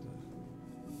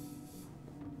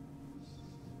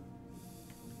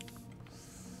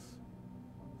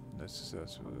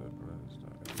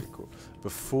 Okay, cool.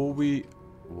 Before we...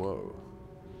 Whoa.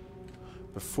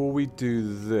 Before we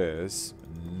do this...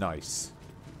 Nice.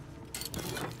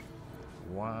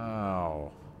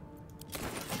 Wow.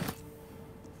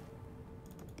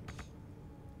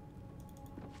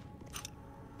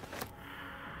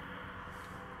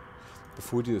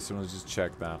 Before we do this, I want to just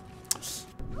check that.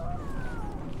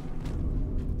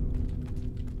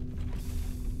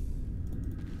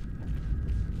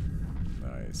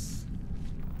 Nice.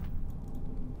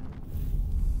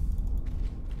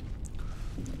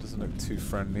 That doesn't look too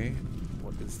friendly.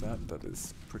 What is that? That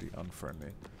is pretty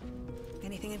unfriendly.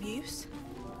 Anything of use?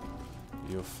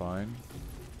 You're fine.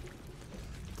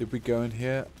 Did we go in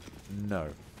here? No.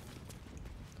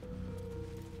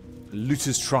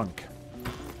 Looter's trunk.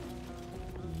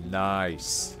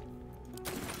 Nice.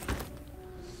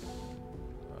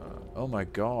 Oh my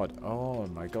god. Oh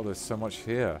my god, there's so much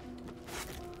here.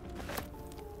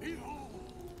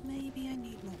 Maybe I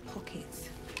need more pockets.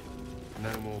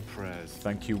 No more prayers.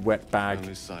 Thank you, wetbag.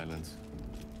 Only silence.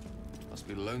 Must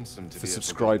be lonesome to for be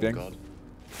subscribing. God.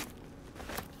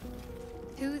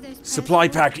 Who are those Supply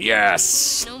persons? pack,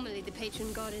 yes! Normally the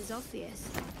patron god is obvious.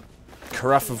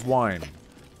 Carafe of wine.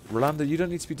 Rolanda, you don't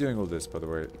need to be doing all this, by the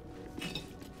way.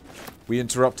 We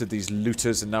interrupted these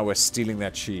looters and now we're stealing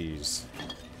their cheese.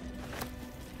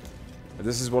 And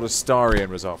this is what Astarion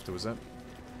was after, was it?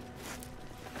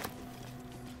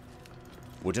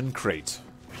 Wooden crate.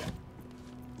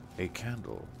 A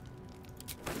candle.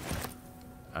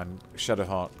 And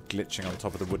Shadowheart glitching on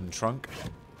top of the wooden trunk.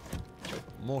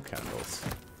 More candles.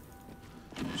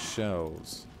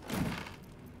 Shells.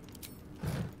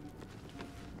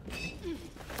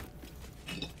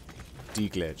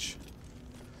 De-glitch.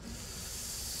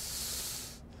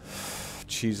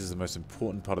 Cheese is the most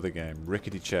important part of the game.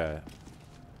 Rickety chair.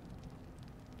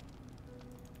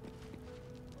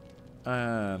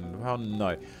 And how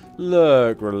nice.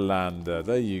 Look, Rolanda.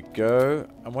 There you go.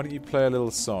 And why don't you play a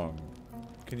little song?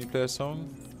 Can you play a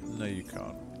song? No, you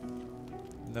can't.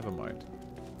 Never mind.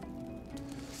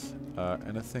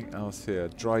 Anything else here?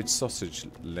 Dried sausage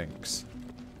links.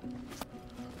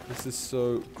 This is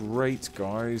so great,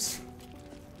 guys.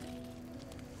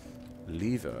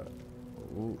 Lever.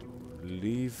 Ooh,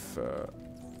 lever.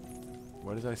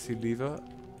 Where did I see lever?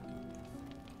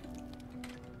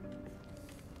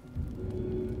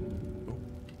 Oh,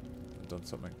 I've done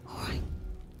something. Alright.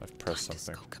 I've pressed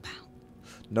something.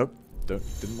 Nope.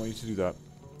 Didn't want you to do that.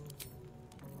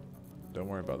 Don't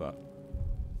worry about that.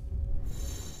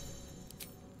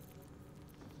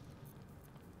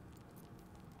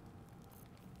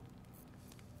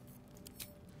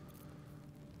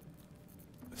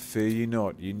 Fear ye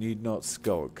not, you need not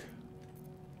skulk.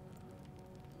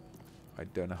 I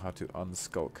don't know how to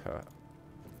unskulk her.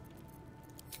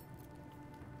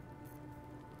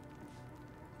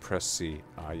 Press C.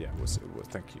 Ah, yeah,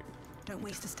 thank you. Don't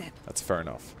waste a step. That's fair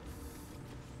enough.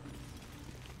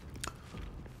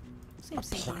 Seems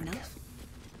simple enough.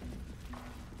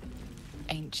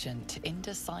 Ancient,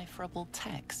 indecipherable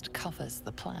text covers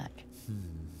the plaque.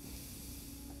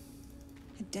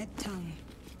 A dead tongue.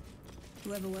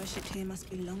 Whoever worshipped here must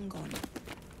be long gone.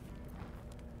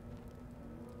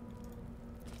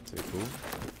 Very cool.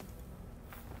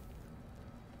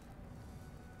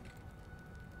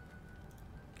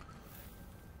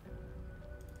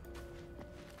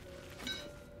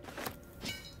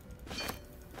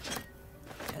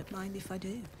 Don't mind if I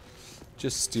do.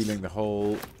 Just stealing the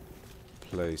whole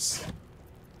place.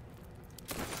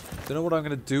 Don't know what I'm going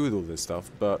to do with all this stuff,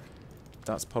 but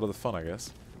that's part of the fun, I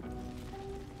guess.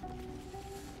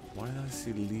 Why did I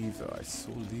see lever? I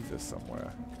saw lever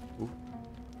somewhere. Ooh.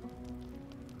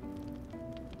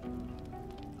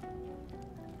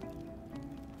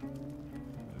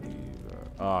 Lever.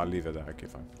 Ah, lever there. Okay,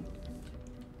 fine.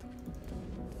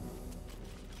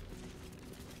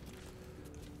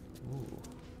 Ooh.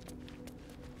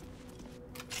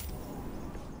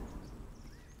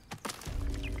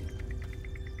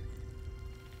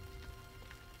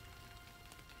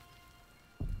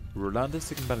 Rolan is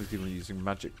taking advantage when using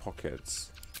magic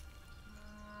pockets.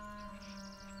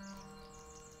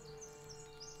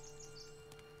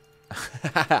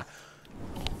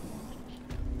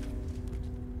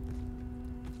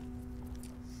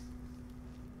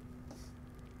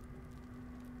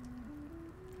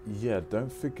 Yeah,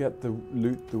 don't forget the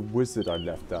loot the wizard I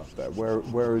left out there.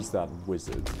 Where is that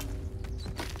wizard?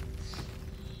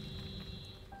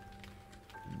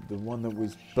 The one that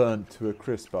was burnt to a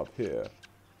crisp up here.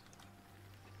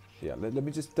 Yeah, let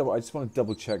me just double... I just want to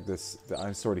double check this.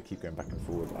 I'm sorry to keep going back and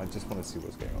forward. I just want to see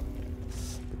what's going on here.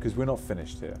 Because we're not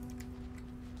finished here.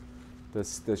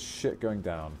 There's shit going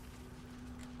down.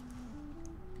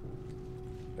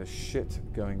 There's shit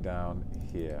going down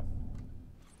here.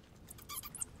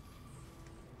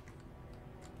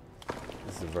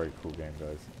 This is a very cool game,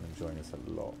 guys. I'm enjoying this a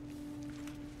lot.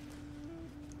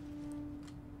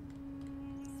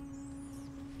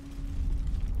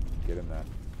 Get in there.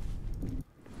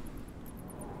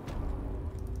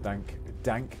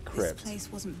 Dank crypt. This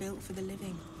place wasn't built for the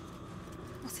living.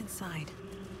 What's inside?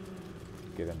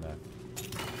 Get in there.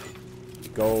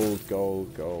 Gold,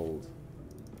 gold, gold.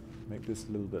 Make this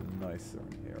a little bit nicer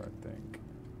in here, I think.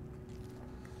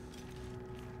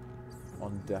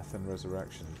 On death and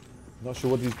resurrection. Not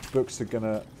sure what these books are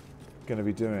gonna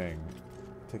be doing.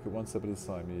 Take it one step at a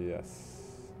time. Yes.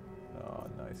 Oh,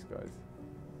 nice, guys.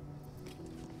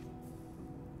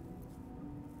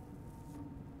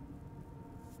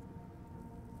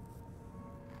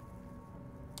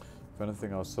 If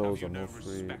anything, our souls are more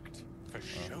free. For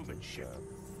showmanship.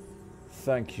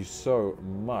 Thank you so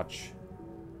much.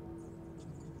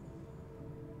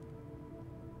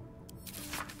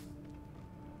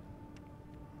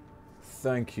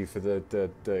 Thank you for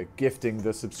the gifting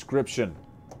the subscription.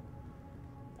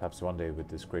 Perhaps one day with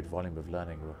this great volume of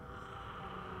learning we'll...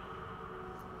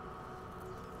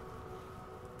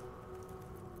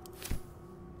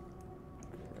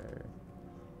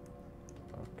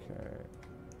 Okay.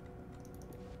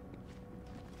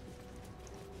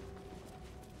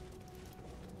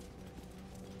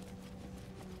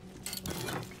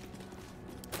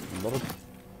 A lot of...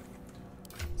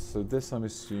 So this, I'm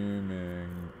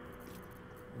assuming,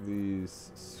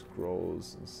 these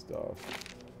scrolls and stuff.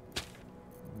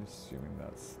 I'm assuming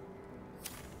that's...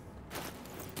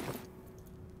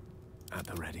 At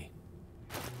the ready.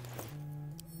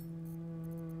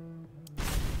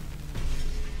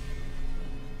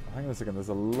 Hang on a second. There's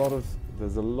a lot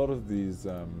of these.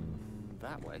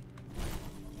 That way.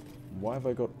 Why have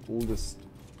I got all this?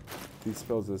 These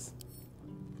spells as.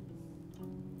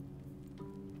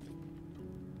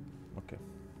 Okay.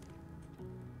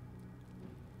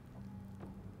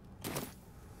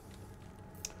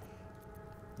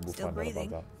 We'll Still find out breathing,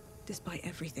 about despite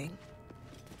everything.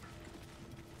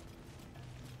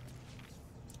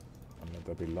 that. And let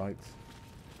there be light.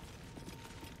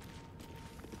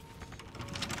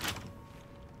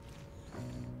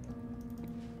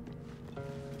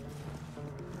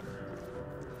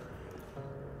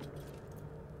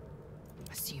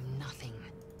 Assume nothing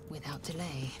without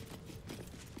delay.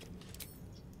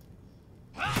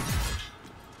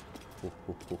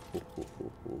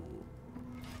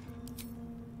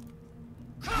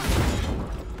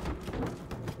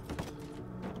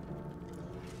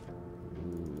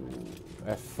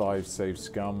 F5 save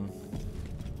scum.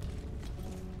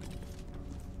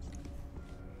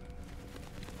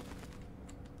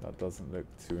 doesn't look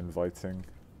too inviting.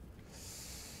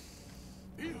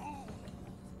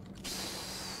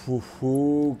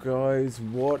 Woohoo, guys,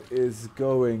 what is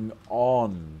going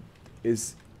on?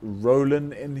 Is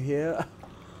Rolan in here?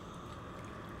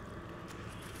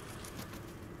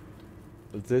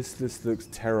 This looks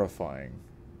terrifying.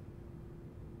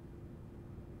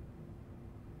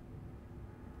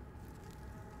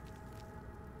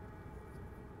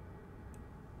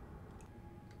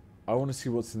 I want to see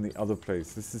what's in the other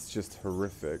place. This is just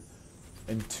horrific.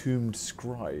 Entombed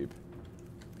Scribe.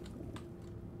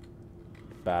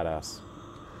 Badass.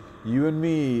 You and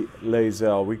me,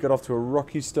 Lae'zel, we got off to a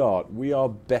rocky start. We are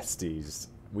besties.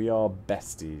 We are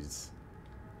besties.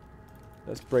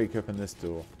 Let's break open this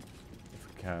door, if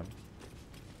we can.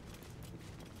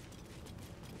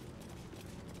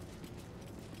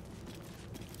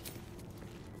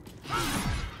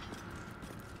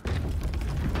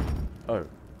 Oh.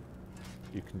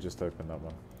 You can just open that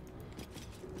one.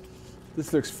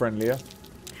 This looks friendlier.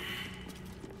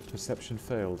 Perception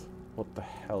failed. What the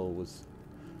hell was...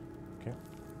 Okay.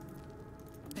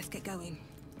 Let's get going.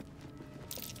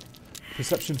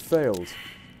 Perception failed.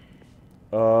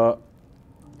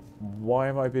 Why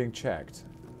am I being checked?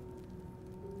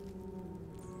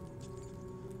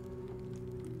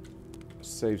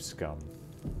 Save scum.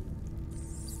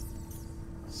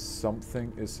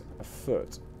 Something is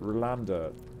afoot.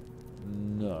 Rolanda.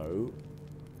 No.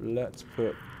 Let's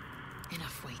put...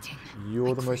 Enough waiting.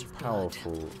 You're the most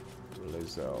powerful,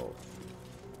 Lae'zel.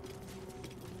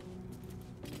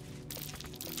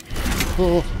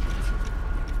 Oh.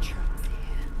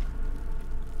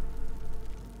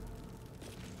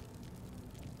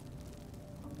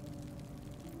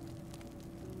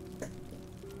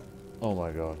 Oh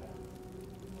my god.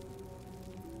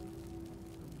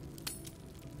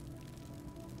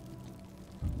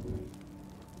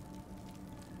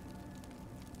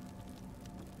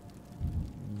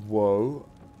 Whoa.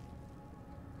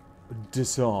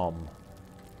 Disarm.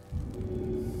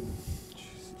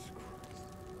 Jesus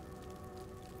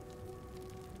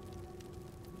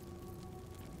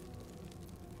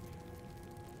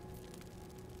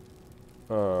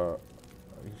Christ.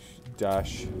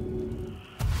 Dash.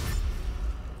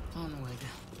 Onward.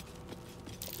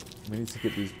 We need to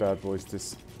get these bad boys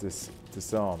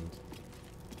disarmed.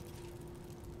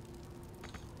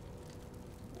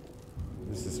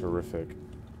 This is horrific.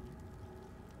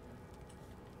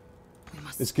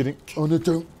 It's getting... Oh no,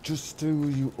 don't just stay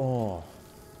where you are.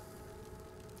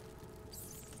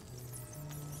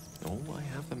 Oh, I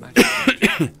have the magic.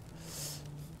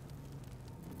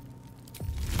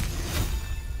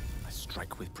 I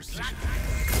strike with precision.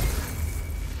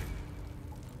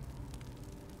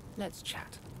 Let's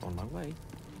chat. On my way.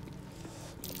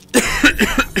 This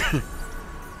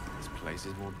place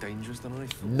is more dangerous than I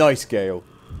thought. Nice, Gale.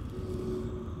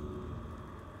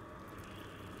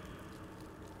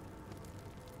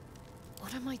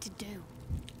 What am I to do?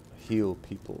 Heal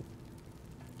people.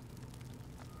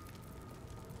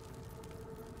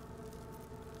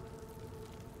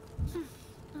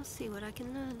 I'll see what I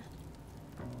can learn.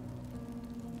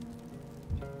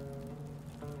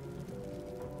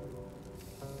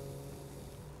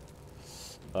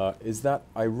 Is that...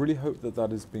 I really hope that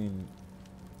that has been...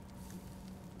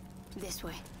 This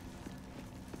way.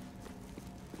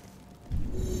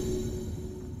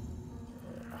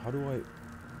 How do I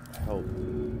help?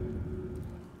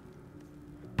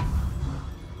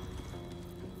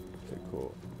 Okay,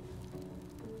 cool.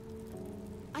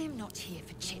 I am not here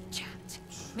for chit-chat.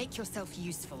 Make yourself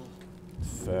useful.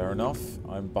 Fair enough.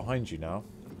 I'm behind you now.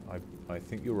 I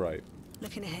think you're right.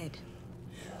 Looking ahead.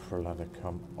 Rolanda,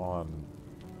 come on.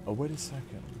 Oh, wait a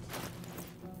second.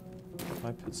 Can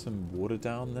I put some water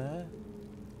down there?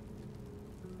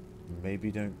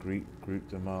 Maybe don't group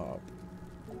them up.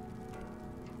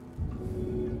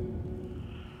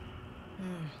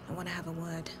 I want to have a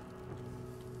word.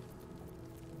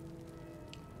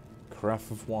 Carafe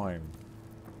of wine.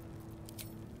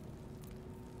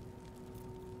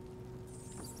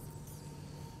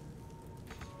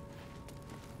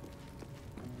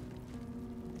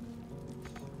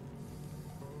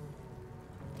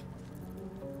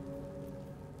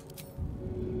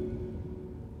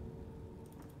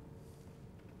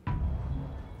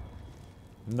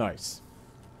 Nice.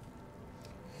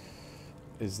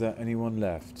 Is there anyone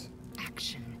left?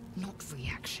 Action, not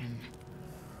reaction.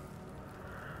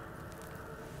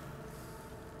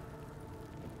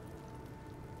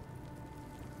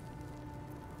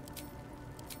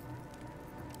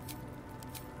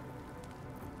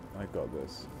 I got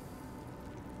this.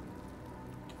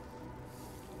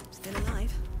 Still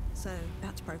alive, so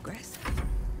that's progress.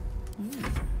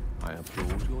 I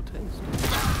applaud your taste.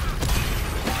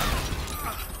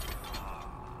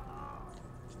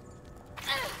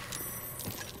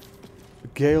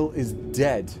 Gale is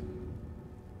dead.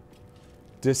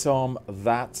 Disarm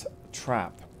that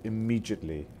trap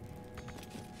immediately.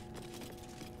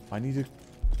 I need to...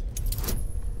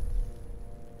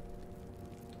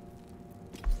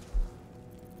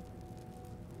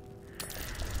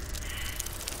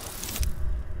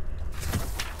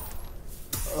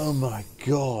 Oh my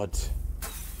god.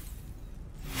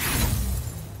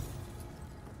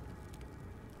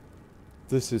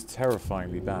 This is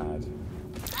terrifyingly bad.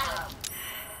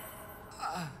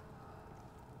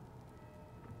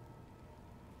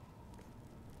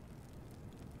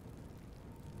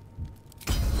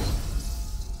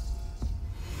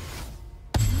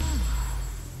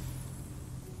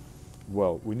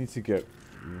 Well, we need to get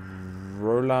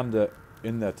Rolan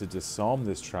in there to disarm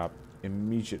this trap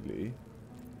immediately.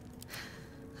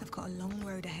 I've got a long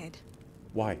road ahead.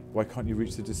 Why? Why can't you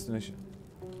reach the destination?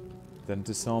 Then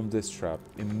disarm this trap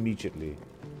immediately.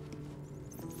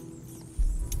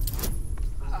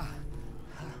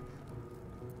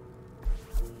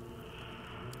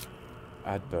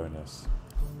 Add bonus.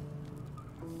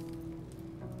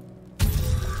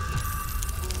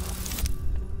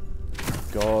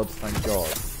 God, thank God.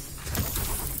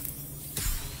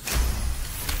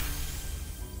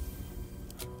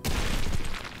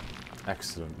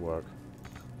 Excellent work.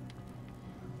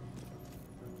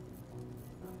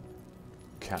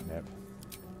 Catnip.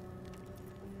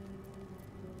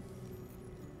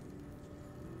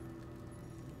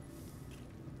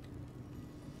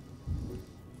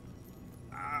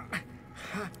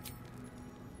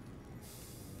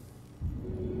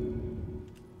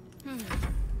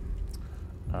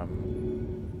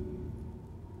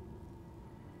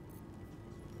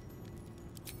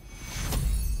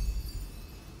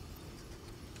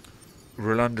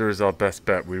 Rolanda is our best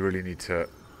bet. We really need to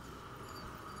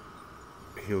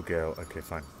heal Gale. Okay,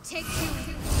 fine. Take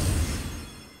two.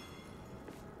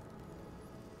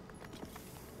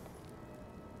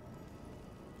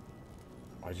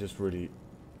 I just really...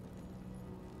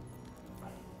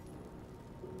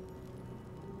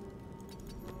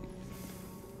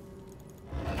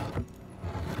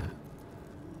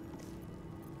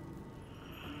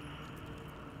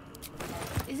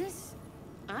 Is this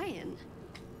iron?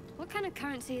 What kind of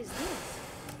currency is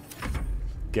this?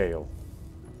 Gale.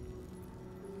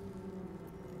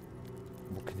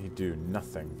 What can he do?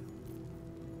 Nothing.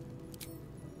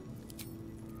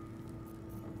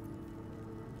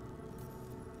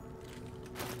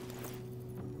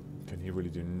 Can he really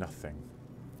do nothing?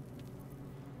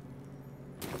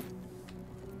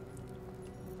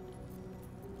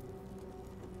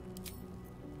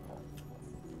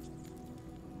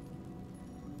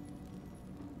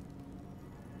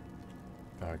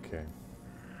 Okay.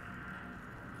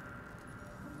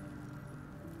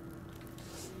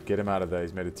 Get him out of there.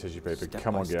 He's made of tissue paper.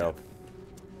 Come on, Gale.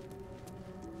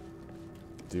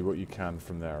 Do what you can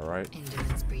from there, alright?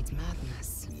 Indolence breeds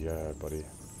madness. Yeah, buddy.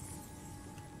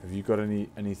 Have you got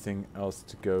anything else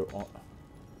to go on?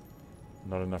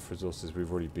 Not enough resources.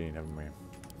 We've already been, haven't we?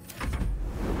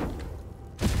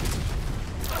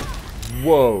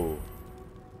 Whoa!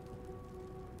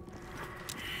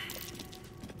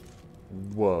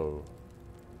 Whoa.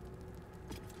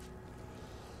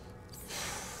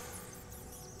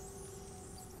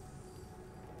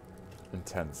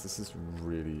 Intense. This is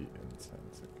really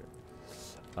intense. Okay.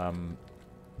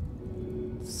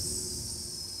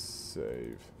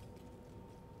 Save.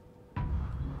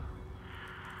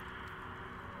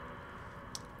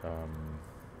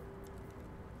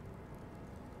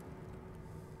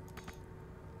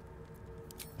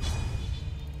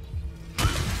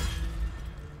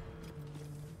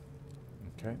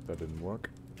 Okay, that didn't work.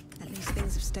 At least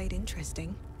things have stayed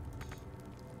interesting.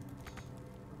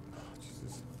 Oh,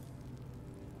 Jesus.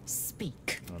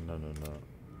 Speak. Oh, no.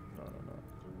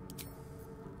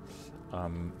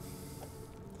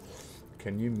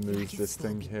 Can you move this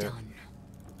thing here? Done.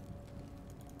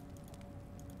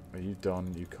 Are you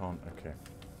done? You can't. Okay.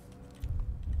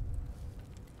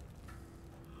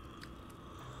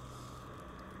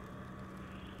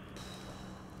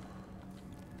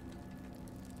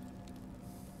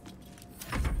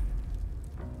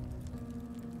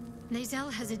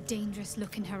 Lae'zel has a dangerous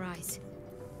look in her eyes.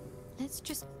 Let's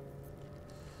just...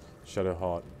 Shadow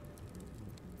Heart.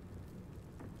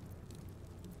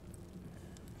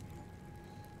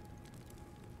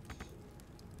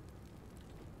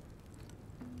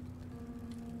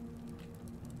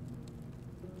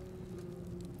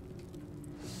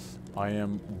 I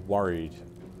am worried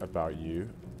about you.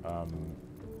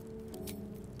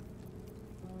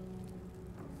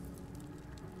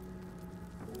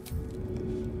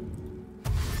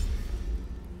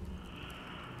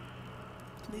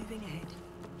 moving ahead.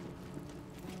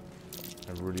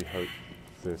 I really hope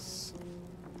this...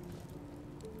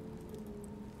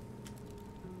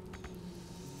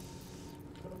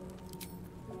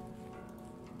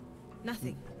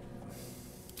 Nothing.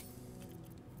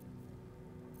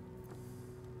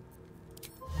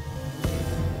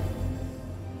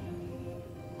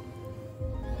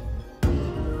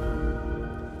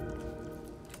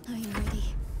 Are you ready?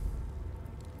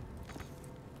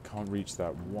 Can't reach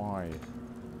that. Why?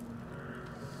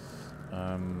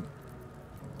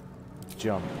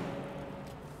 Jump.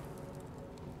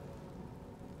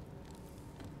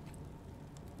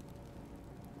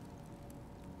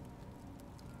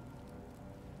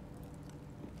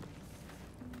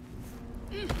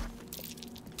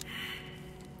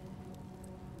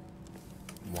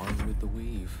 One with the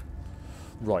weave.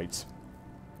 Right.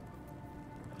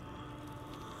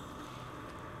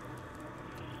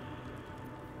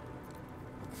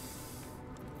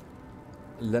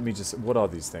 Let me just... What are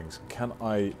these things? Can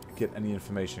I get any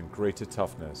information? Greater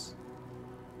toughness.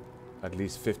 At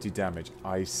least 50 damage.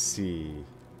 I see.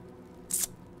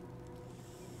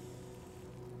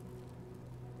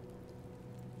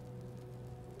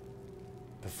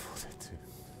 Before they do.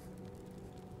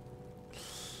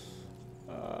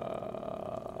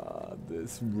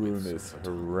 This room is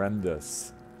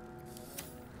horrendous.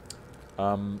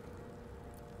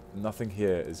 Nothing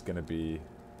here is going to be...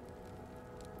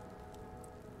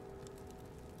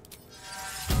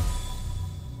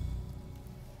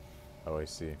 Oh, I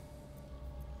see.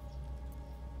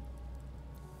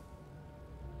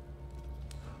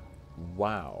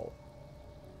 Wow.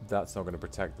 That's not going to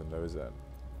protect them, though, is it?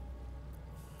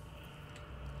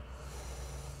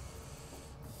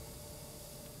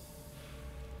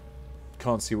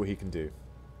 Can't see what he can do.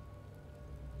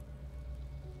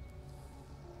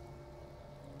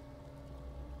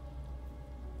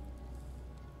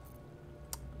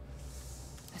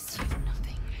 Assume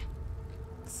nothing.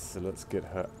 So let's get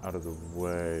her out of the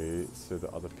way so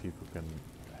that other people can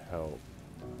help.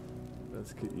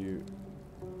 Let's get you...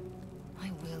 I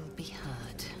will be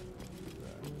heard.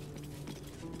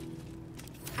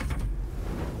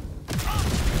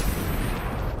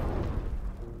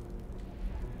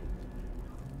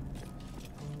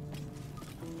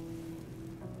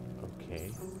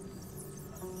 Okay.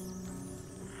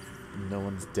 No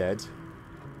one's dead.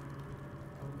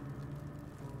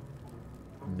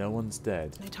 No one's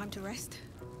dead. No time to rest.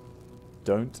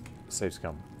 Don't, safe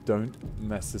scum, don't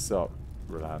mess this up,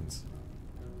 Rolan.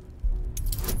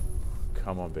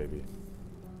 Come on, baby.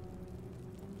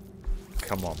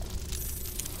 Come on.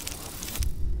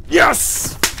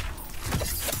 Yes!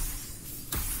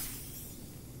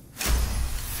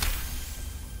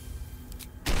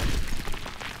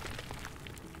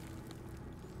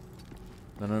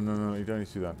 No, no, no, no, you don't need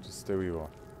to do that. Just stay where you are.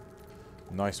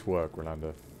 Nice work,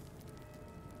 Rolando.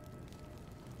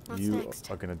 What's You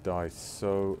next? are going to die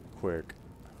so quick.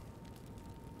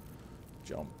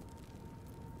 Jump.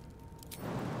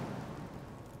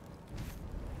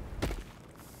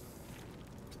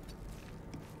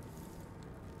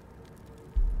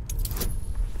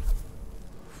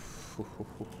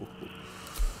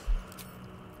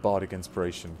 Bardic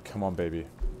inspiration. Come on, baby.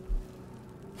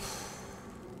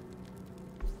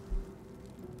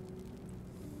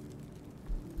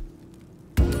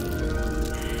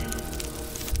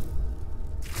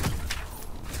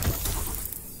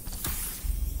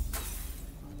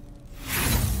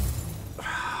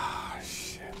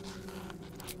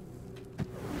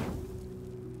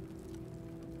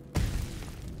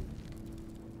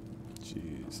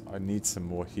 I need some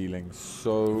more healing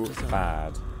so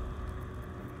bad.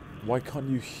 Why can't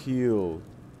you heal?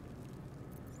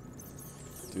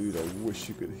 Dude, I wish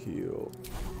you could heal.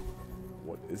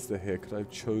 What is there here? Could I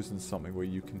have chosen something where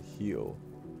you can heal?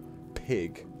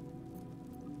 Pig.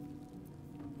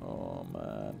 Oh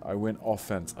man, I went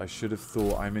offense. I should have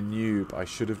thought I'm a noob. I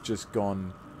should have just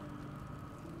gone...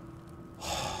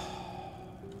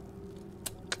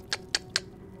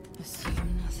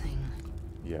 Assume nothing.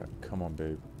 Yeah, come on,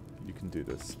 babe. You can do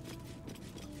this.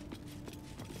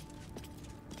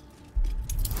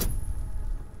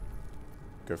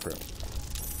 Go for it.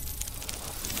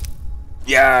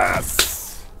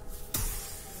 Yes!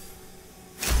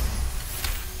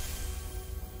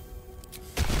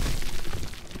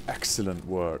 Excellent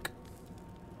work.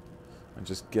 And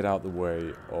just get out the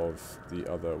way of the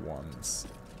other ones.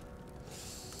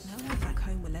 No one back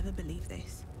home will ever believe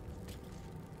this.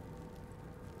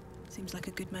 Seems like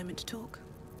a good moment to talk.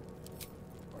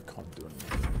 I can't do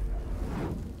anything.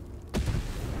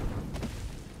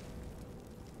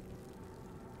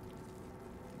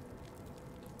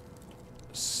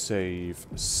 save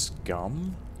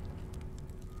scum.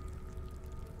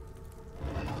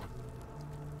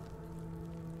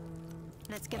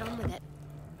 Let's get on with it.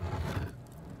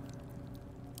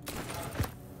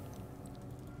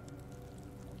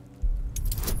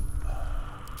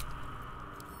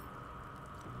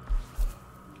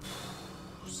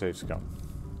 Save scum.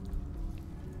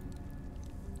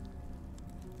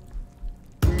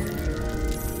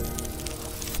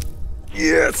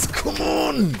 Yes, come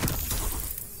on!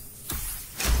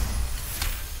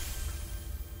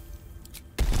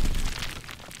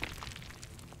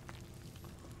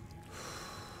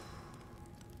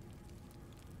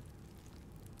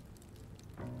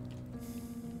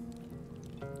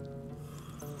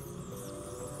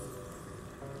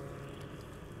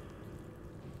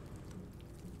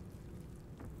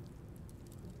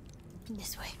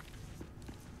 This way.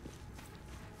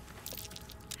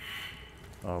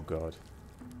 Oh god.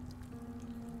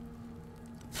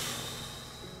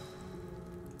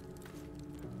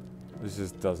 This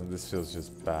just doesn't, this feels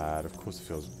just bad. Of course it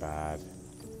feels bad.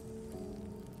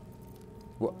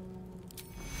 What?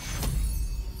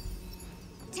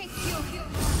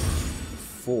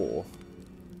 4?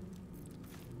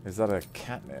 Is that a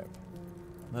catnip?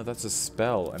 No, that's a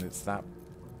spell, and it's that.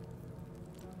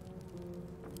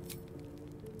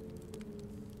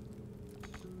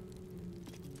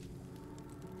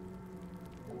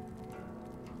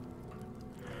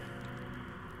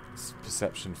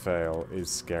 Perception fail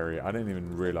is scary. I didn't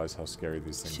even realize how scary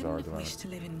these things are at the moment. Wish to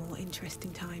live in more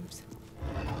interesting times.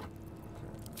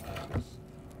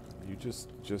 You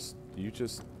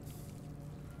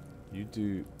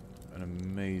do an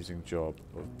amazing job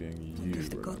of being you.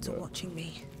 If the gods are watching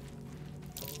me.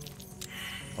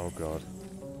 Oh god.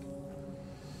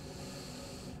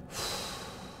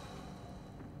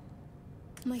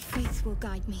 My faith will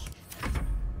guide me.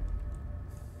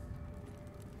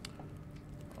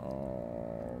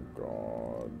 Oh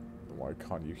god. Why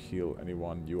can't you heal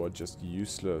anyone? You are just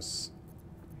useless.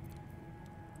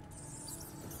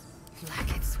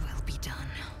 Blackets will be done.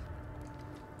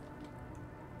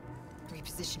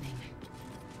 Repositioning.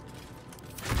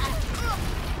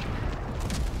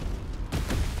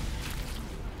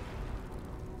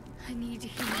 I need to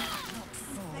heal. Not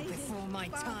fall before my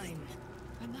time.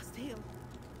 I must heal.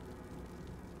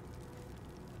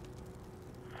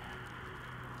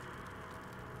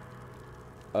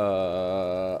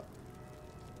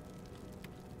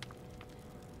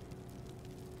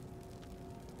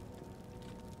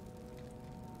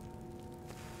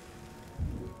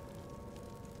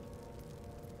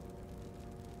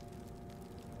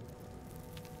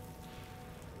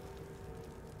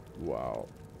 Wow.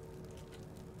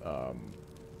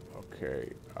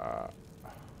 Okay.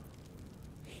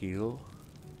 Heal.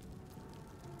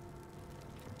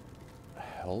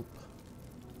 Help.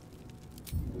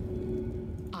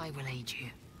 I will aid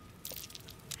you.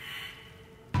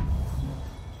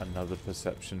 Another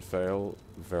perception fail.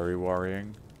 Very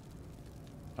worrying.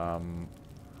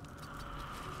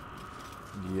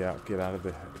 Yeah, get out of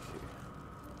the...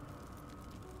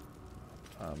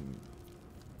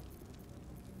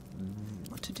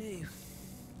 What to do?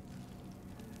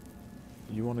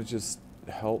 You want to just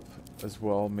help as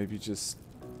well? Maybe just...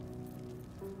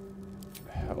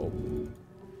 help.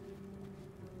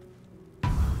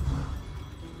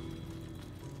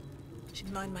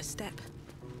 Should mind my step.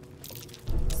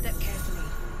 Step carefully.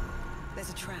 There's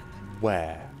a trap.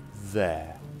 Where?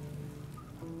 There.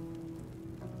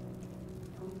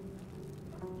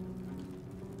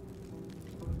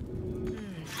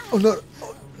 Oh no!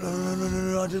 Oh,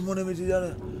 no, I didn't want him to do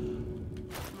that.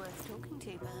 Worth talking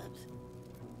to, perhaps.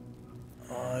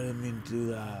 Oh, I didn't mean to do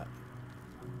that.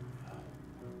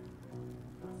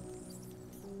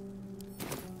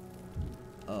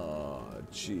 Oh,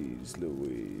 jeez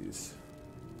Louise.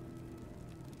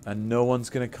 And no one's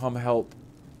gonna come help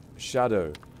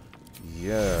Shadow.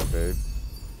 Yeah, babe.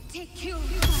 Take you.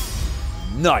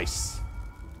 Nice!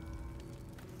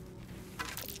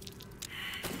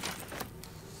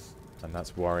 And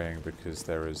that's worrying because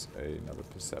there is another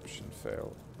perception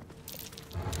fail.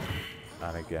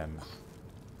 And again.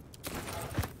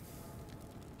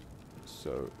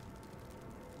 So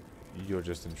you're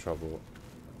just in trouble.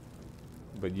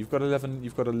 But you've got 11,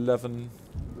 you've got 11.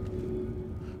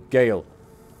 Gale.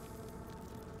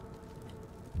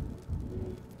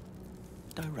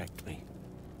 Direct me.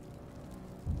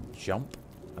 Jump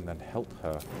and then help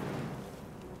her.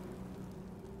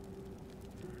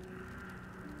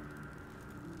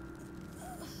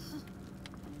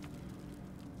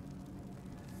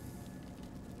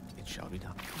 It shall be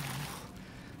done.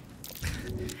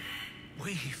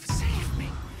 Weave, save me.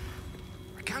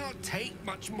 I cannot can't take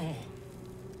much more.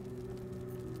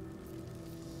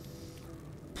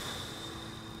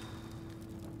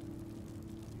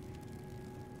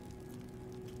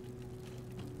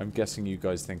 I'm guessing you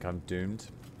guys think I'm doomed.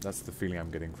 That's the feeling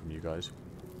I'm getting from you guys.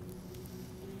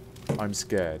 I'm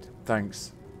scared.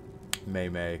 Thanks, May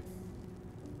May.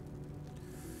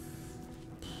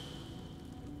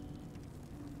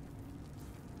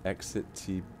 Exit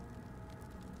T.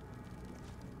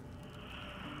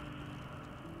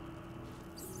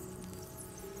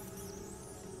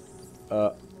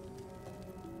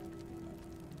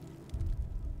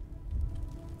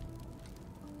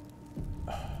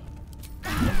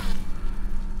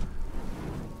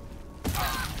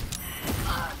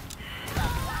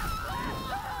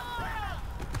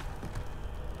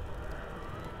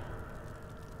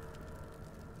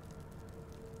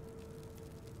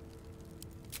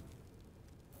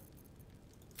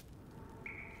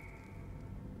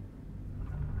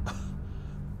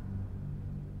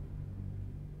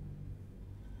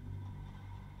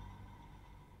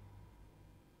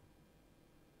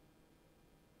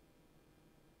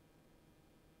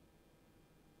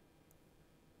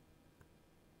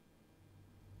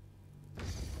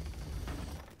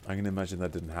 I can imagine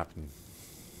that didn't happen.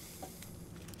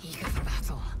 Eager for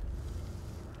battle.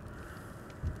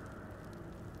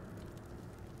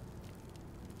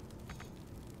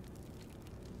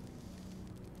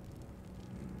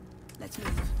 Let's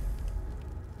move.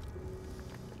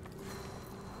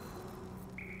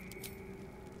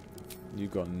 You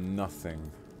got nothing,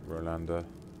 Rolanda.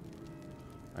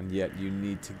 And yet you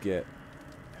need to get...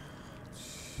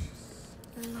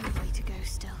 A long way to go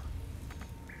still.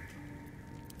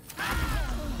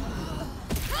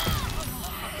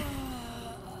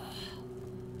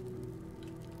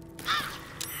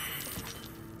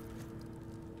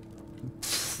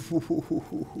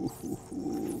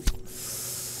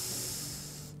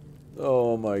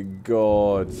 Oh my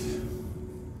god.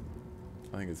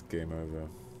 I think it's game over.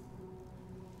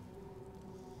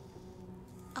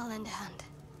 I'll lend a hand.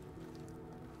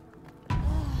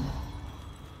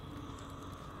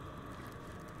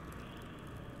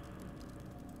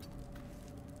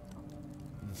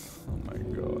 Oh my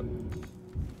god.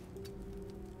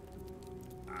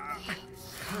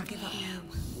 Can't give up now.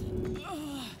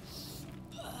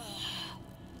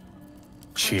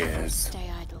 Cheers. Stay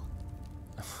idle.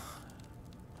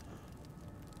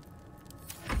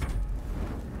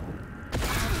 Can't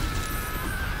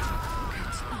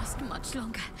last much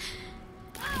longer.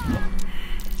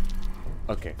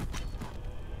 Okay.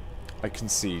 I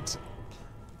concede.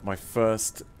 My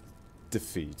first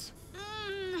defeat.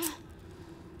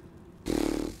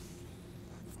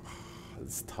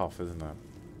 It's tough, isn't it?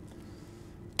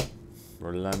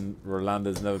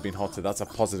 Rolanda's never been hotter. That's a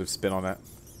positive spin on it.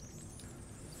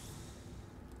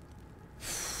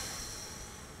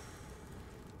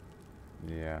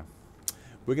 Yeah.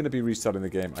 We're going to be restarting the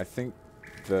game. I think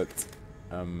that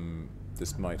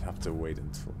this might have to wait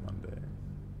until Monday.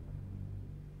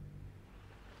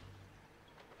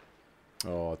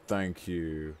 Oh, thank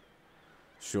you,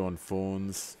 Sean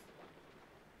Fawns.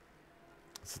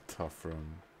 It's a tough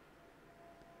run.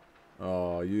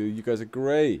 Oh, you guys are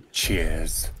great.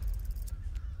 Cheers.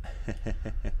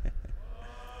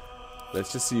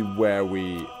 Let's just see where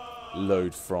we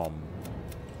load from.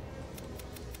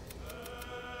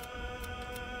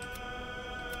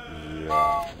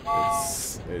 Yeah,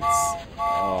 it's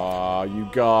oh, you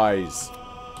guys.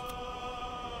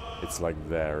 It's like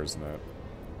there, isn't it?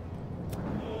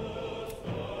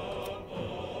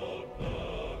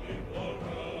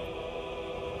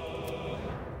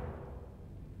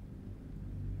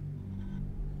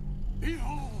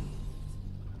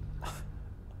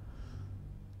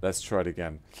 Let's try it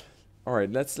again. All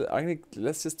right, let's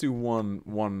just do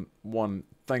one.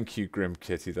 Thank you, Grim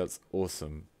Kitty. That's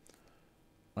awesome.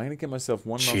 I'm gonna get myself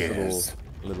one last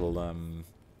little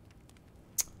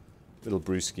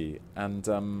brewski, and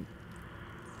I'm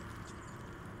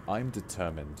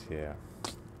determined here.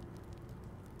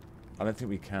 I don't think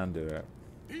we can do it.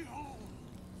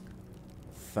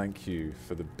 Thank you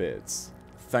for the bits.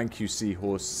 Thank you,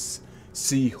 Seahorse.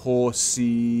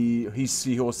 Seahorsey.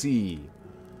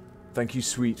 Thank you,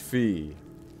 Sweet Fee.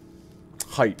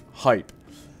 Hype.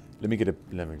 Let me get an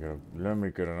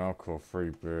alcohol-free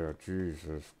beer.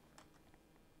 Jesus.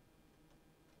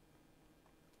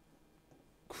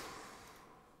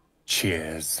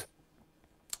 Cheers.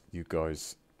 You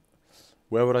guys.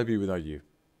 Where would I be without you?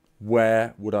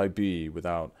 Where would I be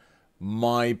without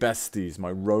my besties,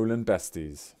 my Rolan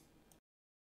besties?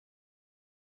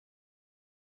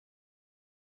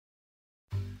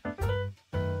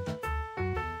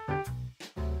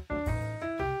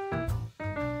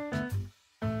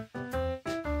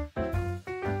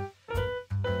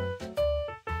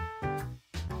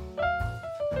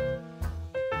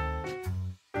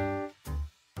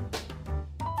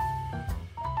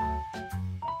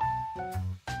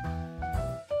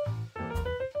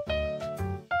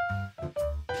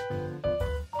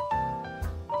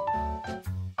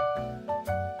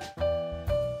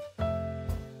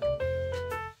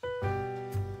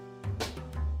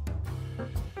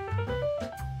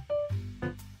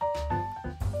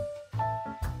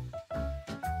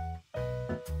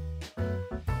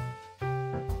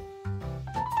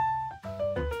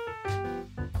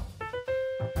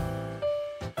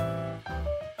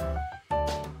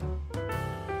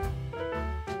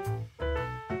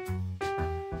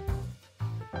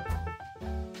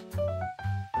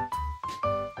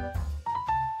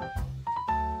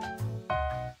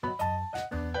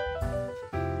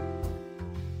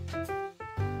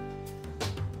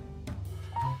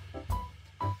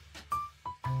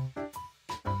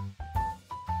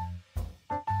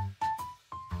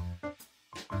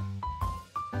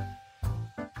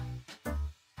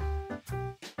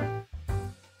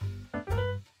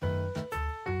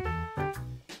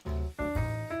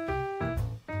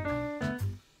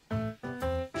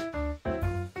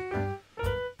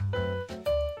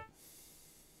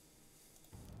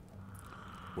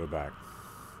 we're back.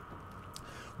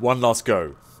 One last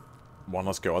go. One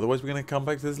last go. Otherwise, we're going to come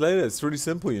back to this later. It's really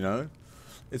simple, you know.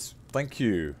 It's... Thank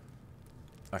you.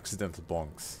 Accidental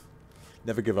bonks.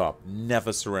 Never give up.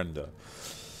 Never surrender.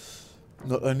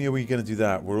 Not only are we going to do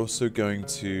that, we're also going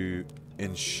to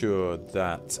ensure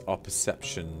that our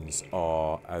perceptions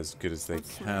are as good as they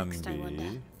can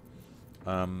be.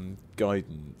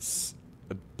 Guidance.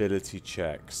 Ability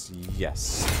checks.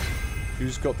 Yes.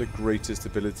 Who's got the greatest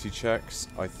ability checks?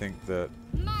 I think that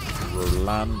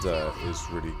Rolanda is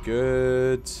really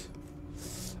good.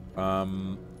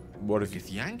 What if...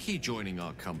 With Yankee joining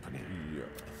our company? Yeah.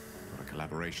 Not a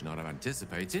collaboration I'd have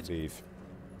anticipated. Leave.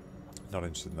 Not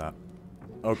interested in that.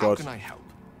 Oh How god. can I help?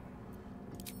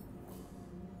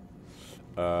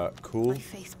 Cool.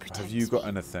 Have you got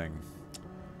anything?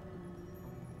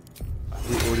 Have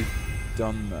we already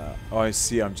done that? Oh, I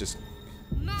see. I'm just...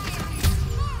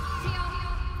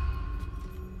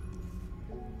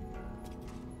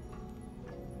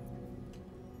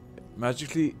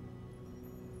 Magically...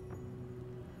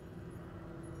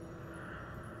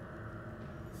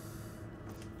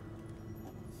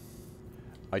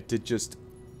 I did just...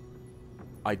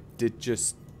 I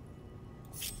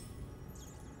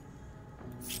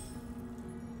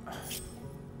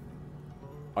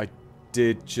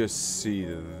did just see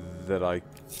that I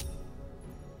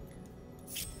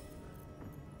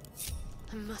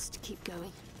must keep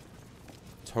going.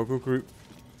 Toggle group.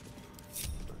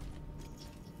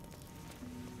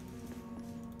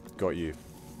 Got you.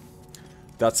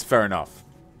 That's fair enough.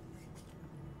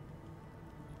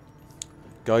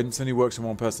 Guidance only works on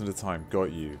one person at a time.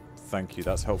 Got you. Thank you.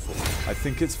 That's helpful. I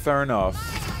think it's fair enough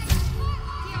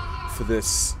for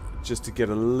this just to get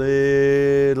a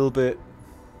little bit...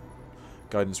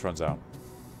 Guidance runs out.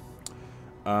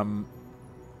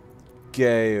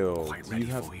 Gale, do you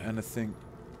have anything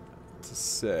to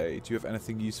say? Do you have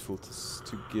anything useful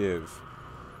to give?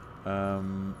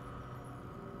 Have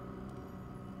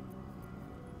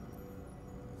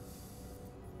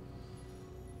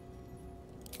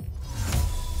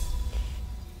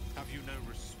you no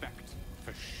respect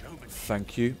for showmanship?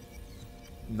 Thank you.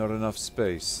 Not enough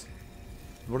space.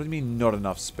 What do you mean, not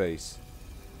enough space?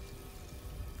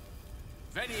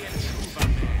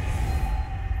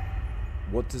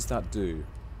 What does that do?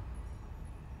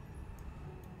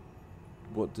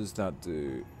 What does that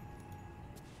do?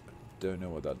 Don't know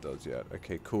what that does yet.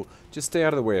 Okay, cool. Just stay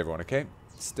out of the way, everyone, okay?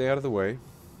 Stay out of the way.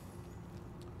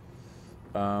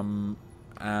 And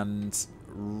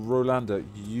Rolanda,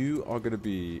 you are going to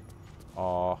be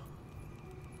our...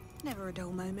 Never a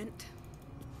dull moment.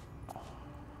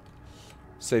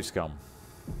 Safe scum.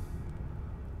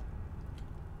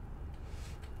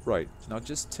 Right, now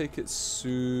just take it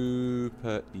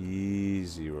super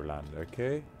easy, Rolanda,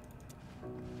 okay?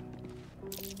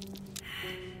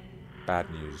 Bad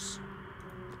news.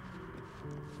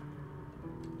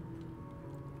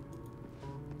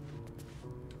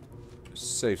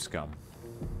 Safe scum.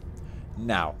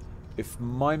 Now, if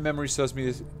my memory serves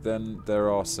me, then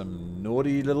there are some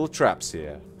naughty little traps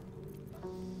here.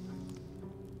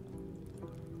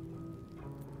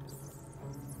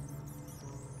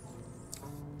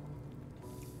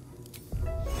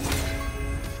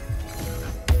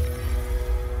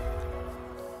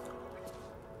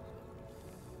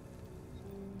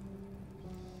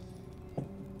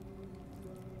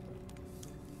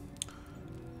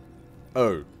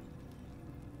 Oh.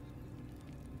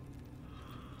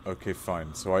 Okay,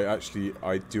 fine. So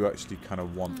I do actually kind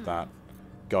of want that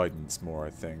guidance more, I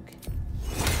think.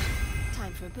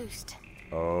 Time for a boost.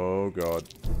 Oh god.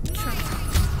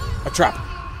 A trap!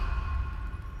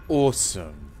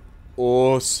 Awesome.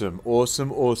 Awesome,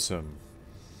 awesome, awesome.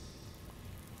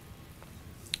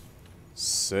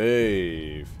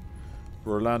 Save.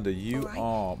 Rolanda, you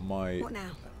are my... What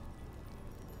now?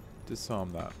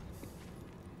 Disarm that.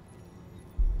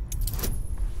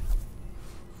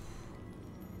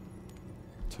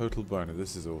 Total boner.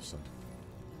 This is awesome.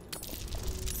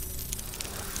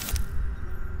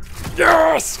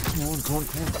 Yes! Come on, come on,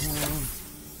 come on, come on.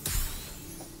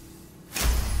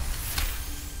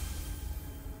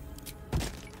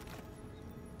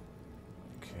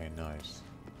 Okay, nice.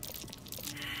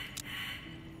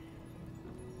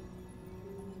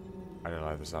 I don't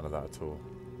like the sound of that at all.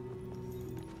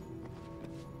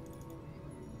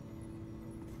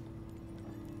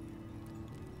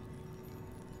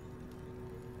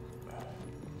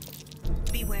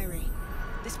 Be wary.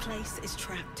 This place is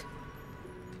trapped.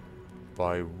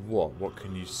 By what? What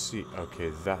can you see?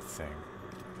 Okay, that thing.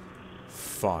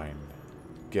 Fine.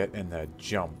 Get in there.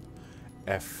 Jump.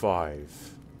 F5.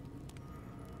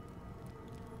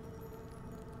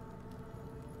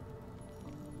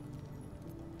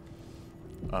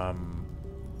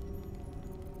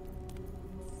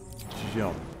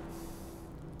 Jump.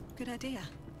 Good idea,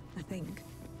 I think.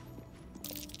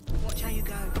 Watch how you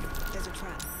go. There's a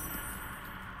trap.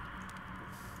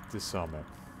 Disarm it.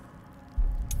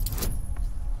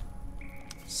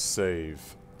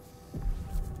 Save.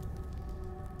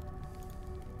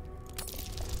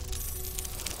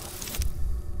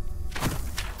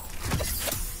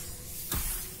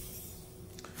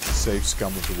 Save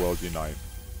scum of the world unite.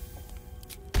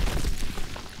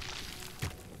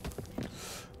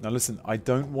 Now listen, I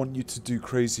don't want you to do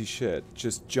crazy shit.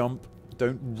 Just jump.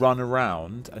 Don't run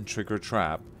around and trigger a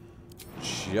trap.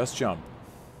 Just jump.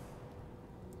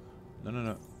 No, no,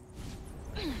 no.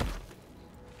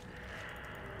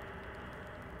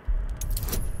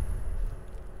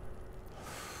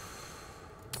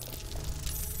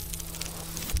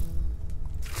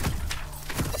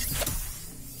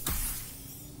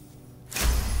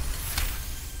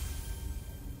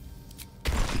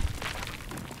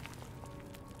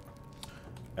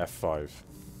 F5.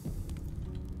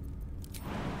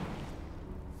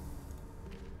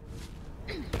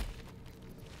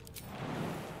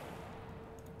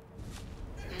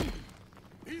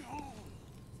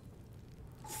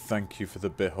 Thank you for the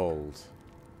behold.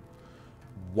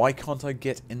 Why can't I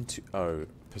get into... Oh,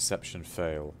 perception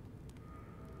fail.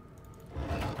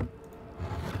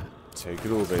 Take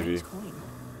it all, baby.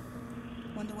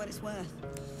 Wonder what it's worth.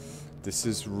 This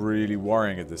is really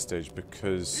worrying at this stage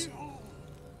because...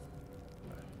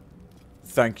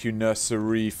 Thank you,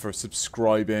 Nursery, for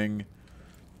subscribing.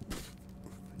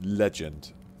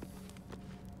 Legend.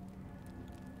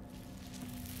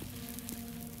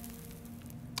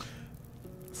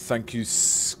 Thank you,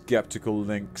 Skeptical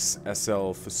Links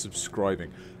SL, for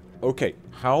subscribing. Okay,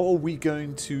 how are we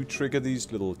going to trigger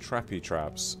these little trappy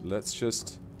traps? Let's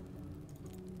just...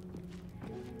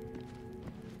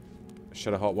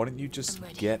 Shadowheart, why don't you just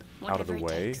get out of the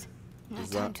way? Is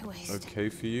that okay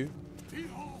for you?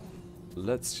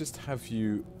 Let's just have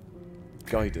you...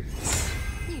 Guidance.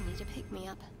 You need to pick me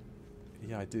up.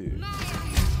 Yeah, I do.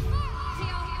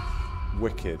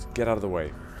 Wicked. Get out of the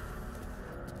way.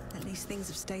 At least things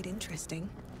have stayed interesting.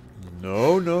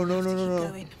 No, no, no, no, no, no.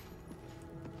 Going.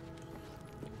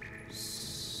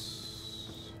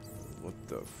 What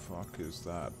the fuck is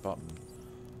that button?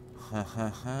 Ha ha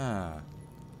ha.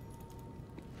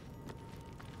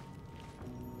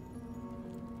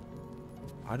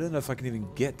 I don't know if I can even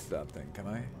get to that thing, can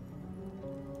I?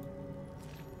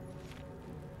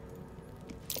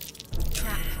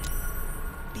 Trap.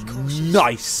 Be cautious.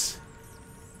 Nice!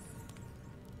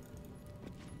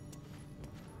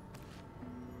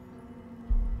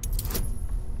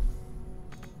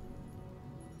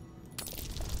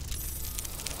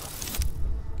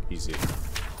 Easy.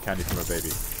 Candy from a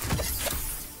baby.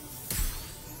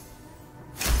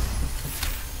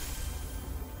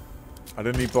 I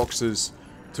don't need boxes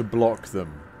to block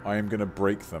them. I am going to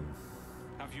break them.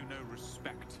 Have you no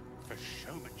respect for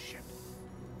showmanship?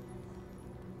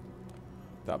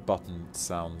 That button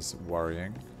sounds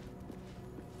worrying.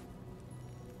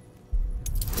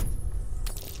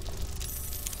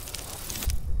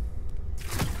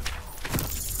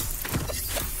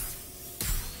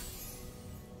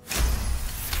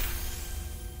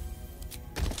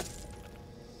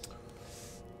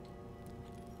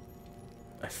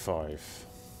 F5.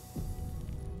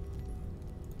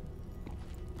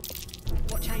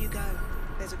 Watch how you go.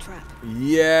 There's a trap.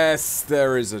 Yes,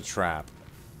 there is a trap.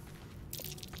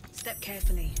 Step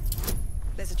carefully.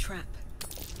 There's a trap.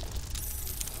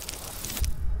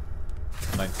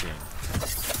 19.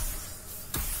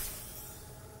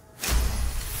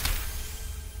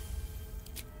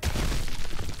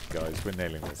 Guys, we're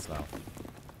nailing this now.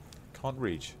 Can't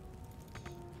reach.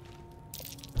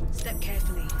 Step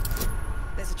carefully.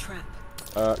 There's a trap.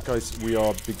 Guys, we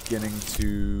are beginning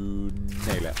to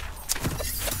nail it.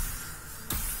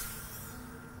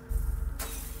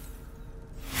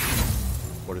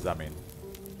 What does that mean?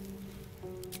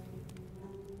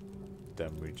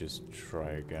 Then we just try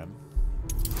again.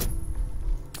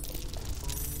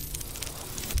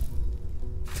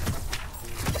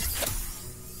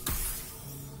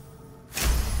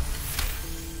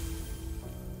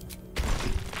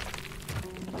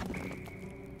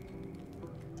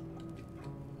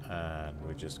 And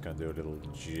we're just gonna do a little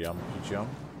jumpy jump.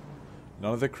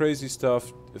 None of the crazy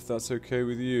stuff, if that's okay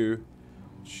with you.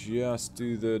 Just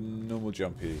do the normal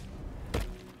jumpy.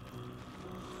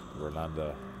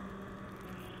 Rolanda.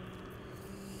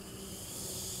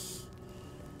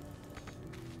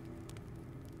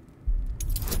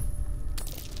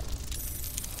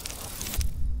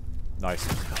 Nice.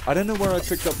 I don't know where I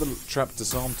picked up the trap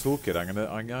disarm toolkit.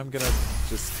 I'm gonna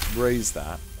just raise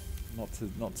that. Not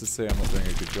to say I'm not doing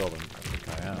a good job. I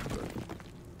think I am, but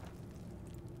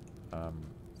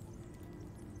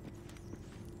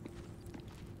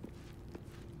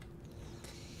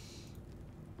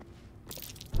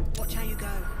Watch how you go.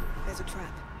 There's a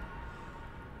trap.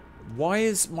 why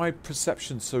is my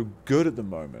perception so good at the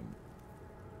moment?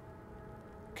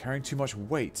 Carrying too much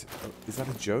weight. Oh, is that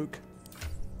a joke?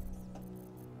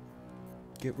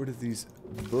 Get rid of these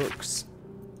books.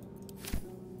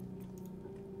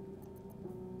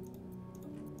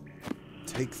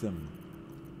 Take them.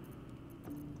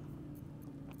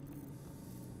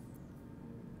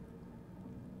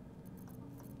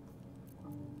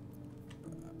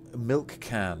 Milk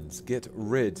cans. Get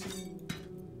rid.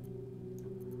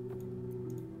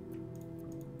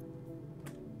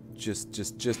 Just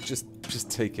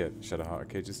take it, Shadowheart.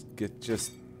 Okay,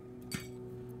 just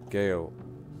Gale.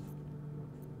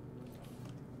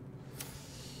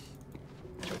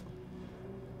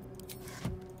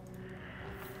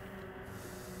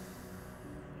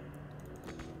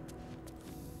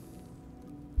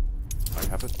 I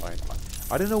have it.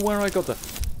 I don't know where I got the.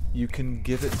 You can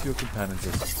give it to your companions.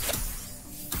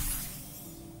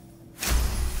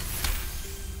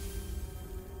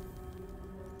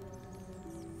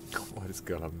 Why does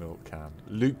girl have milk can?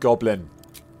 Loot goblin.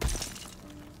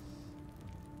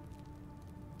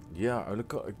 Yeah, I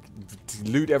look.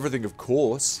 Loot everything, of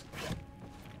course.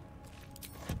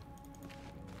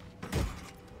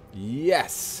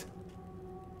 Yes.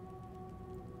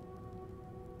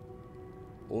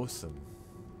 Awesome.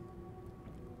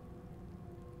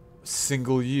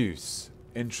 Single use.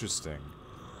 Interesting.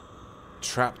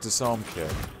 Trap disarm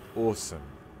kit. Awesome.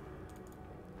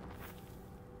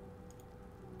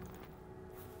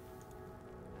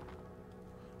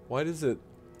 Why does it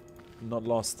not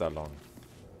last that long?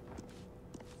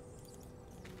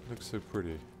 Looks so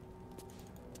pretty.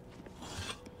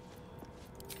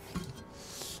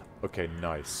 Okay,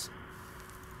 nice.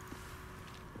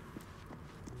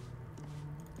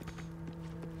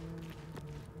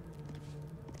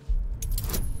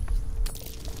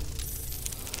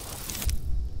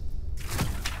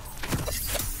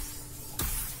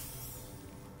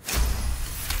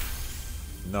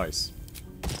 Nice.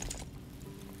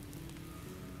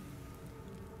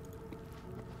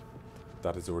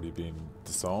 That has already been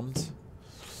disarmed.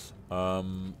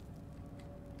 I'm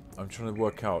trying to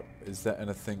work out, is there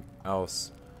anything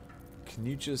else? Can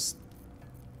you just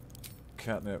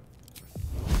catnip?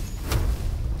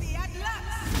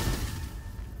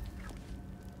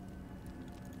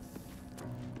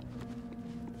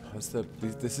 Has there,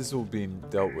 this is all being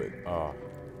dealt with. Ah.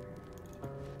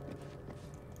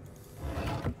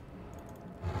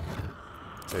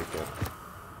 Take it.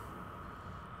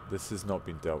 This has not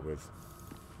been dealt with.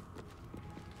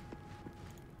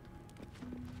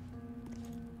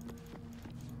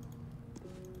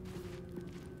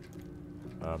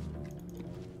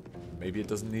 Maybe it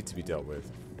doesn't need to be dealt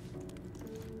with.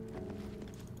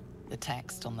 The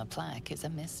text on the plaque is a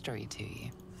mystery to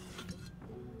you.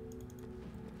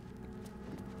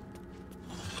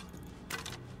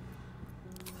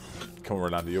 Come on,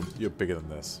 Rolando, you're bigger than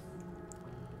this.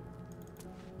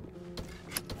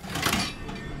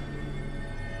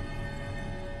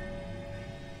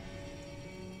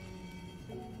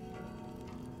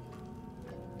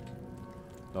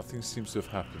 Nothing seems to have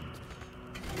happened.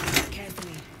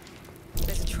 Carefully.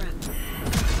 There's a trap.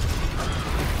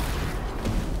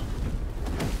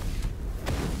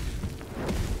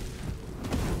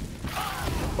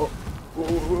 Oh,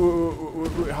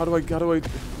 wait, how do I?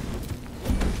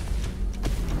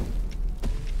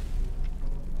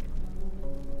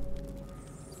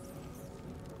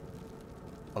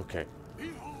 Okay.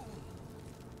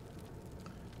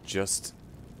 Just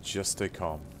stay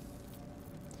calm.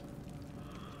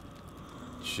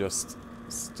 Just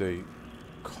stay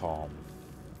calm.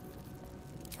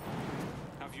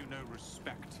 Have you no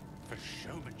respect for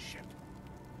showmanship?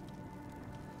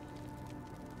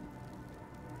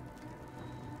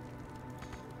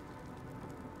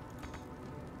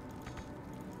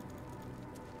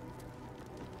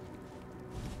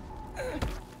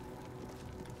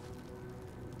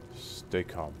 Stay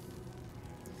calm.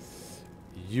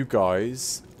 You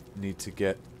guys need to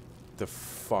get the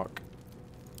fuck.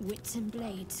 Wits and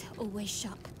blades always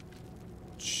sharp.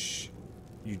 Shh.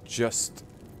 You just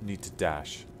need to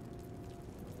dash.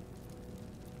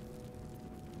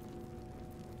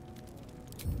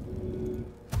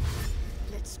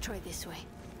 Let's try this way.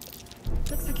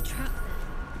 Looks like a trap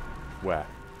there. Where?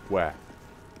 Where?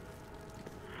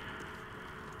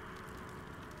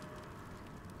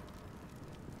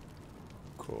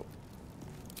 Cool.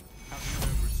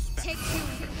 Take two.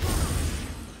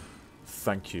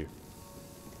 Thank you.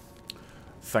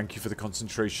 Thank you for the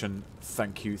concentration.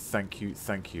 Thank you, thank you,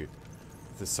 thank you.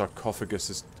 The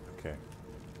sarcophagus is... Okay.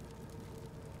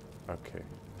 Okay.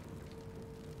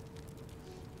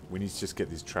 We need to just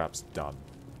get these traps done.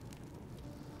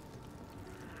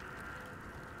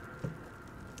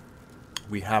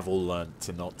 We have all learned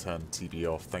to not turn TV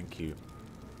off. Thank you.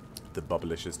 The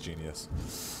bubblicious genius.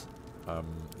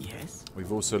 Yes?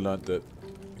 We've also learned that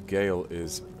Gale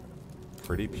is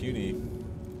pretty puny.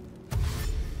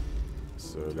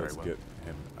 So let's get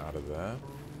him out of there.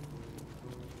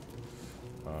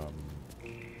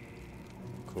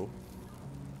 Cool.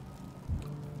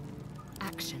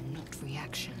 Action, not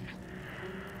reaction.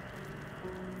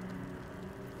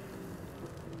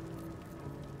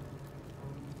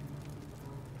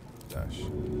 Dash.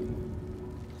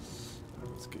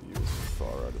 Let's get you as far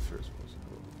out of here as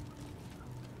possible.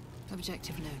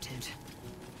 Objective noted.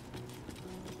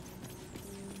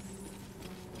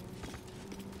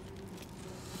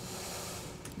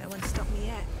 No one stopped me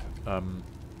yet.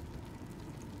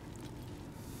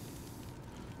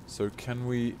 So can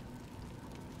we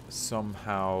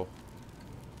somehow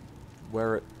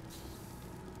wear it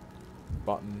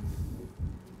button?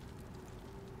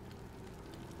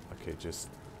 Okay, just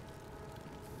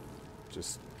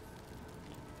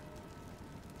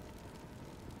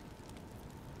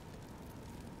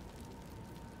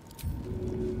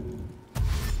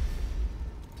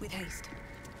with haste.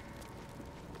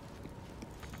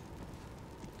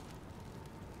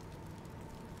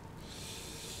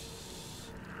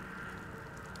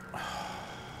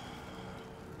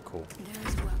 cool. There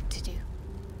is work to do.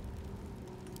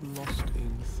 Lost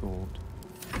in thought.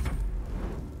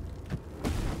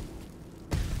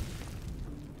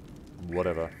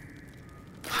 Whatever.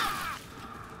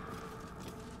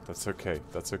 That's okay.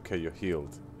 That's okay. You're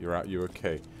healed. You're out. You're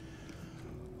okay.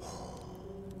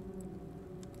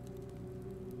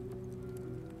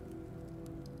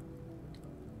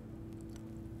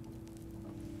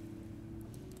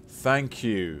 Thank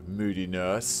you, moody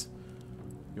nurse.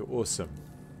 You're awesome.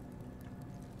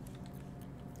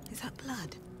 Is that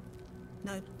blood?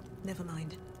 No, never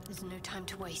mind. There's no time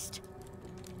to waste.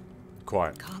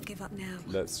 Quiet. Can't give up now.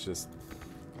 Let's just...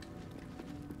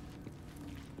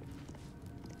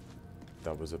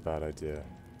 That was a bad idea.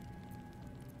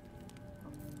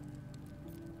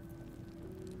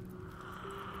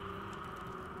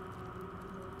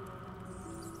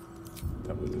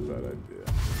 That was a bad idea.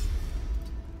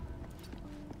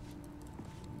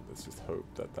 Let's just hope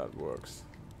that that works.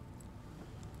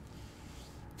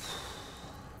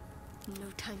 No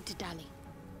time to dally.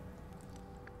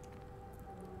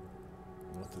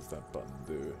 What does that button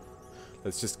do?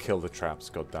 Let's just kill the traps,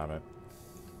 goddammit.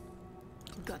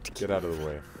 Got to Get out of the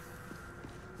way.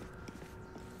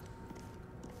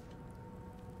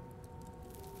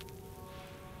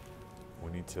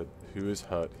 We need to... Who is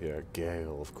hurt here?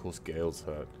 Gale. Of course Gale's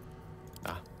hurt.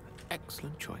 Ah,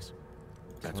 excellent choice.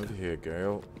 Come over here,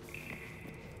 Gale.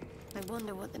 I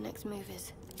wonder what the next move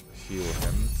is. Heal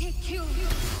him. Take you.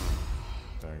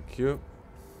 Thank you.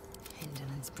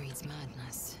 Indolence breeds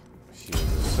madness. Heal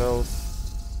yourself.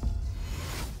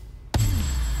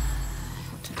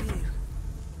 What to do?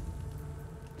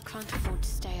 Can't afford to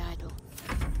stay idle.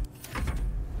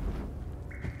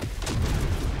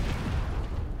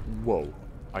 Whoa.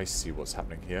 I see what's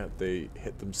happening here. They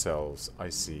hit themselves. I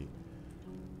see.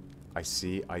 I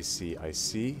see, I see, I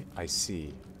see, I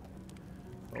see.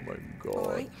 Oh my god.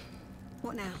 All right.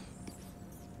 What now?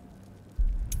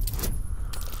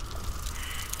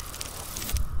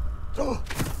 Oh!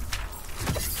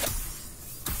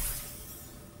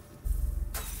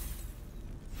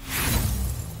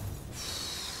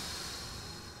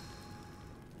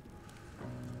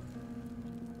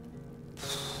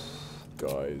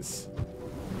 Guys.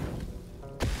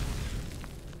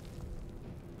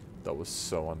 That was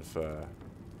so unfair.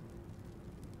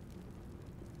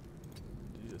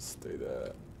 You just stay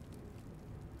there.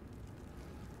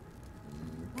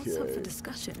 What's up for Okay.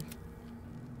 discussion?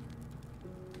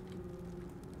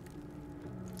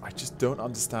 I just don't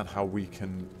understand how we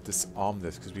can disarm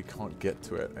this because we can't get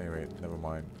to it. Anyway, never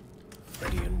mind.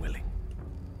 Ready and willing.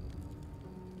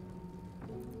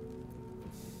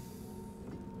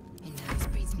 Indolence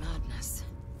breeds madness.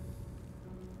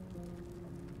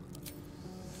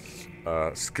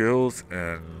 Skills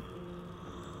and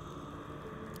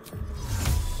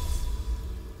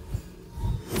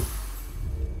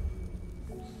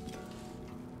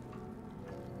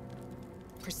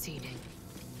Proceeding.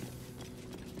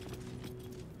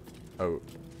 oh,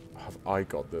 have I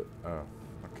got the? Oh,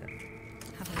 okay.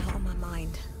 Have a lot on my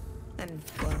mind. And,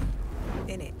 well,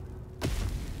 in it.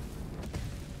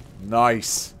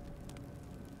 Nice.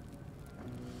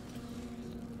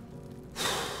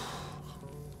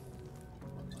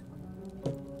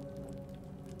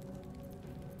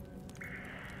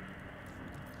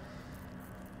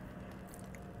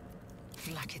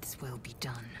 Blacketh's will be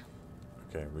done.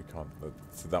 Okay, we can't.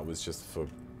 So that was just for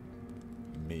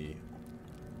me.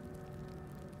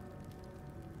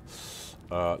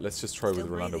 Let's just try with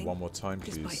Rolando one more time,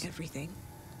 please. Despite everything.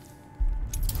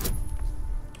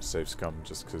 Save scum,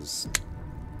 just because.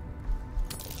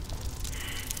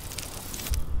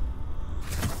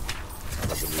 I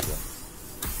don't believe it.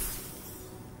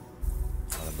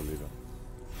 I don't believe it.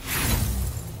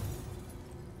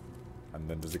 And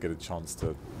then does it get a chance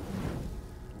to?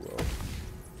 Well.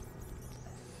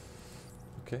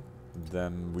 Okay.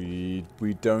 Then we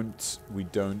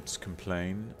don't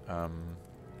complain.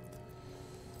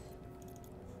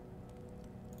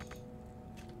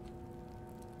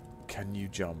 Can you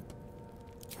jump?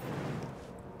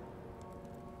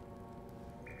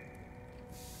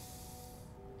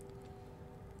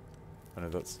 Oh no,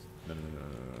 that's no.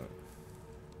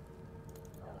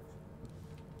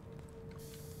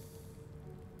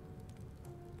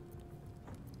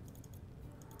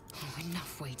 Oh,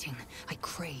 enough waiting. I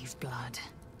crave blood.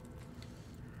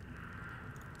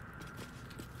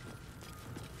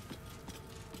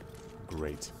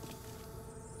 Great.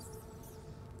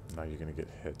 Now you're gonna get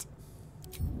hit.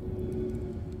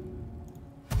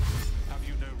 Have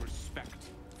you no respect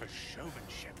for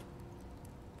showmanship?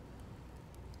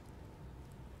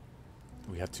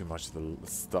 We had too much of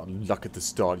the luck at the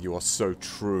start. You are so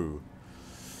true.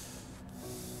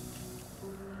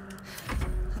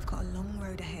 I've got a long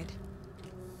road ahead.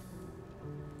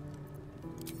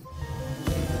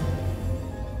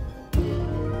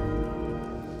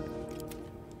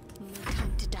 No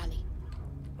time to dally.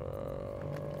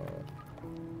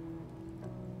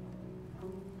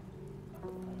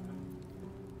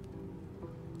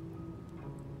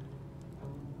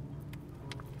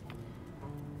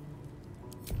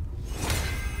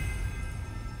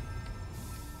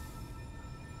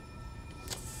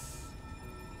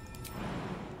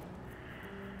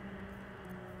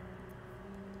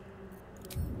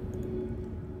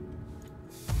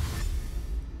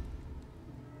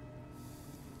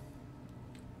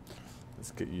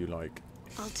 Let's get you like.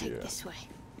 I'll take here. this way.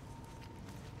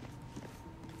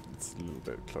 It's a little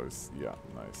bit close. Yeah,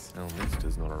 nice.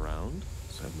 Elminster's not around,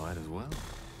 so it might as well.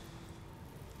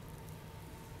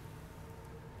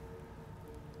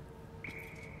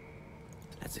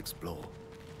 Let's explore.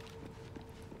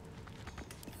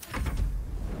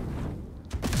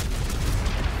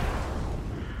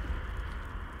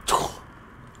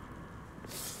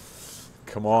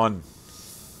 Come on.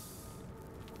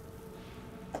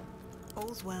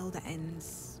 All's well that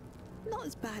ends not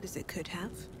as bad as it could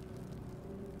have.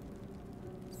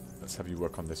 Let's have you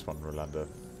work on this one, Rolando.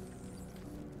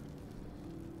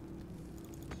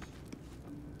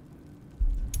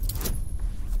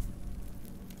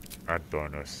 Add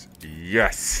bonus.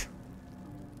 Yes!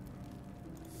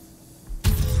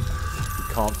 You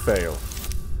can't fail.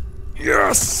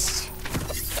 Yes!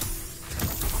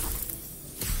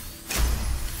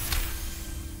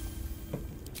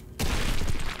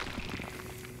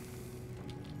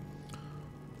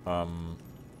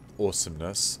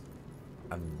 Awesomeness.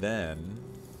 And then...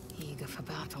 Eager for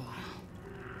battle.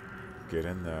 Get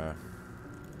in there.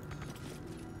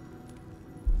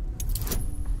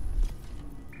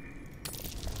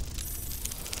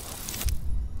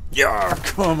 Yeah,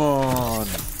 come on!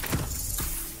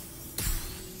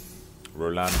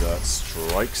 Rolanda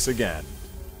strikes again.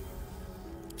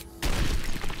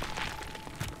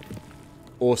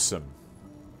 Awesome.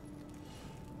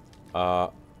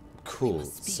 Cool.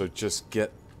 So just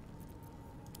get...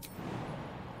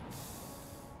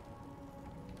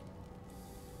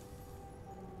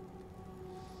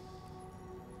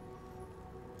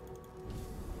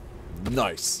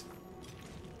 Nice.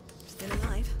 Still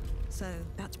alive, so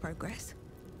that's progress.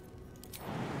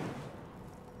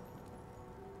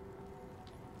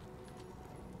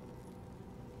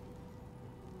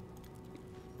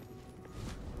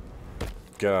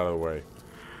 Get out of the way.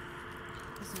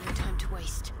 There's no time to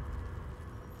waste.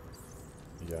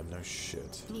 Yeah, no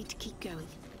shit. Need to keep going.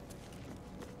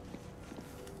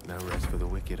 No rest for the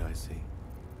wicked, I see.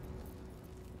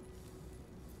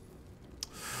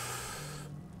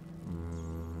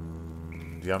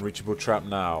 The unreachable trap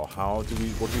now. What do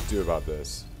we do about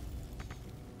this?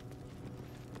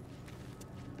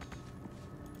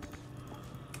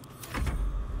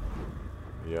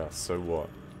 Yeah, so what?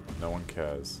 No one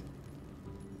cares.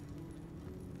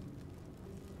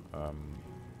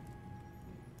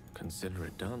 Consider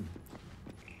it done.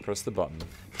 Press the button.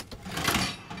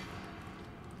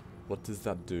 What does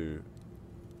that do?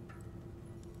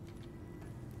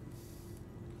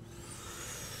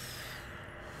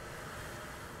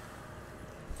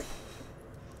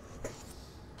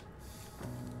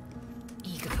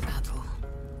 Eager for battle.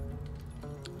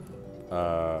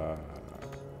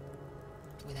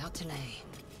 Without delay.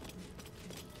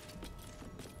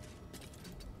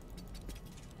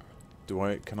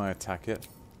 Can I attack it?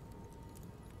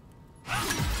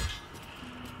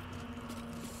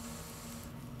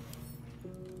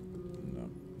 No.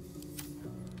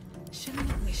 Should I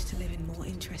not wish to live in more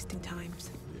interesting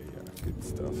times? Yeah, good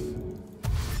stuff.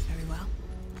 Very well.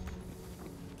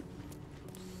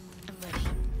 I'm ready.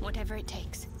 Whatever it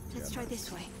takes. Let's try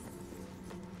this way.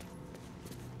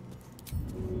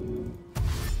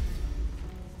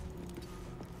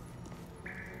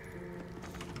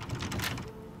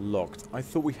 Locked. I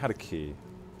thought we had a key.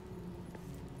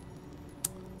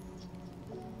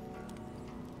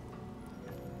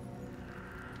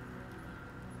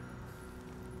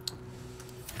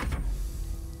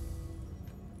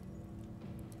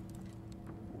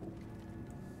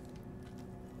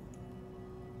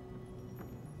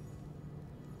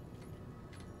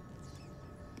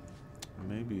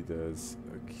 Maybe there's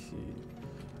a key.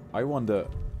 I wonder,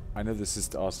 I know this is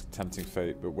to ask tempting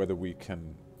fate, but whether we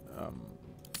can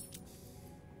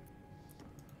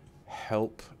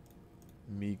help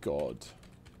me, God.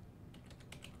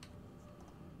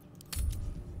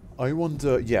 I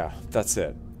wonder, yeah, that's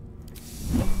it.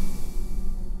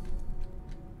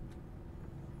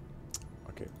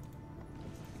 Okay.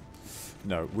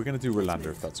 No, we're going to do Rolander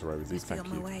if that's alright with you. Thank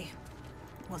you. On my way.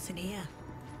 What's in here?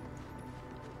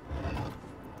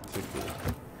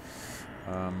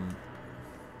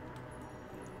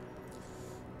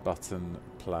 Button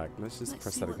plague. Let's just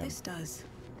press that again. Let's see what this does.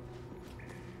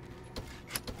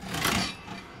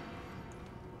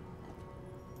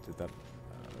 Did that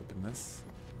open this?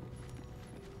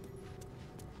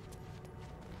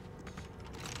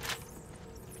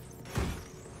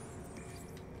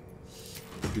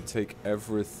 Did we take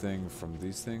everything from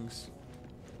these things?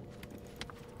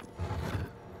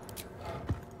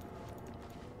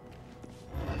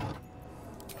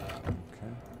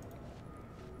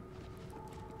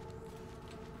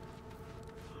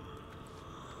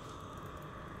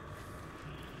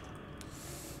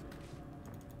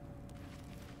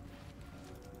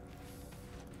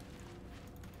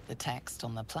 The text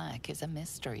on the plaque is a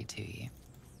mystery to you.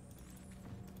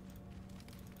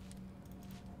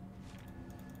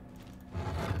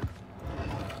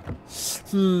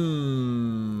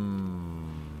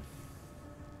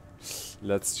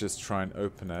 Let's just try and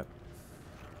open it.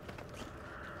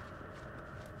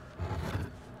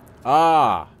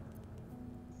 Ah!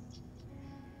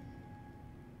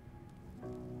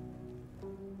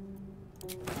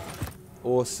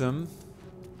 Awesome.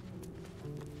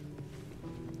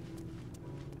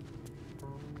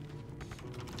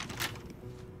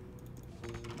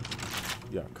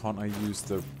 Yeah, can't I use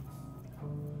the...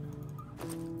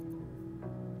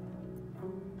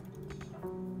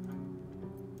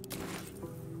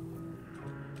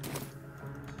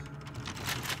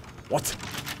 What?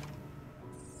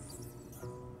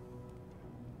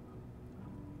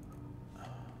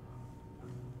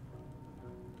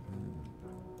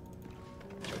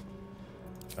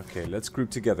 Okay, let's group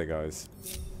together, guys.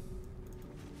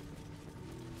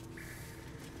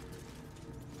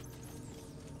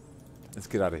 Let's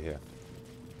get out of here.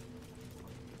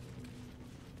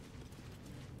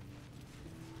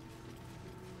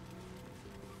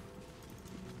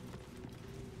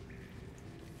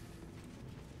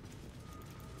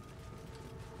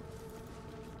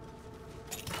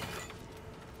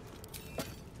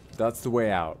 That's the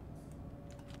way out.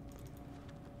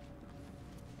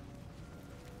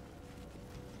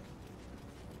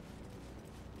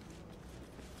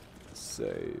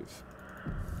 Save.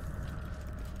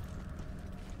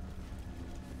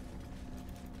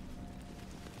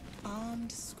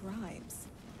 Armed scribes.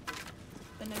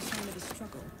 But no sign of a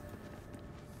struggle.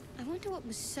 I wonder what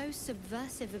was so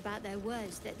subversive about their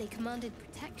words that they commanded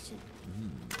protection.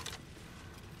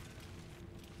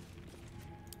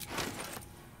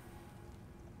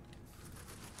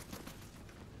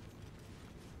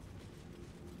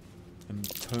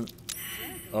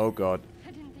 Oh god.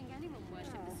 I didn't think anyone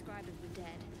worshipped the scribe of the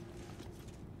dead.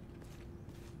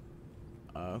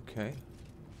 Okay.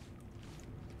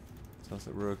 Sounds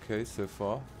like we're okay so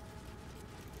far.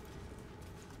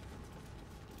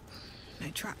 No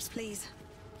traps, please.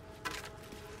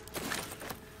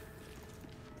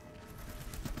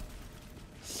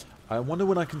 I wonder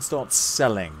when I can start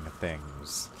selling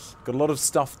things. Got a lot of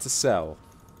stuff to sell.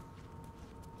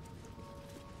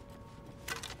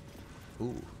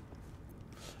 Ooh.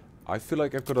 I feel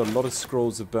like I've got a lot of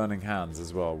scrolls of burning hands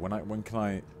as well. When can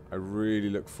I really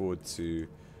look forward to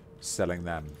selling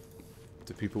them.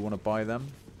 Do people want to buy them?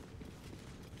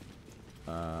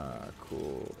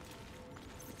 Cool.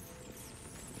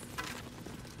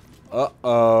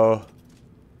 Uh-oh.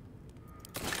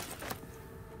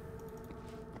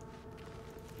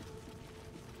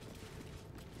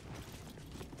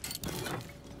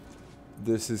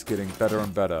 This is getting better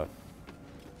and better.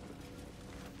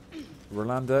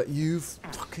 Rolanda, you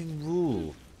fucking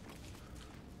rule.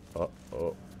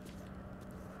 Uh-oh.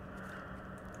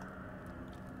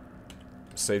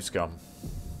 Save scum.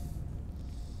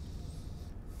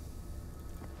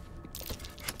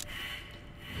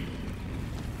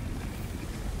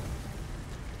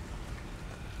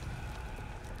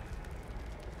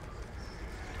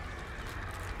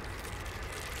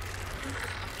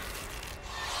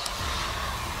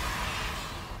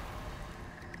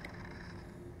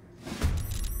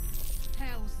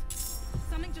 Hells.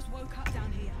 Something just woke up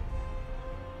down here.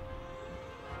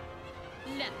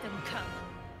 Let them come.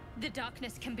 The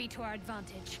darkness can be to our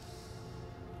advantage.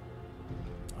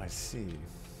 I see.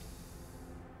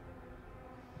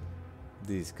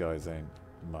 These guys ain't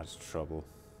much trouble.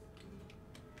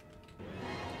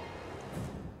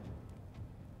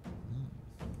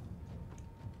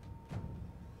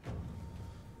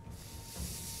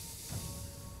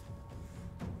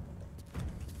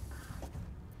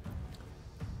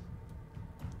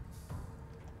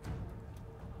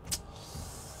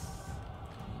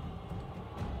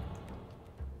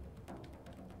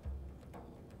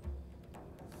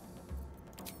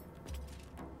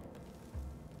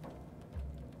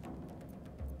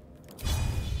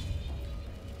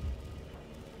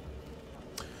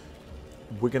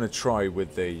 We're gonna try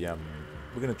with the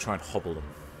we're gonna try and hobble them.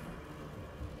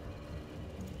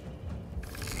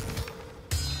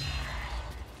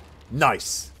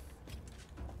 Nice.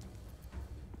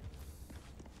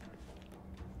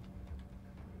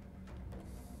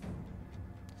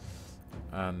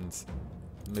 And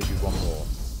maybe one more.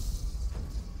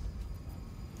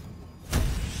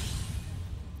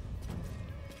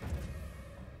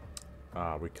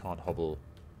 Ah, we can't hobble.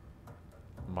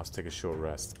 Must take a short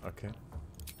rest. Okay.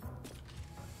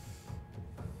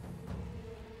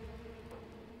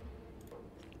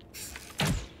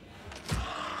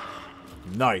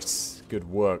 Nice. Good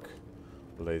work,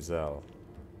 Lae'zel.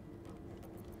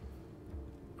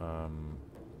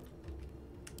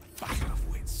 Battle of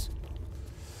wits.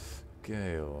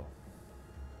 Gale.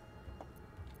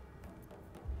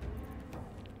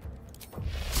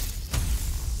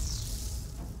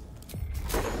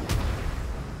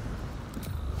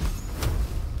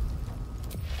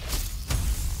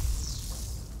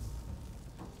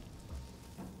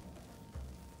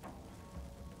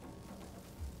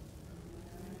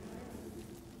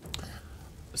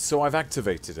 So I've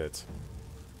activated it.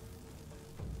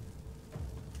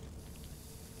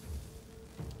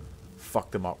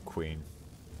 Fuck them up, Queen.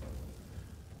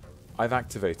 I've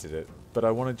activated it, but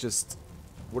I want to just...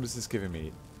 What is this giving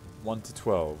me? 1 to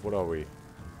 12. What are we?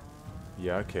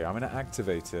 Yeah, okay. I'm going to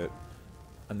activate it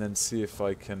and then see if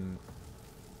I can...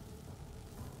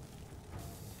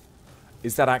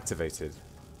 Is that activated?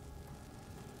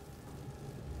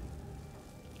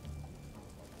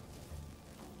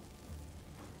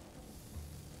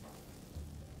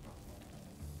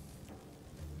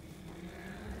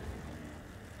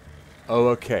 Oh,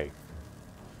 okay.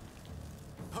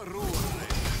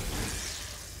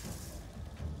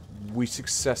 We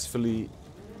successfully...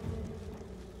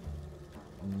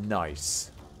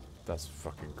 Nice. That's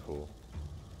fucking cool.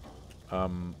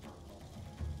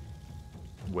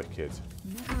 Wicked.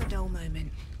 Never a dull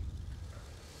moment.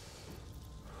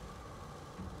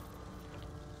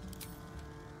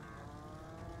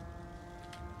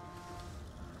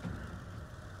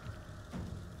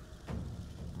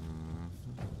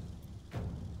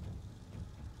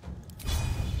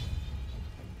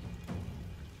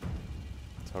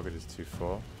 Target is too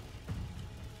far.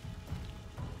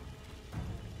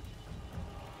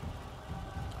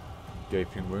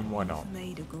 Gaping wound, why not?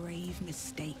 Made a grave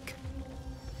mistake.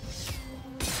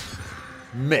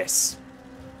 Miss!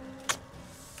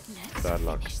 Let's Bad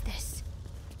luck. finish this.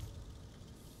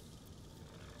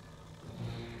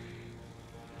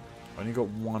 Only got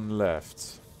one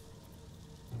left.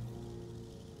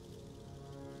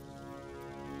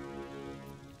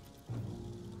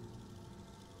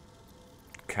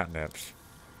 Catnips.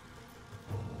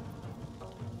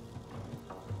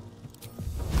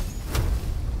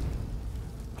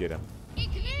 Get him.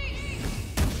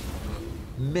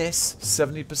 Miss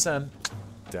 70%.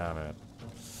 Damn it.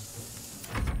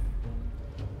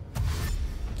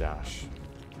 Dash.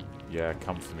 Yeah,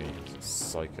 come for me,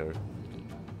 psycho.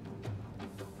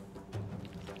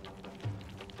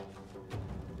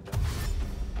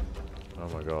 Oh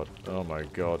my god. Oh my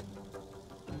god.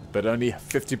 But only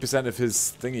 50% of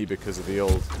his thingy because of the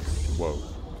old... Whoa.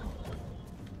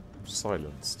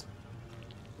 Silenced.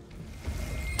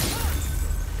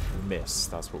 Miss.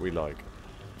 That's what we like.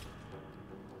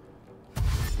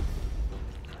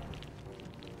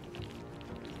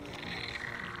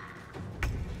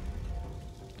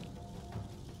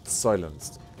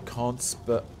 Silenced. Can't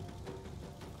spell...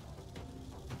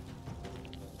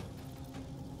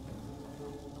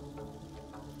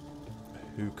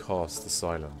 Who cast the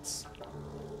silence?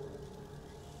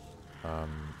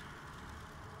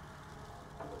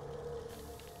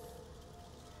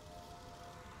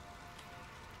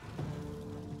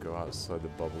 Go outside the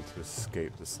bubble to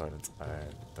escape the silence.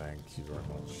 Thank you very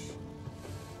much.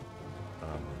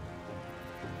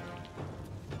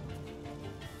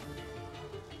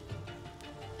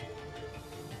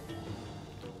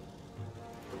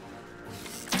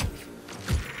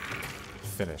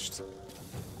 Finished.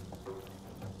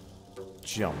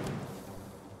 Jump.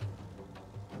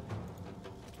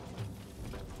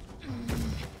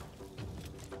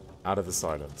 Out of the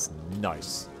silence.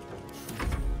 Nice.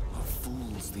 What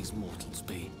fools these mortals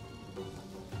be.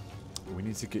 We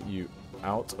need to get you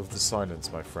out of the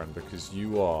silence, my friend, because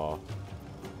you are...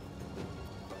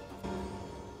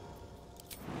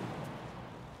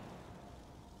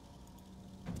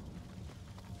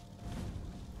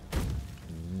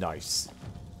 Nice.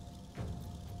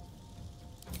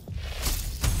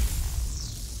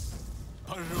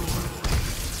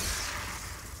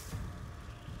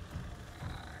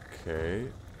 Okay,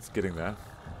 it's getting there.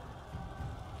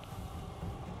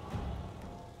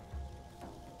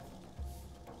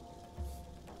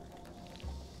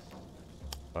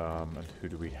 And who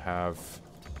do we have?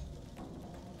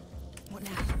 What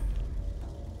now?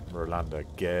 Rolanda,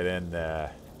 get in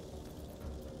there.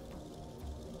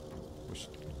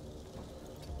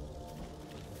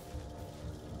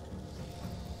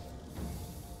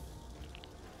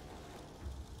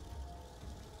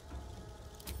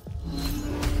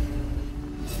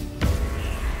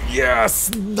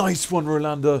 Yes! Nice one,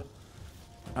 Rolanda!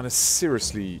 And a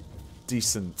seriously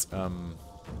decent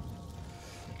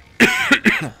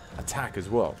attack as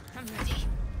well. I'm ready.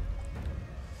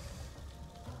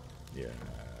 Yeah.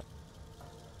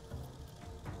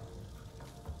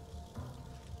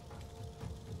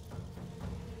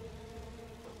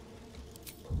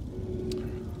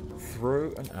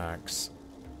 Throw an axe.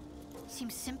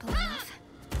 Seems simple enough.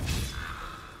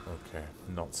 Okay,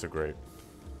 not so great.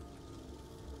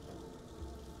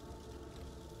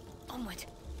 Onward.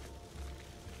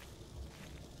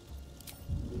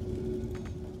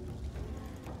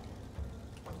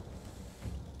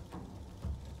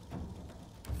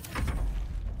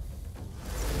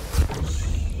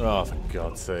 Oh, for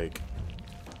God's sake.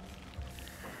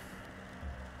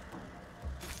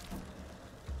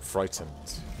 Frightened.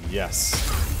 Yes.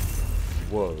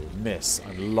 Whoa, miss.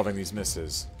 I'm loving these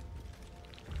misses.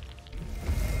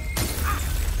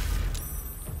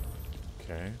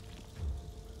 Okay.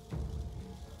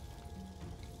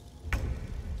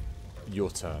 Your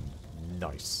turn.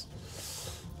 Nice.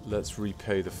 Let's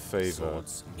repay the favor.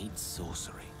 Swords meet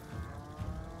sorcery.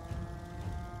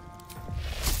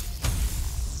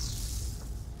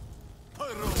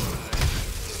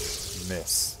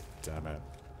 Miss. Damn it.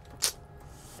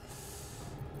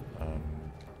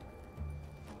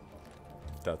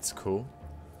 That's cool.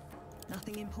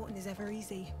 Nothing important is ever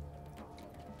easy.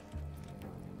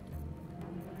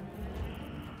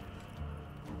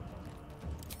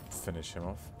 Finish him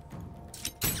off.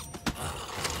 A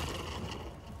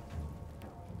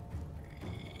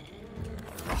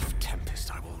rough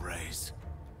tempest I will raise.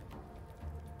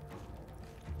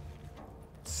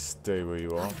 Stay where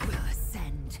you are. I will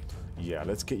ascend. Yeah,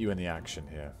 let's get you in the action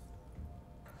here.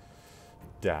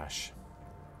 Dash.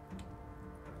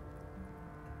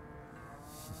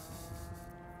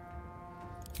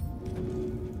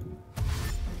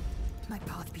 My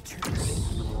path be true.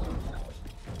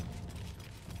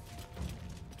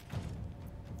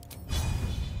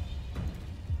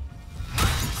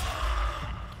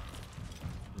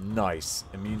 Nice.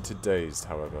 Immune to dazed,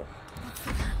 however.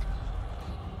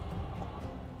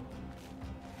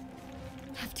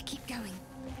 Have to keep going.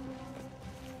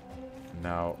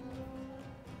 Now...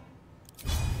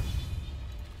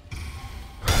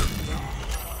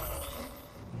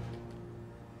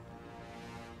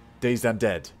 Dazed and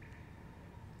dead.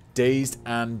 Dazed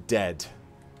and dead.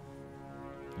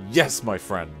 Yes, my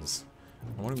friends.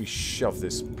 Why don't we shove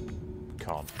this...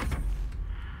 Can't.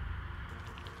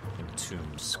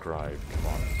 Tomb Scribe. Come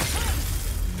on.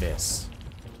 Miss.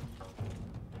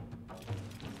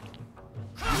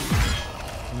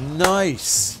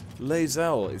 Nice!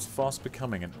 Lae'zel is fast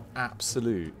becoming an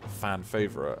absolute fan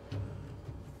favorite.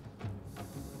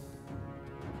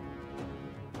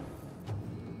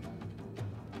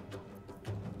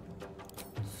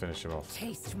 Finish him off.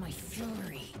 Taste my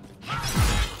fury. They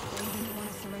didn't want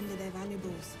to surrender their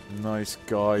valuables. Nice,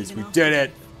 guys. Even We after did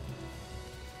it!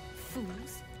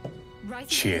 Fools. Rising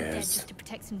Cheers. from the dead just to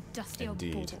protect some dusty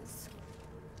Indeed. old baubles.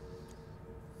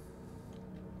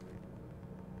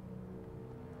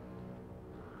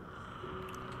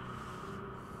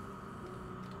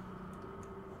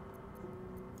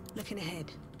 Looking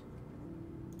ahead.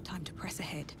 Time to press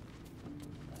ahead.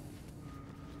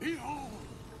 A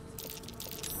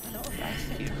lot of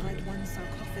effort to hide one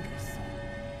sarcophagus.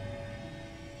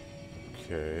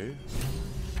 Okay.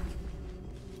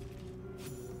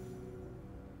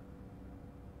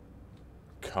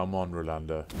 Come on,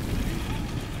 Rolanda.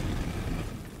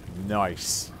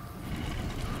 Nice.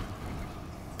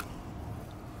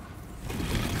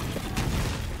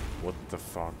 What the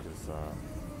fuck is that?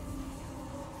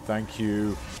 Thank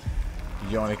you,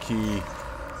 Yoniki.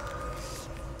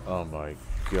 Oh my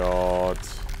god.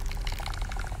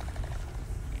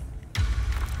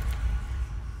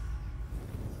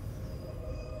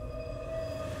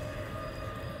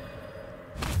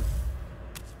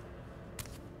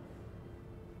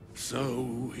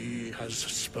 So he has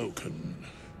spoken,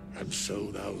 and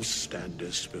so thou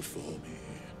standest before me.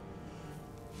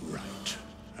 Right,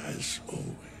 as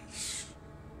always.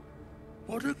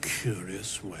 What a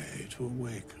curious way to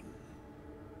awaken.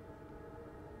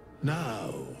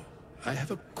 Now, I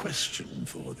have a question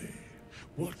for thee.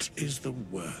 What is the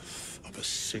worth of a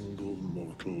single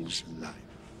mortal's life?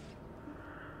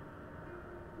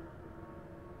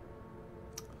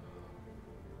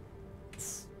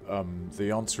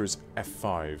 The answer is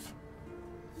F5.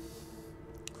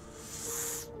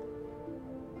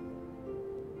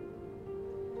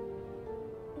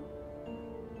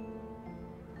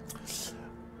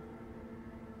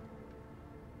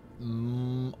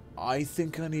 I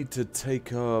think I need to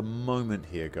take a moment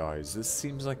here, guys. This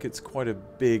seems like it's quite a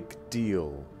big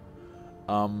deal.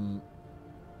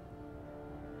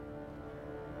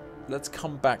 Let's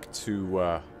come back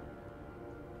to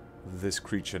this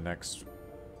creature next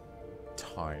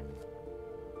time.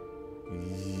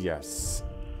 Yes.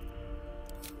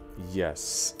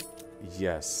 Yes.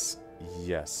 Yes.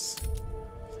 Yes.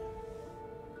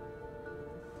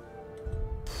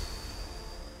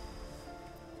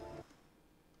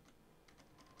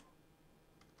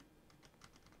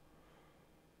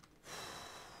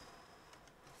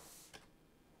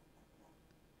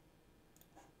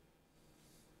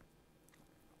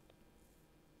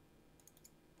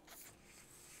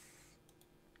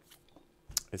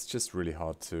 It's just really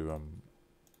hard to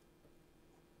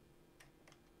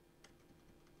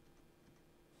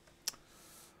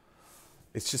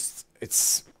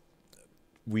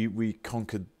we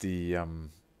conquered the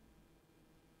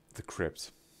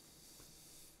crypt.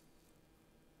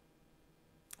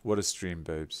 What a stream,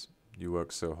 babes. You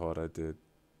worked so hard. I did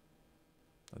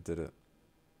it.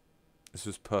 This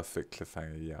was perfect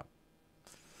cliffhanger, yeah.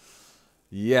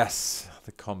 Yes,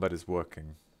 the combat is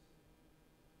working.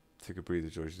 Take a breather,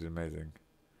 George. It's amazing.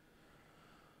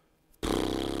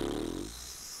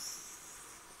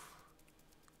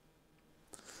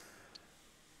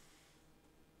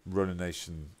 Ronan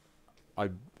Nation,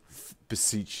 I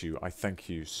beseech you. I thank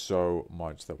you so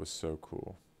much. That was so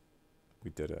cool. We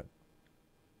did it.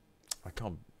 I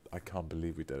can't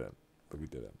believe we did it, but we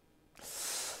did it.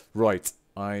 Right,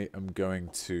 I am going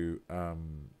to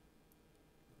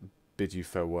bid you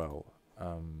farewell.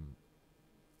 I'm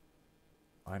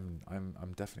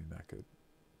definitely knackered.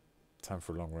 Time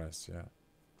for a long rest, yeah.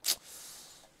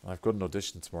 I've got an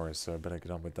audition tomorrow, so I better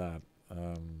get on with that.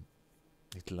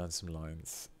 Need to learn some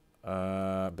lines.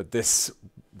 But this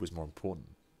was more important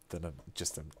than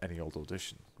just any old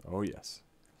audition. Oh, yes.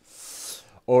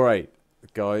 Alright,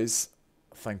 guys.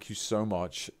 Thank you so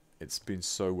much. It's been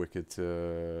so wicked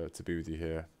to be with you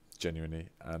here, genuinely.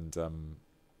 And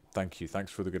thank you.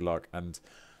 Thanks for the good luck. And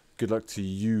good luck to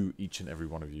you, each and every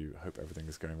one of you. Hope everything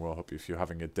is going well. Hope if you're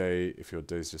having a day, if your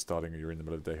day's just starting or you're in the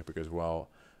middle of the day, hope it goes well.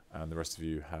 And the rest of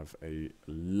you have a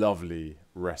lovely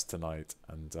rest tonight.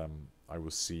 And I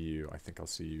will see you, I think I'll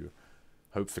see you,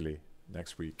 hopefully,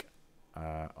 next week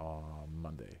on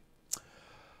Monday.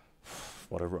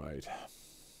 What a ride.